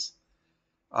size.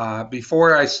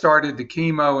 Before I started the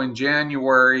chemo in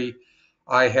January,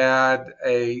 I had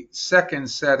a second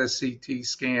set of CT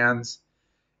scans,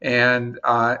 and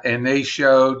they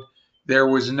showed there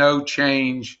was no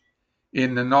change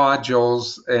in the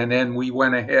nodules, and then we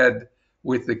went ahead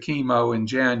with the chemo in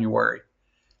January.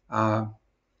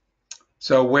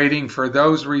 So waiting for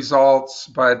those results,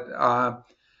 but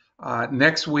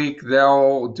next week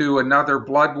they'll do another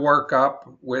blood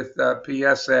workup with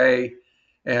PSA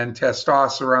and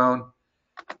testosterone,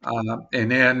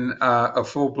 and then a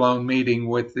full-blown meeting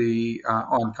with the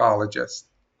oncologist.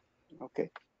 Okay.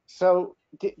 So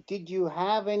did you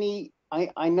have any,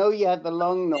 I know you had the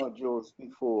lung nodules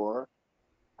before,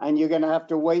 and you're going to have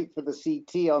to wait for the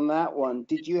CT on that one.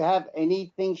 Did you have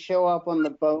anything show up on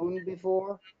the bone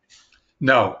before?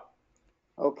 No.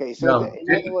 Okay, so No,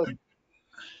 in other words,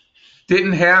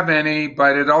 didn't have any,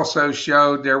 but it also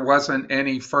showed there wasn't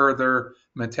any further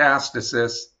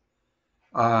metastasis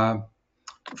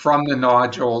from the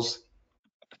nodules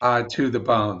to the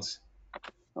bones.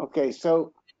 okay,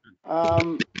 so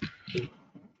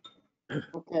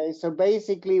okay, so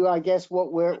basically, I guess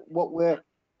what we're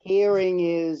hearing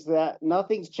is that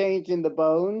nothing's changed in the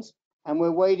bones, and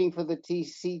we're waiting for the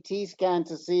CT scan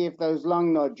to see if those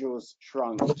lung nodules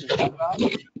shrunk. Is that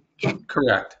right?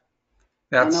 Correct.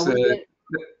 And are we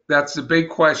That's the big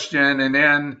question. And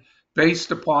then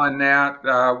based upon that,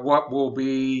 what will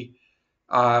be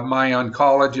my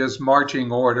oncologist's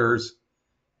marching orders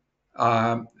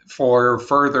for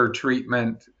further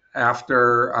treatment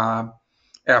after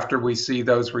we see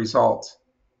those results?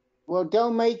 Well,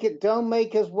 don't make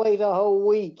us wait a whole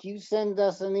week. You send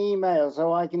us an email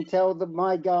so I can tell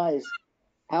my guys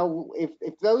how if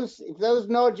those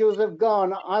nodules have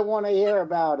gone, I want to hear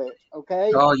about it.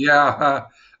 Okay? Oh yeah,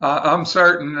 I'm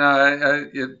certain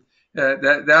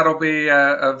that'll be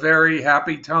a very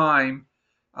happy time.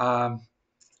 But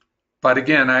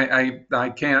again, I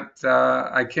can't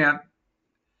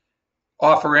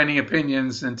offer any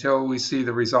opinions until we see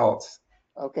the results.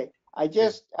 Okay. I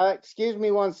just excuse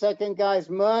me 1 second, guys.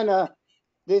 Myrna,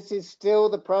 this is still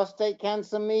the prostate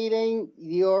cancer meeting.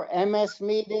 Your MS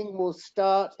meeting will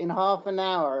start in half an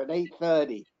hour at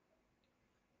 8:30.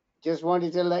 Just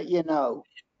wanted to let you know.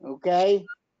 Okay?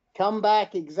 Come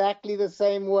back exactly the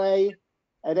same way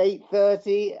at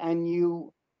 8:30, and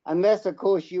unless of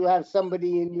course you have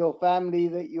somebody in your family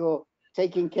that you're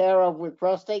taking care of with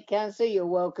prostate cancer, you're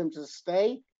welcome to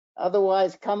stay.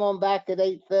 Otherwise, come on back at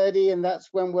 8:30, and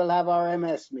that's when we'll have our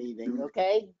MS meeting,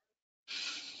 okay?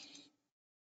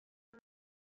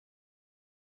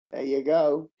 There you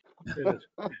go.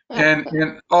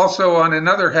 And also on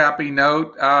another happy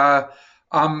note,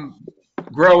 I'm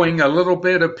growing a little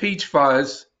bit of peach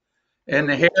fuzz, and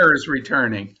the hair is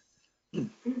returning.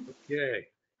 Okay.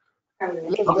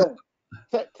 Listen,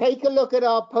 take a look at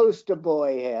our poster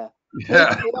boy here.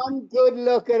 Yeah. Take one good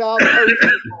look at our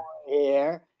poster boy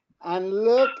here, and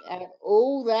look at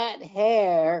all that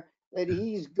hair that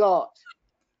he's got.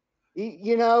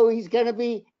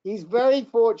 He's very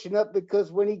fortunate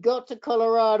because when he got to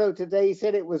Colorado today, he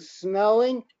said it was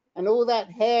snowing and all that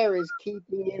hair is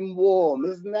keeping him warm.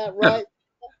 Isn't that right?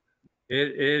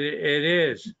 It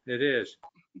is. It is.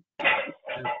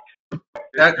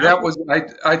 That was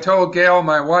I told Gail,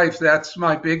 my wife, that's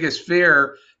my biggest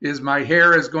fear is my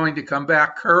hair is going to come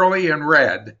back curly and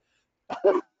red.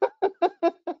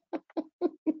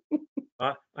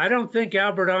 I don't think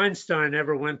Albert Einstein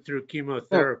ever went through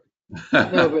chemotherapy.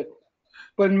 No,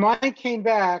 but mine came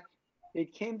back.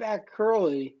 It came back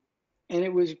curly,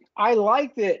 and I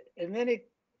liked it, and then it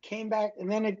came back,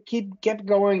 and then it kept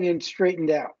going and straightened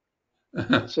out.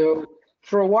 So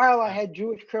for a while, I had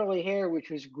Jewish curly hair, which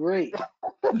was great.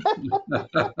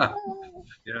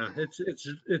 Yeah,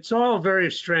 it's all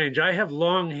very strange. I have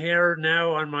long hair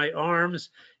now on my arms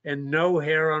and no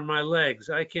hair on my legs.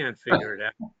 I can't figure it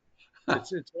out.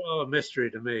 It's all a mystery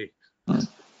to me.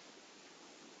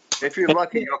 If you're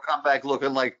lucky, you'll come back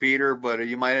looking like Peter, but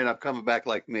you might end up coming back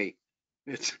like me.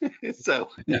 It's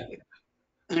so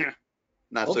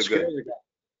not so good.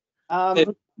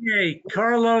 Hey,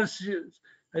 Carlos,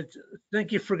 I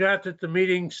think you forgot that the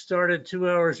meeting started 2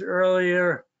 hours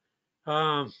earlier.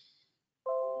 But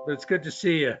it's good to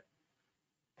see you.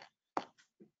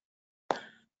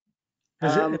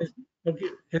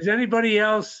 Has anybody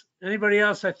else,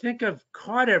 I think I've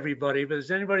caught everybody, but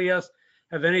does anybody else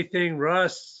have anything?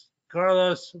 Russ,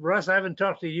 Carlos, Russ, I haven't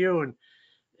talked to you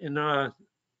yeah,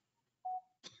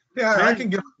 I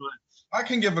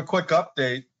can give a quick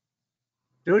update.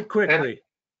 Do it quickly.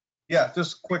 Yeah,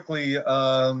 just quickly.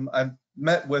 I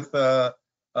met with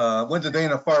went to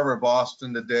Dana-Farber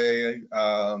Boston today,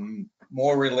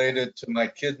 more related to my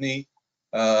kidney,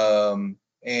 and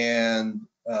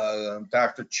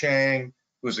Dr. Chang,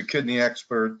 who's a kidney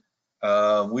expert.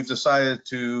 We've decided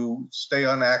to stay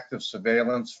on active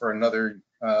surveillance for another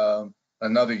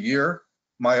year.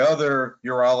 My other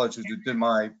urologist who did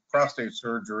my prostate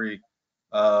surgery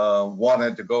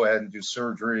wanted to go ahead and do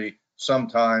surgery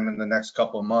sometime in the next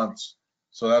couple of months.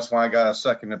 So that's why I got a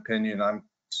second opinion. I'm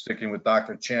sticking with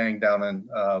Dr. Chang down in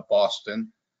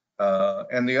Boston.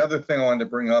 And the other thing I wanted to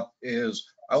bring up is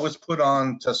I was put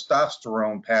on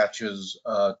testosterone patches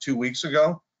 2 weeks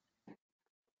ago.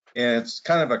 And it's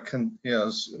kind of a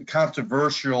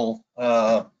controversial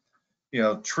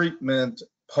treatment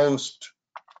post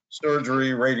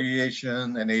surgery,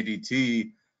 radiation, and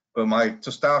ADT, but my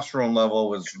testosterone level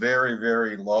was very,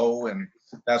 very low, and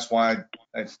that's why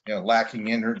I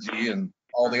lacking energy and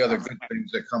all the other good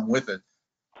things that come with it.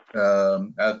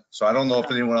 So I don't know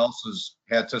if anyone else has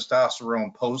had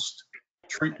testosterone post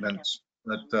treatments,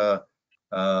 but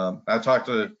I talked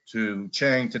to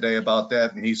Chang today about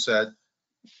that, and he said,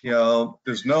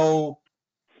 there's no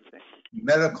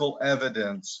medical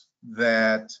evidence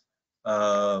that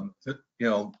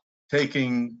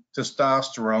taking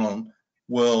testosterone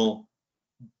will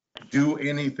do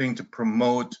anything to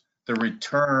promote the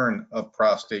return of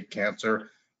prostate cancer,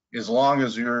 as long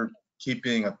as you're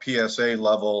keeping a PSA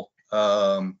level,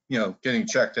 getting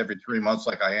checked every 3 months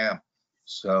like I am.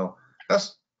 So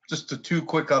that's just the 2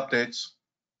 quick updates.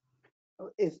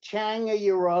 Is Chang a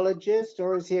urologist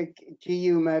or is he a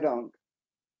GU med-onc?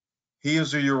 He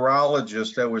is a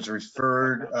urologist that was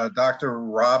referred. Dr.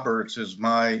 Roberts is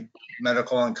my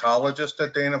medical oncologist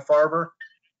at Dana-Farber,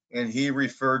 and he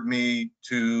referred me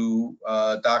to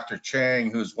Dr. Chang,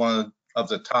 who's one of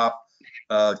the top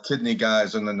kidney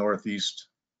guys in the Northeast.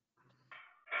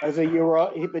 But he's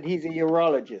a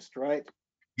urologist, right?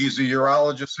 He's a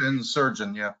urologist and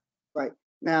surgeon, yeah. Right.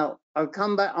 Now, I'll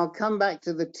come back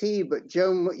to the T, but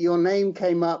Joe, your name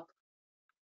came up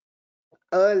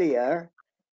earlier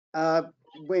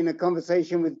in a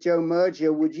conversation with Joe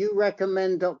Mergia. Would you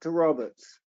recommend Dr.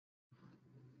 Roberts?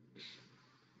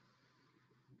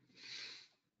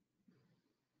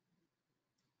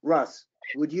 Russ,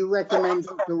 would you recommend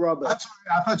Dr. Roberts?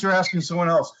 I thought you were asking someone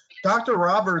else. Dr.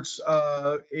 Roberts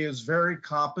is very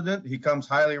competent. He comes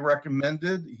highly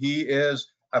recommended. He is,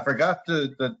 I forgot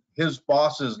his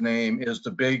boss's name is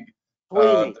the big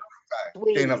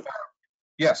Dana.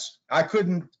 Yes,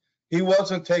 he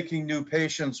wasn't taking new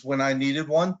patients when I needed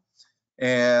one.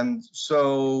 And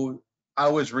so I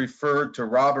was referred to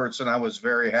Roberts, and I was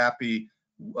very happy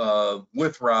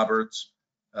with Roberts.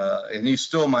 And he's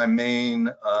still my main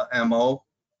MO.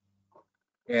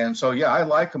 And so, yeah, I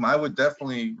like him. I would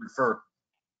definitely refer.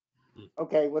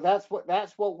 Okay, well, that's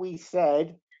what we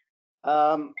said.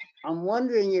 I'm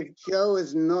wondering if Joe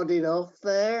has nodded off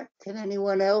there. Can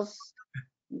anyone else?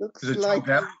 Looks like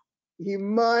he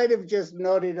might have just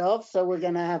nodded off. So we're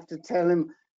going to have to tell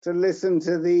him to listen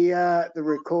to the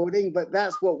recording. But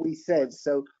that's what we said.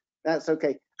 So that's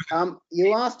okay.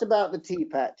 You asked about the T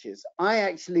patches. I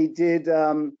actually did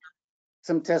some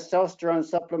testosterone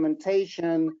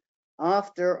supplementation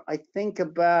after, I think,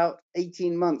 about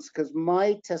 18 months, because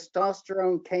my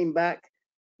testosterone came back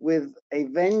with a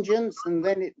vengeance, and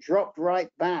then it dropped right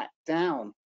back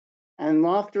down. And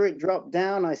after it dropped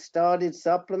down, I started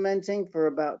supplementing for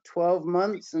about 12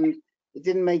 months, and it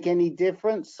didn't make any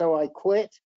difference, so I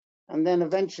quit. And then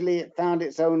eventually it found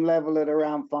its own level at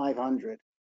around 500.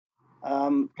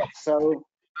 And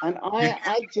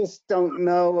I just don't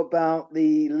know about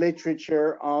the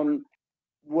literature on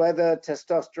whether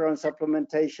testosterone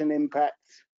supplementation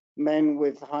impacts men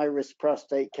with high-risk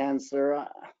prostate cancer.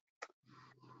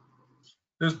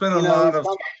 There's been a lot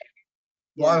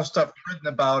of stuff written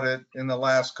about it in the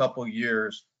last couple of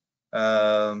years.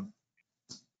 So,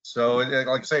 like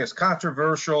I say, it's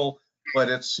controversial, but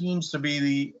it seems to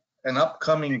be an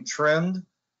upcoming trend.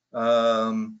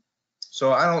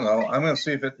 So I don't know. I'm going to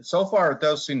see if so far it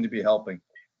does seem to be helping,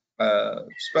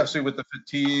 especially with the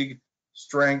fatigue,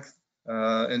 strength,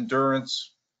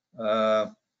 endurance.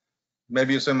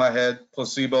 Maybe it's in my head,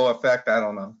 placebo effect. I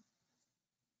don't know.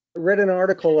 I read an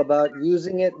article about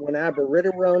using it when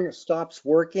abiraterone stops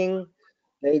working.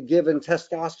 They've given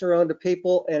testosterone to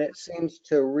people, and it seems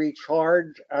to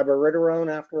recharge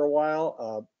abiraterone after a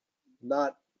while.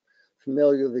 Not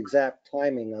familiar with the exact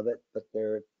timing of it, but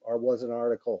there was an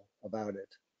article about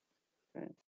it.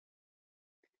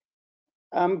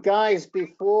 Guys,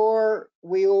 before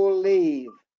we all leave,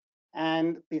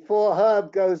 and before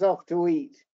Herb goes off to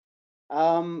eat,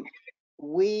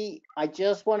 I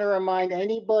just want to remind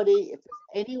anybody, if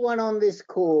there's anyone on this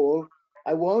call,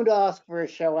 I won't ask for a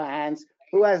show of hands,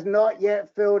 who has not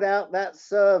yet filled out that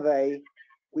survey.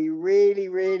 We really,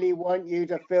 really want you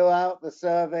to fill out the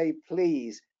survey,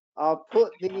 please. I'm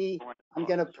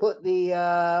going to put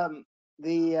the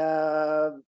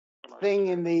thing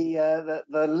in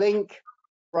the link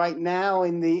right now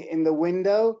in the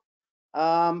window,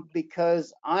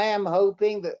 because I am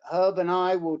hoping that Herb and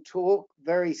I will talk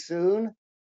very soon,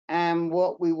 and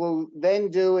what we will then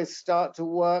do is start to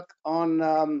work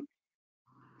on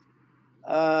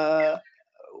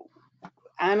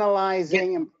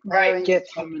analyzing and preparing. Get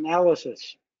some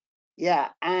analysis. Yeah,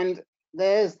 and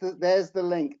there's the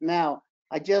link. Now,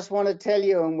 I just want to tell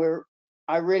you, and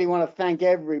I really want to thank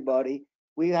everybody.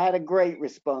 We had a great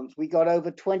response. We got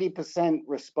over 20%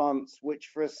 response, which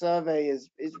for a survey is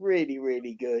really,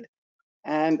 really good.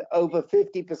 And over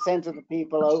 50% of the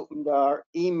people opened our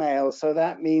email. So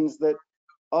that means that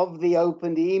of the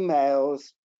opened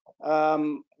emails,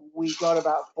 we got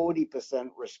about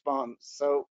 40% response.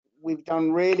 So we've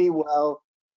done really well.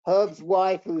 Herb's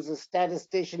wife, who's a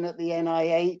statistician at the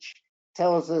NIH,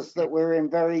 tells us that we're in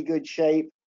very good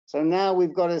shape. So now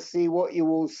we've got to see what you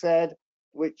all said,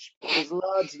 which is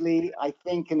largely, I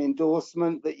think, an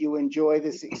endorsement that you enjoy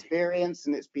this experience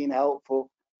and it's been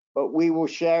helpful. But we will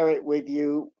share it with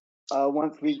you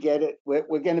once we get it.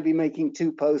 We're going to be making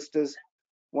 2 posters,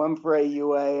 one for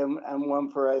AUA and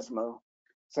one for ESMO.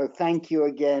 So thank you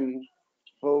again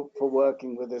for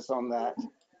working with us on that.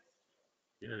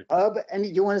 Herb, do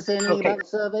you want to say anything about the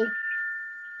survey?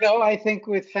 No, I think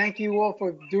thank you all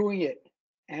for doing it,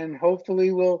 and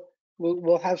hopefully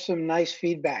we'll have some nice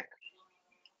feedback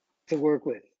to work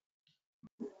with.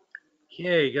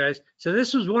 Okay, guys. So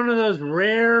this was one of those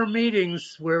rare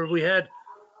meetings where we had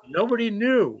nobody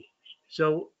new.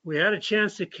 So we had a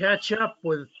chance to catch up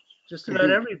with just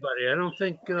about everybody. I don't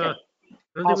think we left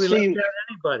out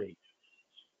anybody.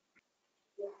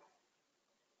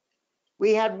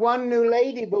 We had one new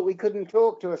lady, but we couldn't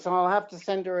talk to her, so I'll have to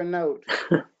send her a note.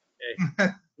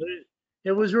 Okay.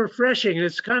 It was refreshing. It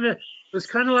was kind of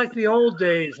like the old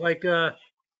days, like 4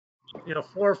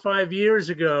 or 5 years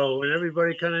ago, when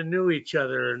everybody kind of knew each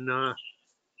other, and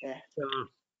so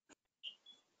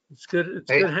it's good. It's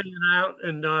good hanging out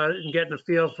and getting a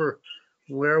feel for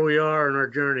where we are in our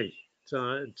journey,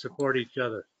 and support each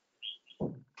other.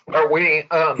 Are we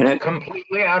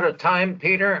completely out of time,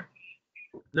 Peter?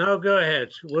 No, go ahead.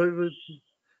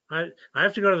 I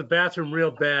have to go to the bathroom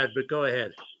real bad, but go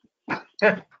ahead.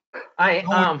 The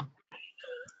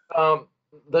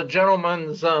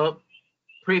gentleman's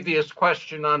previous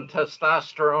question on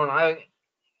testosterone,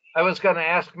 I was going to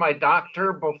ask my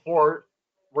doctor before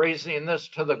raising this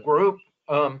to the group,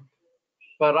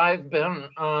 but I've been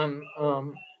on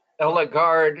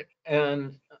Eligard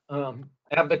and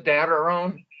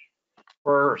abiraterone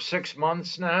for 6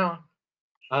 months now.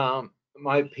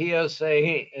 My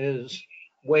PSA is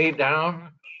way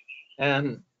down,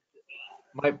 and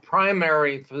my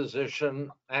primary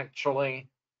physician, actually,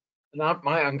 not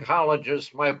my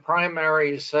oncologist, my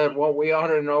primary said, well, we ought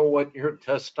to know what your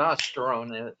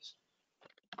testosterone is.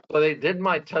 So they did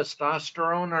my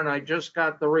testosterone, and I just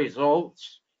got the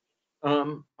results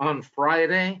on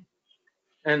Friday,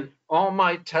 and all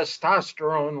my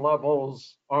testosterone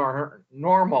levels are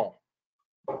normal.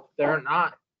 They're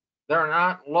not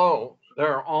low.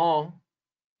 They're all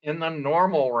in the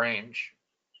normal range.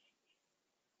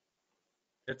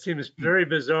 That seems very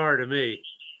bizarre to me.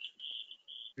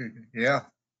 Yeah.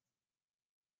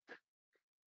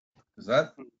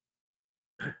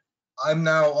 I'm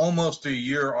now almost a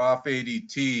year off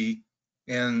ADT,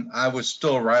 and I was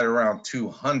still right around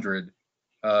 200.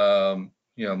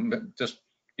 Just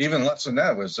even less than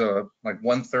that was like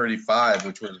 135,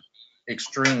 which was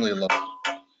extremely low.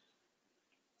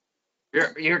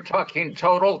 You're talking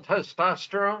total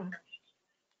testosterone?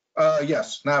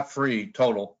 Yes, not free,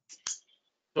 total.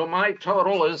 So my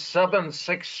total is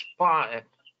 765.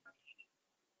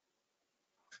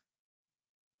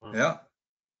 Yeah.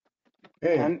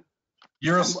 And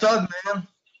you're a stud, man.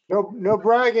 No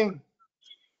bragging.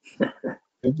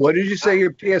 What did you say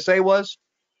your PSA was?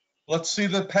 Let's see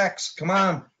the pecs. Come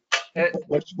on.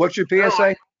 What's your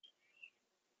PSA?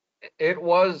 It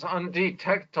was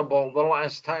undetectable the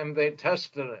last time they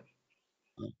tested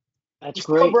it. That's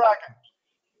great.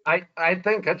 I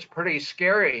think it's pretty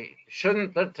scary.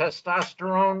 Shouldn't the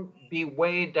testosterone be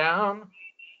way down?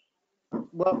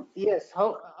 Well, yes.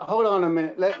 Hold on a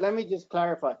minute. Let me just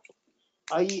clarify.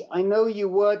 I know you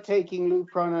were taking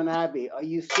Lupron and Abi. Are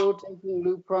you still taking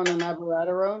Lupron and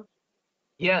abiraterone?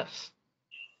 Yes.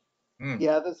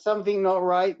 Yeah, there's something not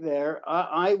right there.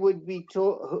 I would be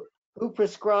told. Who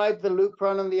prescribed the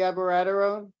Lupron and the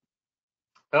abiraterone?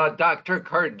 Dr.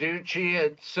 Carducci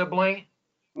at Sibley.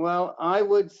 Well, I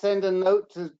would send a note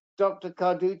to Dr.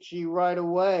 Carducci right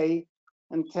away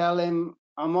and tell him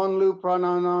I'm on Lupron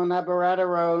and on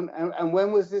abiraterone. And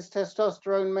when was this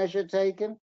testosterone measure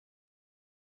taken?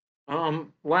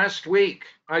 Last week.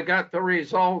 I got the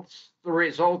results. The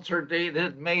results are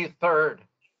dated May 3rd.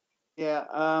 Yeah.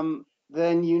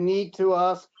 Then you need to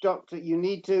ask doctor. You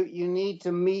need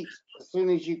to meet as soon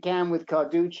as you can with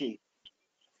Carducci,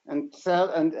 and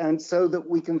so that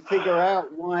we can figure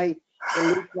out why the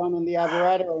Lupron and the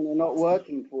abiraterone are not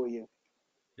working for you.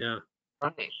 Yeah.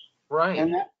 Right.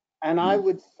 And I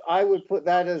would put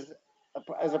that as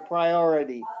a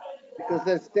priority, because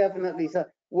there's definitely some.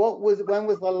 When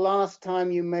was the last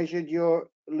time you measured your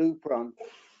Lupron,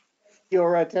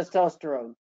 your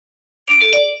testosterone?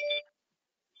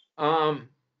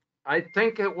 I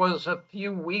think it was a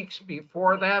few weeks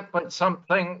before that, but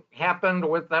something happened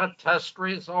with that test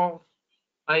result.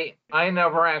 I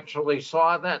never actually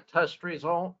saw that test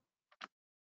result.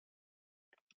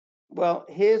 Well,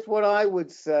 here's what I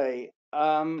would say.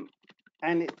 And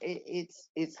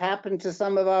it's happened to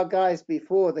some of our guys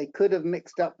before. They could have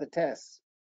mixed up the tests.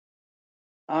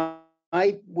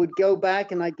 I would go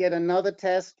back and I get another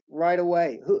test right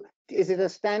away. Is it a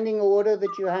standing order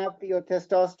that you have for your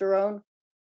testosterone?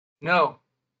 No.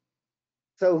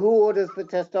 So who orders the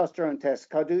testosterone test?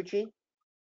 Carducci?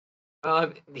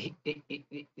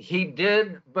 He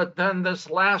did, but then this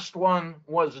last one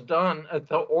was done at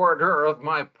the order of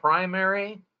my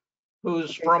primary,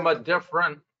 who's from a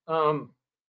different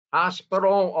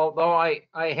hospital, although I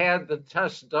had the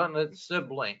test done at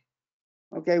Sibley.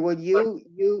 Okay, well,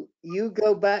 you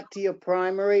go back to your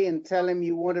primary and tell him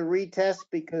you want to retest,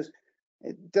 because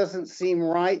it doesn't seem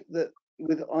right that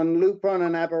on Lupron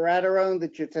and abiraterone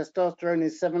that your testosterone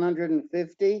is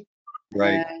 750.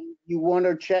 Right. And you want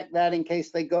to check that in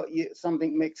case they got you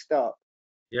something mixed up.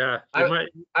 Yeah, you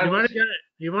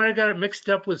might have got it mixed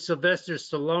up with Sylvester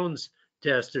Stallone's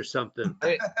test or something.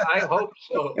 I hope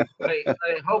so. I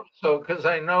hope so, because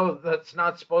I know that's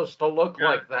not supposed to look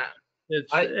like that.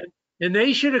 And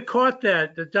they should have caught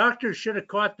that. The doctor should have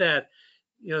caught that.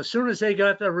 You know, as soon as they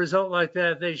got the result like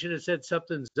that, they should have said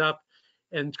something's up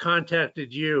and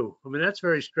contacted you. I mean, that's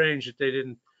very strange that they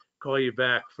didn't call you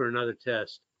back for another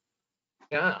test.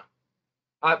 Yeah.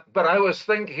 But I was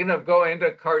thinking of going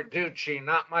to Carducci,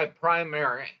 not my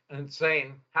primary, and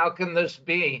saying, how can this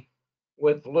be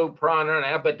with Lupron and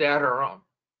abiraterone?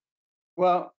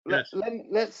 Well,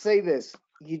 let's say this.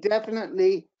 You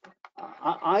definitely,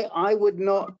 I would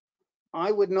not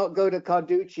go to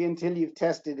Carducci until you've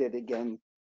tested it again,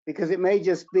 because it may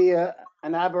just be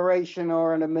an aberration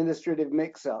or an administrative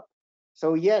mix-up.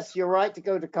 So yes, you're right to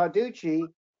go to Carducci,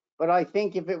 but I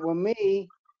think if it were me,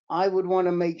 I would want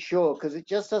to make sure, because it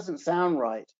just doesn't sound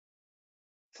right.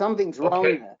 Something's wrong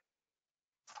there.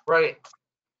 Right.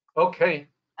 Okay.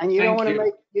 And you don't want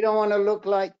to look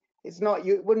like it's not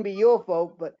you. It wouldn't be your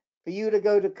fault, but for you to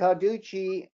go to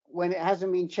Carducci when it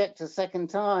hasn't been checked a second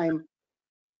time,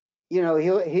 you know,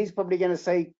 he's probably going to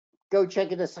say, go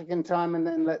check it a second time and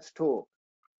then let's talk.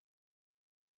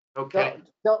 Okay.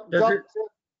 Dr.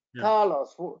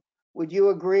 Carlos, would you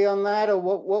agree on that? Or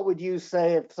what would you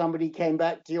say if somebody came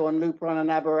back to you on Lupron and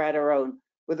abiraterone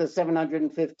with a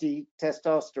 750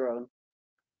 testosterone?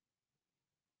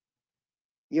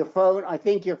 Your phone, I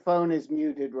think your phone is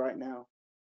muted right now.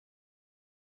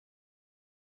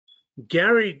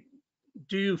 Gary,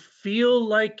 do you feel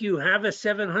like you have a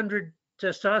 700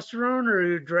 testosterone, or are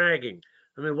you dragging?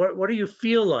 I mean, what do you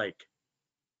feel like?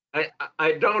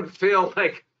 I don't feel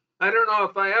like, I don't know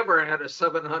if I ever had a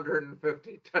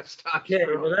 750 testosterone. Okay,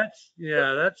 well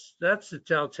that's the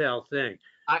telltale thing.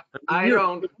 I mean,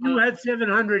 don't. If you had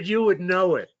 700, you would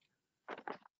know it.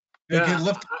 You can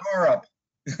lift the car up.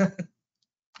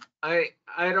 I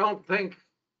don't think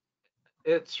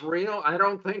it's real. I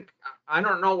don't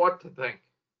know what to think.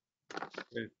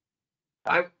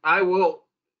 Okay. I will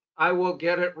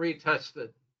get it retested.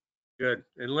 Good,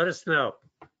 and let us know.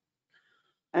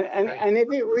 And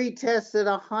if it retests at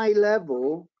a high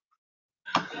level,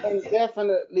 then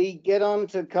definitely get on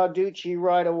to Carducci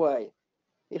right away.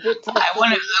 If it I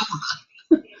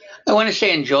want to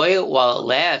say enjoy it while it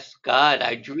lasts. God,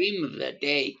 I dream of that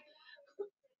day.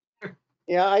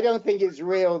 Yeah, I don't think it's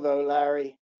real though,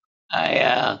 Larry.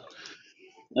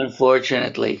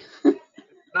 Unfortunately.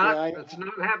 It's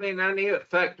not having any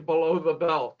effect below the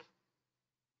belt.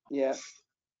 Yeah.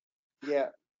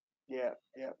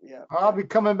 I'll be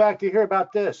coming back to hear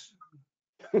about this.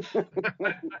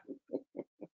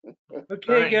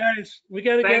 Okay, guys, we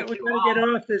gotta get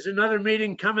off. There's another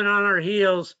meeting coming on our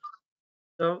heels.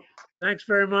 So thanks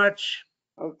very much.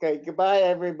 Okay, goodbye,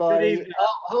 everybody.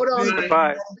 Oh, hold on.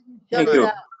 Goodbye. Thank you.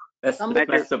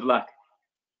 Best of luck.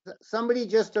 Somebody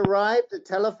just arrived, a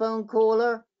telephone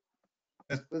caller.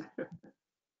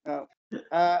 A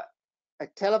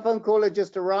telephone caller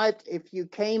just arrived. If you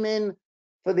came in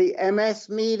for the MS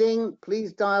meeting,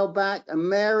 please dial back. And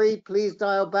Mary, please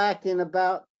dial back in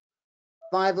about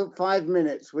five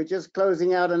minutes. We're just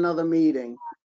closing out another meeting.